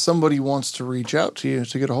best way if somebody wants to reach out to you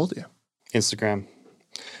to get a hold of you? Instagram.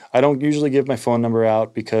 I don't usually give my phone number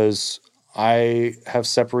out because I have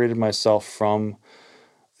separated myself from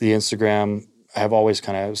the Instagram. I have always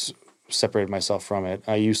kind of separated myself from it.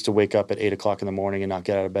 I used to wake up at 8 o'clock in the morning and not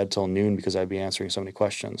get out of bed till noon because I'd be answering so many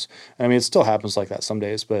questions. And I mean, it still happens like that some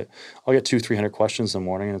days, but I'll get 200-300 questions in the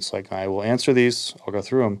morning and it's like, I will answer these. I'll go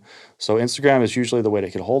through them. So Instagram is usually the way to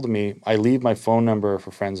get a hold of me. I leave my phone number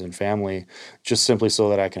for friends and family just simply so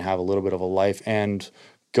that I can have a little bit of a life and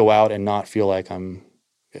go out and not feel like I'm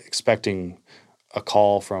expecting a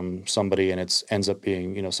call from somebody and it ends up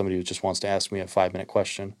being, you know, somebody who just wants to ask me a 5-minute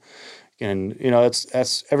question. And, you know,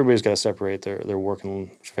 that's everybody's got to separate their work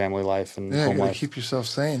and family life and Yeah, home you gotta life. keep yourself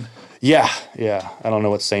sane. Yeah. I don't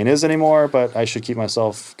know what sane is anymore, but I should keep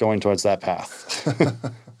myself going towards that path.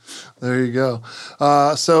 There you go.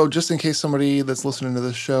 So just in case somebody that's listening to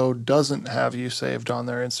this show doesn't have you saved on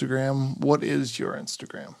their Instagram, what is your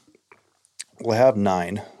Instagram? Well, I have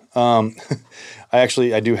 9.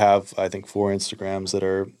 I do have, I think, 4 Instagrams that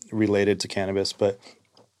are related to cannabis, but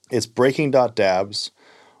it's breaking.dabs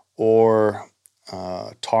or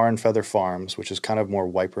Tar and Feather Farms, which is kind of more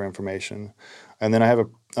wiper information. And then I have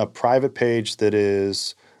a private page that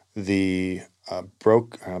is the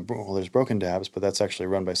there's Broken Dabs, but that's actually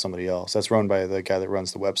run by somebody else. That's run by the guy that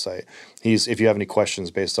runs the website. If you have any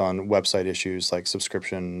questions based on website issues like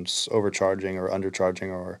subscriptions overcharging or undercharging,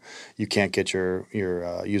 or you can't get your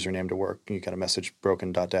username to work, you got to message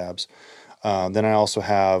broken.dabs. Then I also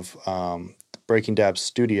have Breaking Dabs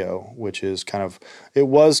Studio, which is it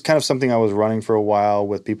was kind of something I was running for a while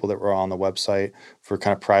with people that were on the website for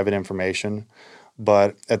kind of private information.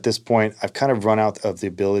 But at this point, I've kind of run out of the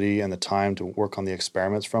ability and the time to work on the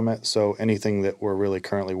experiments from it. So anything that we're really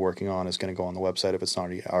currently working on is going to go on the website if it's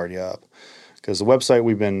not already up. Because the website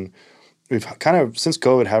we've kind of, since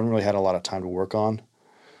COVID, haven't really had a lot of time to work on.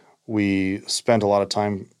 We spent a lot of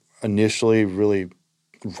time initially really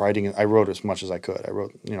writing. I wrote as much as I could. I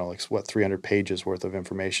wrote, 300 pages worth of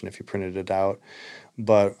information if you printed it out.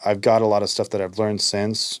 But I've got a lot of stuff that I've learned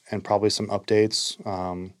since and probably some updates.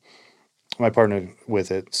 My partner with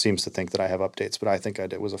it seems to think that I have updates, but I think I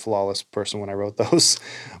was a flawless person when I wrote those.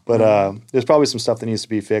 But there's probably some stuff that needs to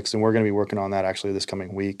be fixed, and we're going to be working on that actually this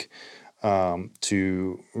coming week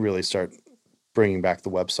to really start bringing back the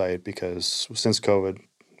website, because since COVID,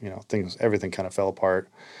 everything kind of fell apart.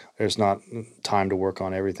 There's not time to work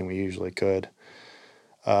on everything we usually could.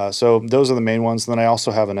 So those are the main ones. And then I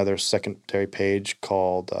also have another secondary page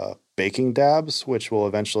called Baking Dabs, which will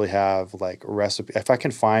eventually have like recipe. If I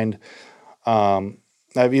can find,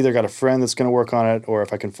 I've either got a friend that's going to work on it, or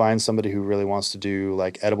if I can find somebody who really wants to do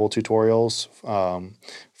like edible tutorials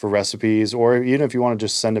for recipes, or even if you want to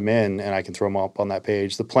just send them in and I can throw them up on that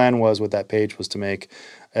page. The plan with that page was to make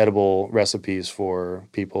edible recipes for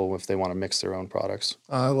people if they want to mix their own products.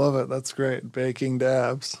 I love it. That's great. Baking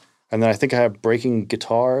Dabs. And then I think I have Breaking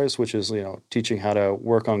Guitars, which is, teaching how to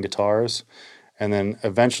work on guitars. And then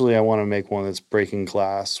eventually I want to make one that's Breaking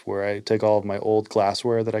Glass, where I take all of my old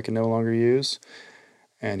glassware that I can no longer use.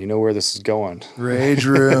 And you know where this is going. Rage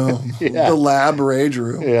room. Yeah. The lab rage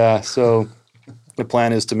room. Yeah. So the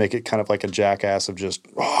plan is to make it kind of like a jackass of just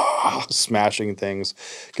smashing things.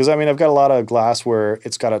 Because, I've got a lot of glass where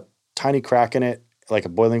it's got a tiny crack in it, like a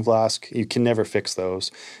boiling flask. You can never fix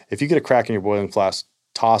those. If you get a crack in your boiling flask,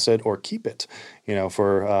 toss it or keep it,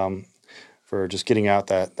 for just getting out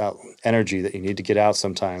that energy that you need to get out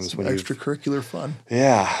sometimes. Some extracurricular fun.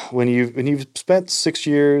 Yeah. When you've spent 6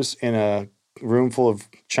 years in a room full of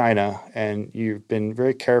china and you've been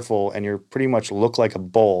very careful and you're pretty much look like a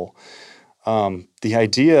bull, the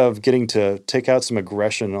idea of getting to take out some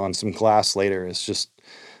aggression on some glass later is just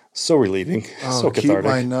so relieving, so cathartic. Keep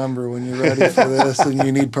my number when you're ready for this and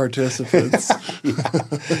you need participants.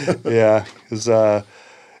 Yeah. Because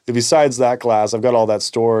besides that glass, I've got all that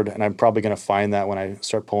stored, and I'm probably going to find that when I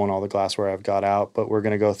start pulling all the glassware I've got out. But we're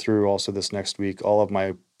going to go through also this next week all of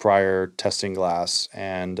my prior testing glass.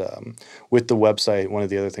 And with the website, one of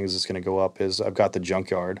the other things that's going to go up is I've got the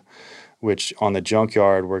junkyard, which on the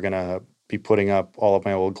junkyard, we're going to be putting up all of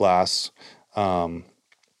my old glass,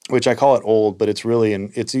 which I call it old, but it's really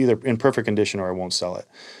it's either in perfect condition or I won't sell it.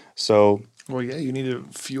 So, well, yeah, you need to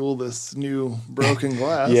fuel this new broken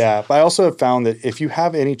glass. Yeah, but I also have found that if you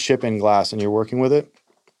have any chip in glass and you're working with it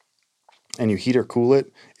and you heat or cool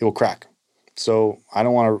it, it will crack. So I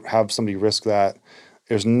don't want to have somebody risk that.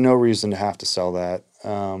 There's no reason to have to sell that.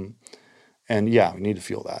 And yeah, we need to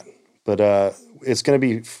fuel that. But it's going to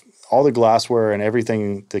be all the glassware and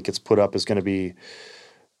everything that gets put up is going to be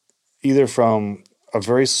either from a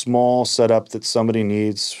very small setup that somebody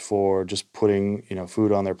needs for just putting,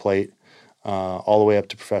 food on their plate, all the way up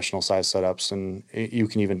to professional size setups. And you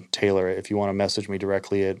can even tailor it. If you want to message me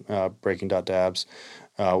directly at breaking.dabs,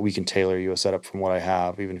 we can tailor you a setup from what I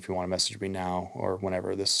have, even if you want to message me now or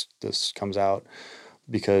whenever this comes out,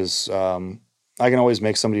 because I can always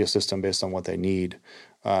make somebody a system based on what they need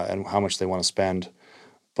and how much they want to spend.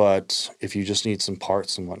 But if you just need some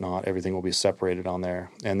parts and whatnot, everything will be separated on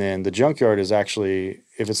there. And then the junkyard is actually,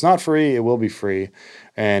 if it's not free, it will be free.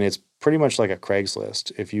 And it's pretty much like a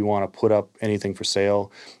Craigslist. If you want to put up anything for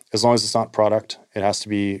sale, as long as it's not product, it has to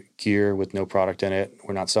be gear with no product in it.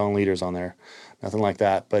 We're not selling liters on there, nothing like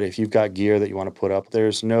that. But if you've got gear that you want to put up,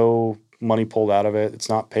 there's no money pulled out of it. It's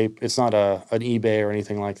not it's not an eBay or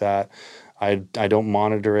anything like that. I don't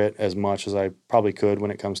monitor it as much as I probably could when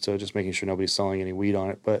it comes to just making sure nobody's selling any weed on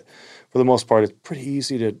it. But for the most part, it's pretty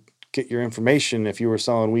easy to get your information if you were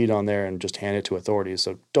selling weed on there and just hand it to authorities.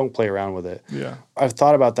 So don't play around with it. Yeah. I've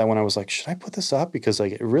thought about that when I was like, should I put this up? Because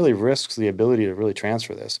it really risks the ability to really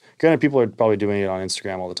transfer this. Granted, people are probably doing it on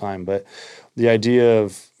Instagram all the time, but the idea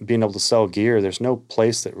of being able to sell gear, there's no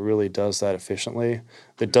place that really does that efficiently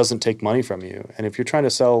that doesn't take money from you. And if you're trying to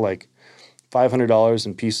sell $500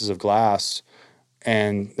 in pieces of glass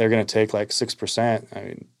and they're going to take 6%, I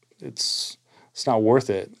mean, it's not worth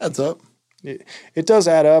it. Adds up. It does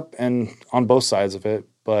add up, and on both sides of it,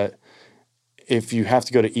 but if you have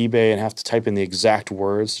to go to eBay and have to type in the exact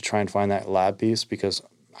words to try and find that lab piece, because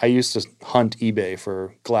I used to hunt eBay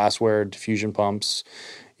for glassware, diffusion pumps,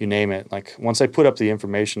 you name it. Once I put up the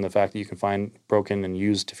information, the fact that you can find broken and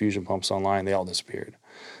used diffusion pumps online, they all disappeared.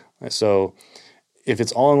 So if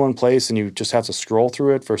it's all in one place and you just have to scroll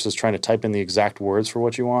through it versus trying to type in the exact words for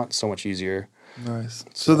what you want, so much easier. Nice.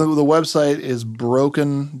 So the website is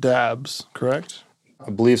Broken Dabs, correct? I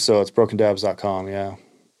believe so. It's brokendabs.com, yeah.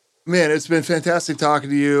 Man, it's been fantastic talking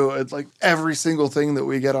to you. It's every single thing that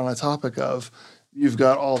we get on a topic of, you've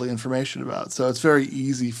got all the information about. So it's very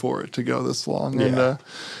easy for it to go this long. Yeah. And,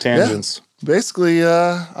 tangents. Yeah, basically,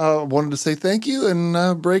 I wanted to say thank you,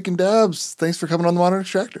 and Breaking Dabs, thanks for coming on the Modern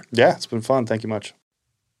Extractor. Yeah, it's been fun. Thank you much.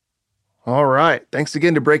 All right. Thanks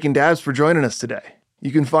again to Breaking Dabs for joining us today. You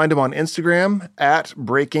can find him on Instagram at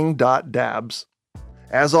breaking.dabs.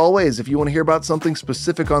 As always, if you want to hear about something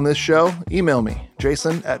specific on this show, email me,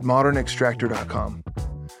 jason@modernextractor.com.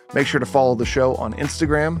 Make sure to follow the show on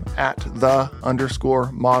Instagram at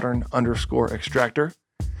 @the_modern_extractor.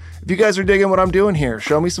 If you guys are digging what I'm doing here,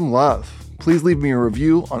 show me some love. Please leave me a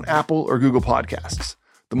review on Apple or Google Podcasts.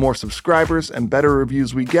 The more subscribers and better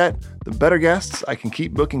reviews we get, the better guests I can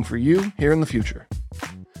keep booking for you here in the future.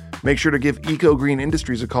 Make sure to give Eco Green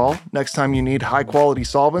Industries a call next time you need high-quality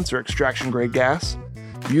solvents or extraction-grade gas.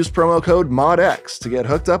 Use promo code MODX to get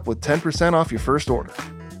hooked up with 10% off your first order.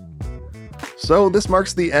 So this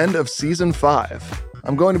marks the end of Season 5.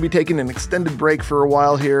 I'm going to be taking an extended break for a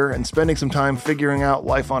while here and spending some time figuring out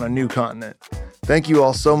life on a new continent. Thank you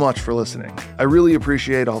all so much for listening. I really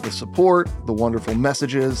appreciate all the support, the wonderful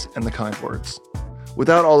messages, and the kind words.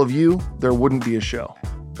 Without all of you, there wouldn't be a show.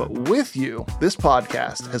 But with you, this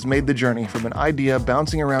podcast has made the journey from an idea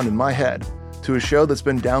bouncing around in my head to a show that's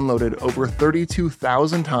been downloaded over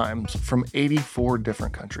 32,000 times from 84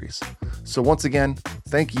 different countries. So once again,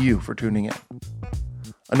 thank you for tuning in.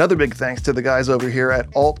 Another big thanks to the guys over here at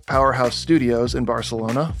Alt Powerhouse Studios in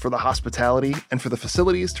Barcelona for the hospitality and for the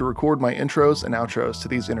facilities to record my intros and outros to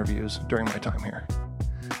these interviews during my time here.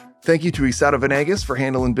 Thank you to Isata Venegas for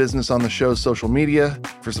handling business on the show's social media,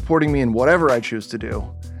 for supporting me in whatever I choose to do,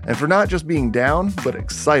 and for not just being down, but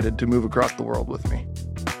excited to move across the world with me.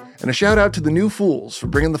 And a shout out to the New Fools for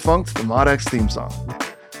bringing the funk to the ModX theme song.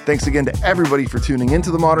 Thanks again to everybody for tuning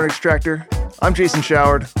into the Modern Extractor. I'm Jason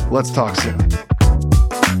Showard. Let's talk soon.